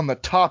tough on the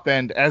top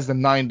end as the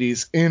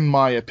 90s, in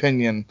my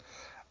opinion.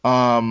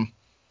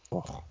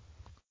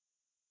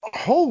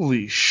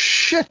 Holy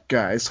shit,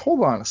 guys.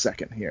 Hold on a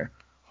second here.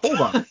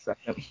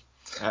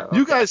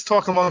 You guys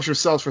talk amongst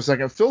yourselves for a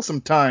second. Fill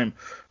some time,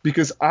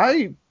 because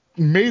I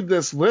made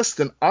this list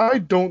and I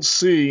don't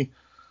see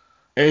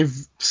a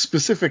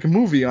specific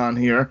movie on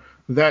here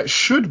that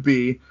should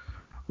be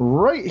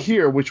right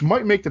here, which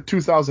might make the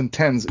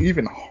 2010s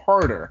even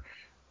harder.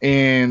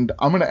 And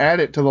I'm going to add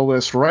it to the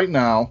list right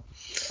now.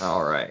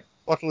 All right.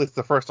 Luckily, it's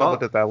the first I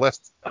looked at that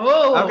list.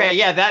 Oh. Okay,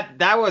 yeah,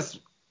 that was...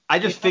 I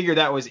just figured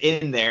that was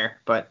in there,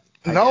 but...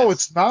 No,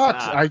 it's not.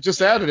 I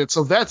just added it,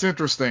 so that's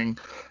interesting,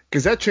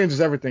 because that changes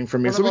everything for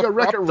me. So we got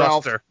Wreck-It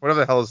Ralph. Whatever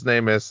the hell his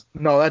name is.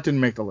 No, that didn't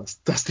make the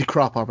list. Dusty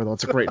Cropper, though.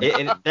 It's a great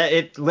name.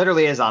 It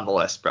literally is on the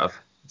list, bro.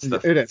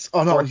 It is.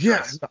 Oh, no,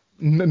 yes.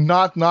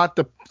 Not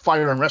the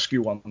Fire and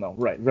Rescue one, though.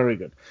 Right, very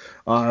good.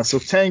 So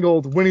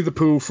Tangled, Winnie the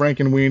Pooh, Frank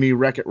and Weenie,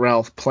 Wreck-It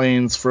Ralph,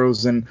 Planes,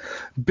 Frozen,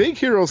 Big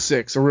Hero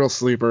 6, a real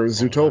sleeper,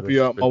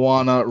 Zootopia,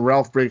 Moana,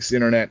 Ralph Breaks the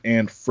Internet,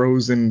 and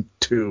Frozen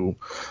 2.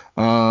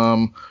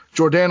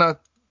 Jordana,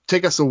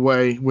 take us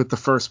away with the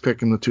first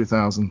pick in the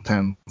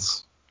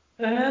 2010s.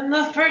 And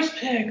the first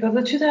pick of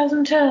the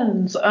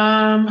 2010s.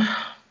 I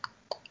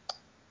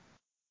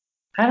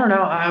don't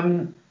know.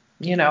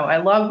 I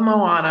love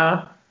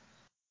Moana.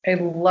 I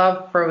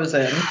love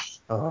Frozen.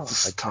 Oh,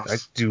 I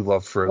do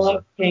love Frozen. I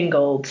love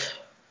Tangled.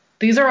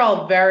 These are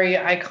all very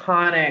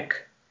iconic.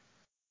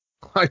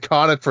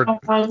 Iconic for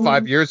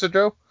 5 years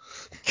ago?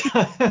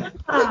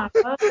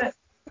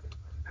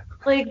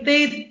 Like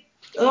they...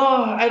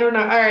 Oh, I don't know.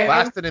 All right.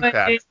 Lasted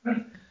impact.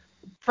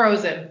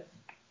 Frozen.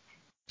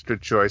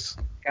 Good choice.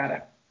 Got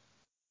it.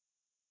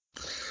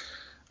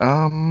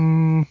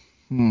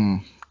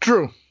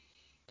 Drew.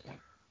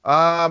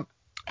 I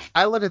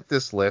looked at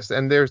this list,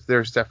 and there's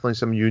definitely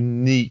some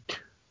unique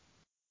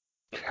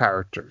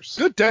characters.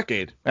 Good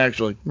decade,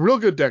 actually. Real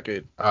good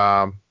decade.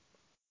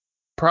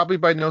 Probably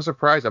by no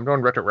surprise, I'm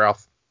going Wreck-It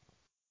Ralph.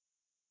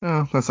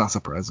 Oh, that's not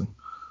surprising.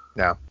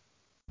 No.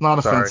 Not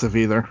offensive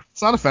either.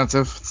 It's not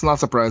offensive. It's not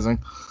surprising.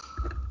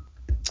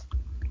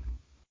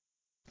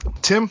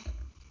 Tim?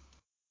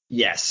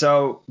 Yeah,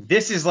 so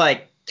this is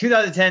like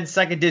 2010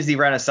 second Disney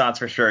Renaissance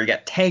for sure. You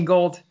got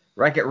Tangled,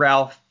 Wreck-It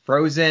Ralph,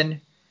 Frozen,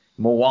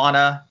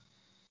 Moana,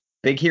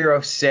 Big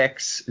Hero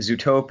 6,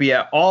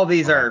 Zootopia. All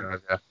these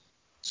are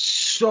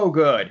so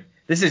good.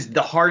 This is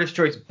the hardest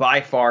choice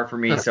by far for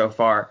me so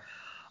far.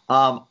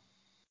 I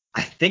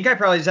think I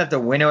probably just have to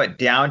winnow it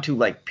down to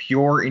like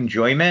pure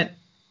enjoyment.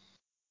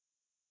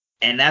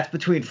 And that's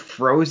between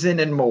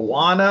Frozen and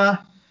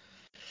Moana.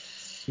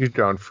 You're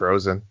going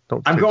Frozen.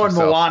 I'm going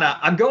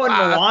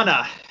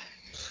Moana.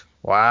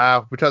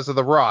 Wow, because of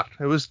The Rock.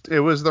 It was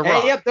The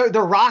Rock. Yep,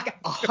 the Rock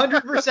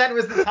 100%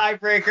 was the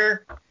tiebreaker,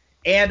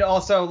 and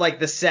also like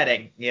the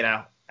setting, you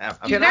know.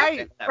 Can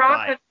I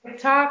Rock on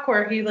TikTok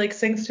where he like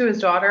sings to his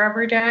daughter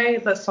every day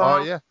the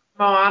song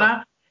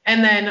Moana,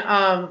 and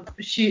then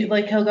she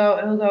like he'll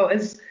go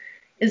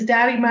is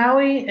Daddy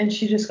Maui, and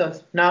she just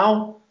goes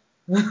no.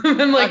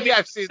 And like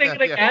I've seen sing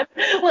that, it again.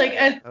 Like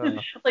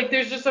and like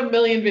there's just a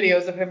million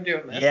videos of him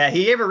doing this. Yeah,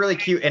 he gave a really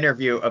cute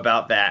interview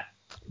about that.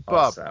 Bob,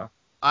 also.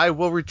 I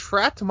will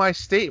retract my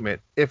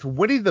statement if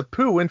Winnie the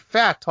Pooh in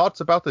fact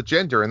talks about the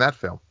gender in that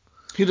film.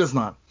 He does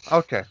not.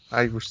 Okay,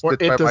 Or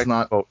it does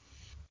not. Vote.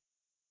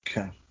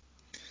 Okay. I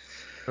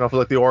don't feel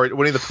like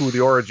Winnie the Pooh,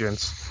 the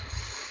origins.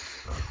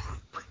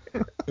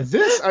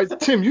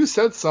 Tim, you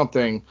said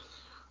something.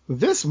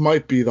 This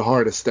might be the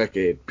hardest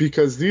decade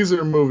because these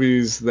are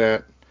movies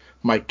that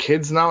my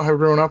kids now have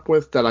grown up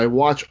with that I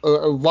watch. A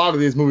lot of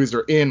these movies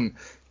are in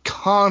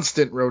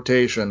constant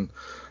rotation.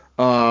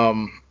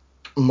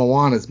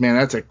 Moana's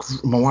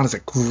a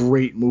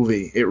great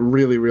movie. It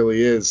really,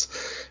 really is.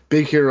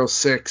 Big Hero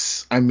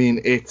 6. I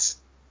mean, it's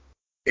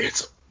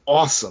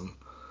awesome.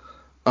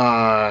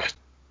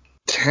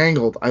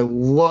 Tangled. I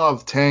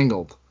love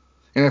Tangled.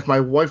 And if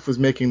my wife was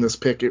making this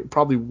pick, it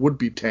probably would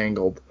be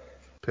Tangled.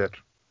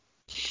 Pitch.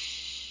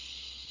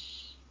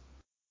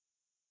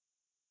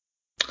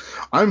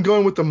 I'm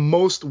going with the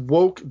most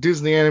woke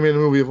Disney animated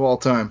movie of all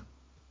time.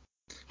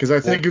 Because I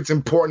think it's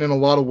important in a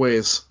lot of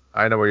ways.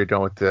 I know where you're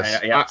going with this.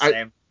 Yeah,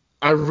 same.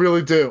 I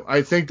really do.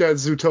 I think that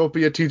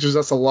Zootopia teaches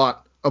us a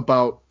lot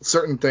about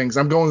certain things.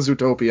 I'm going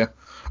Zootopia.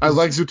 I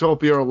like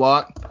Zootopia a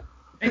lot.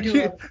 I do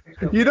love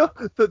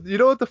Zootopia. You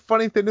know what the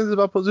funny thing is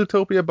about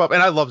Zootopia, Bob?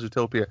 And I love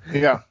Zootopia.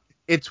 Yeah.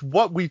 It's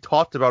what we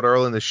talked about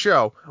earlier in the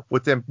show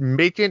with them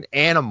making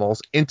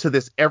animals into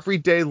this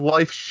everyday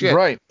life shit.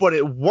 Right. But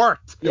it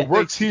worked. It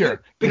works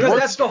here. Because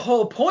that's the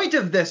whole point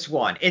of this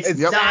one. It's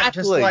not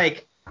just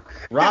like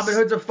Robin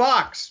Hood's a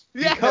fox.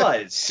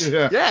 Because.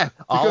 Yeah.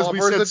 Because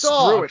Oliver's we said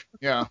screw it.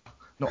 Yeah.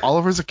 No,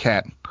 Oliver's a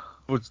cat.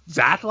 Was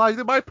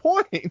exactly my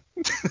point.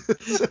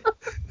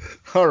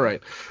 All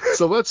right.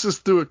 So let's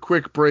just do a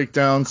quick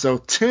breakdown. So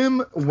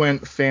Tim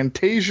went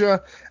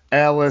Fantasia,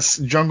 Alice,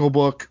 Jungle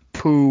Book,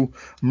 Pooh,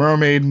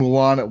 Mermaid,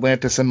 Mulan,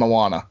 Atlantis, and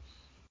Moana.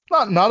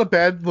 Not a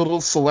bad little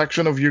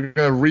selection of you're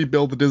going to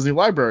rebuild the Disney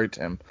library,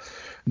 Tim.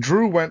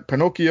 Drew went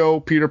Pinocchio,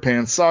 Peter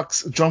Pan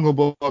sucks, Jungle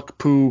Book,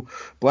 Pooh,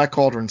 Black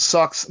Cauldron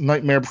sucks,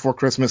 Nightmare Before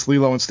Christmas,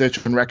 Lilo and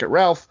Stitch, and Wreck-It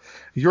Ralph.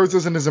 Yours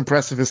isn't as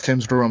impressive as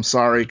Tim's, Drew. I'm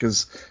sorry,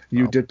 because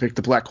you did pick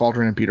the Black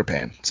Cauldron and Peter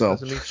Pan. So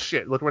doesn't mean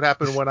shit. Look what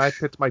happened when I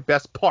picked my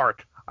best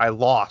park. I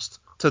lost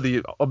to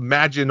the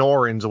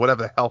Imagineorians or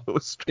whatever the hell it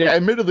was. Yeah,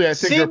 admittedly, I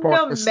think your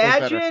park was still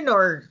better.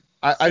 Or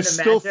I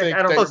still think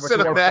that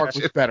your park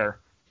was better.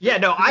 Yeah,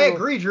 no, I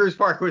agree. Drew's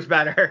park was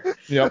better.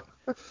 Yep.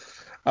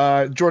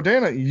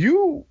 Jordana,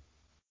 you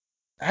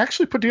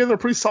actually put together a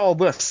pretty solid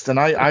list, and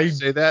I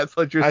say that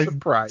like you're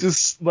surprised.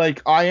 Just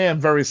like I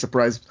am very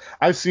surprised.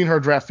 I've seen her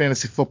draft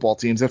fantasy football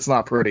teams. That's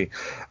not pretty.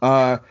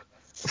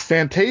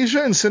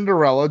 Fantasia and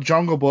Cinderella,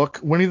 Jungle Book,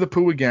 Winnie the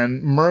Pooh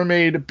again,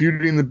 Mermaid,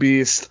 Beauty and the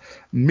Beast,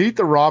 Meet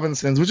the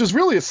Robinsons, which is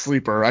really a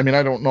sleeper. I mean,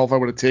 I don't know if I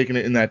would have taken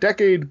it in that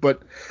decade,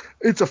 but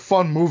it's a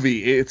fun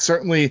movie. It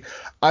certainly,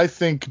 I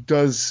think,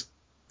 does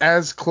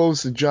as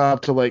close a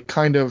job to like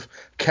kind of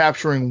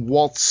capturing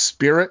Walt's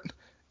spirit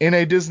in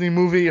a Disney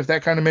movie, if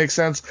that kind of makes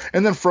sense.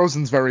 And then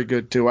Frozen's very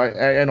good too. I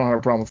don't have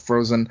a problem with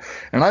Frozen.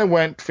 And I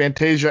went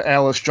Fantasia,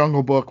 Alice,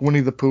 Jungle Book,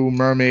 Winnie the Pooh,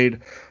 Mermaid,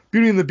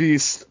 Beauty and the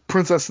Beast,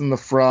 Princess and the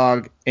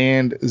Frog,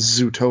 and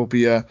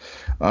Zootopia.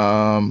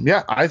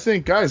 I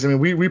think, guys, I mean,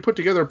 we put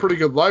together a pretty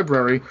good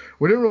library.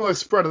 We didn't really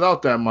spread it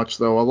out that much,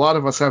 though. A lot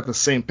of us have the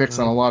same picks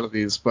on a lot of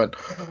these, but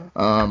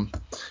kind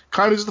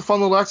of just a fun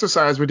little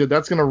exercise we did.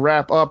 That's going to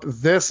wrap up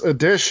this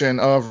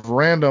edition of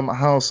Random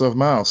House of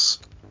Mouse.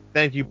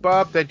 Thank you,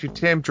 Bob. Thank you,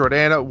 Tim,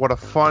 Jordana. What a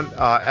fun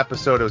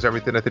episode. It was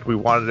everything I think we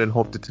wanted and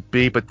hoped it to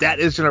be. But that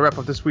is going to wrap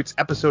up this week's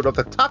episode of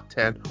the Top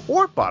 10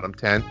 or Bottom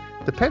 10.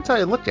 Depends how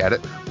you look at it.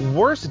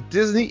 Worst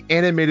Disney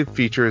animated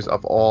features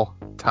of all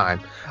time.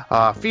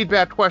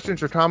 Feedback,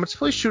 questions, or comments,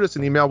 please shoot us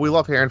an email. We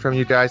love hearing from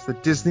you guys. The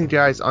Disney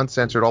Guys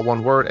Uncensored, all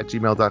one word,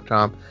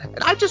 @gmail.com.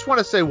 And I just want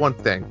to say one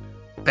thing.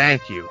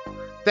 Thank you.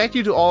 Thank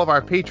you to all of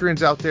our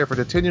patrons out there for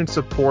continuing to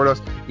support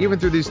us, even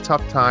through these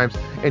tough times,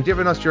 and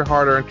giving us your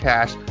hard-earned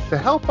cash to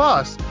help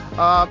us,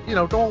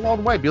 go a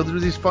long way, be able to do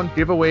these fun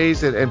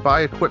giveaways and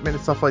buy equipment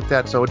and stuff like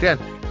that. So again,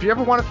 if you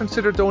ever want to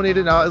consider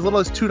donating as little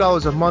as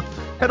 $2 a month,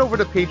 head over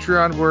to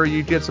Patreon where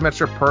you get some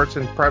extra perks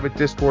and private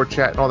Discord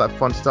chat and all that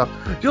fun stuff.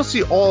 You'll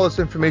see all this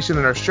information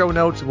in our show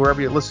notes, wherever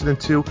you're listening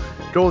to.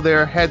 Go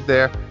there, head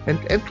there, and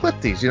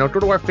click these. Go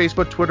to our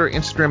Facebook, Twitter,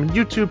 Instagram, and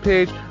YouTube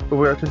page where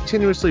we're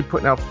continuously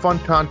putting out fun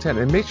content.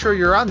 And make sure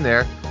you're on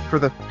there for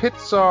the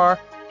Pixar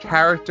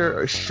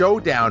character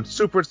showdown.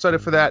 Super excited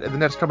for that. In the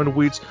next coming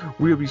weeks,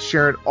 we'll be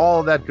sharing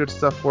all of that good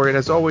stuff for you. And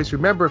as always,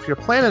 remember, if you're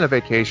planning a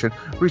vacation,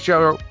 reach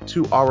out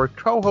to our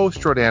co-host,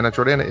 Jordana.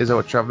 Jordana is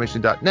at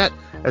travelmission.net,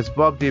 as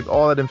Bob gave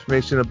all that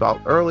information about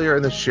earlier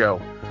in the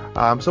show.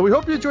 So we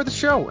hope you enjoyed the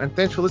show, and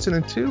thanks for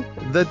listening to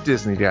The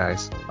Disney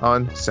Guys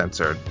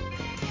Uncensored.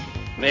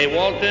 May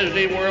Walt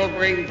Disney World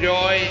bring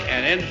joy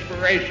and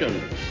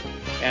inspiration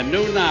and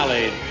new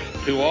knowledge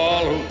to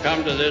all who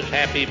come to this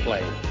happy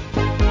place.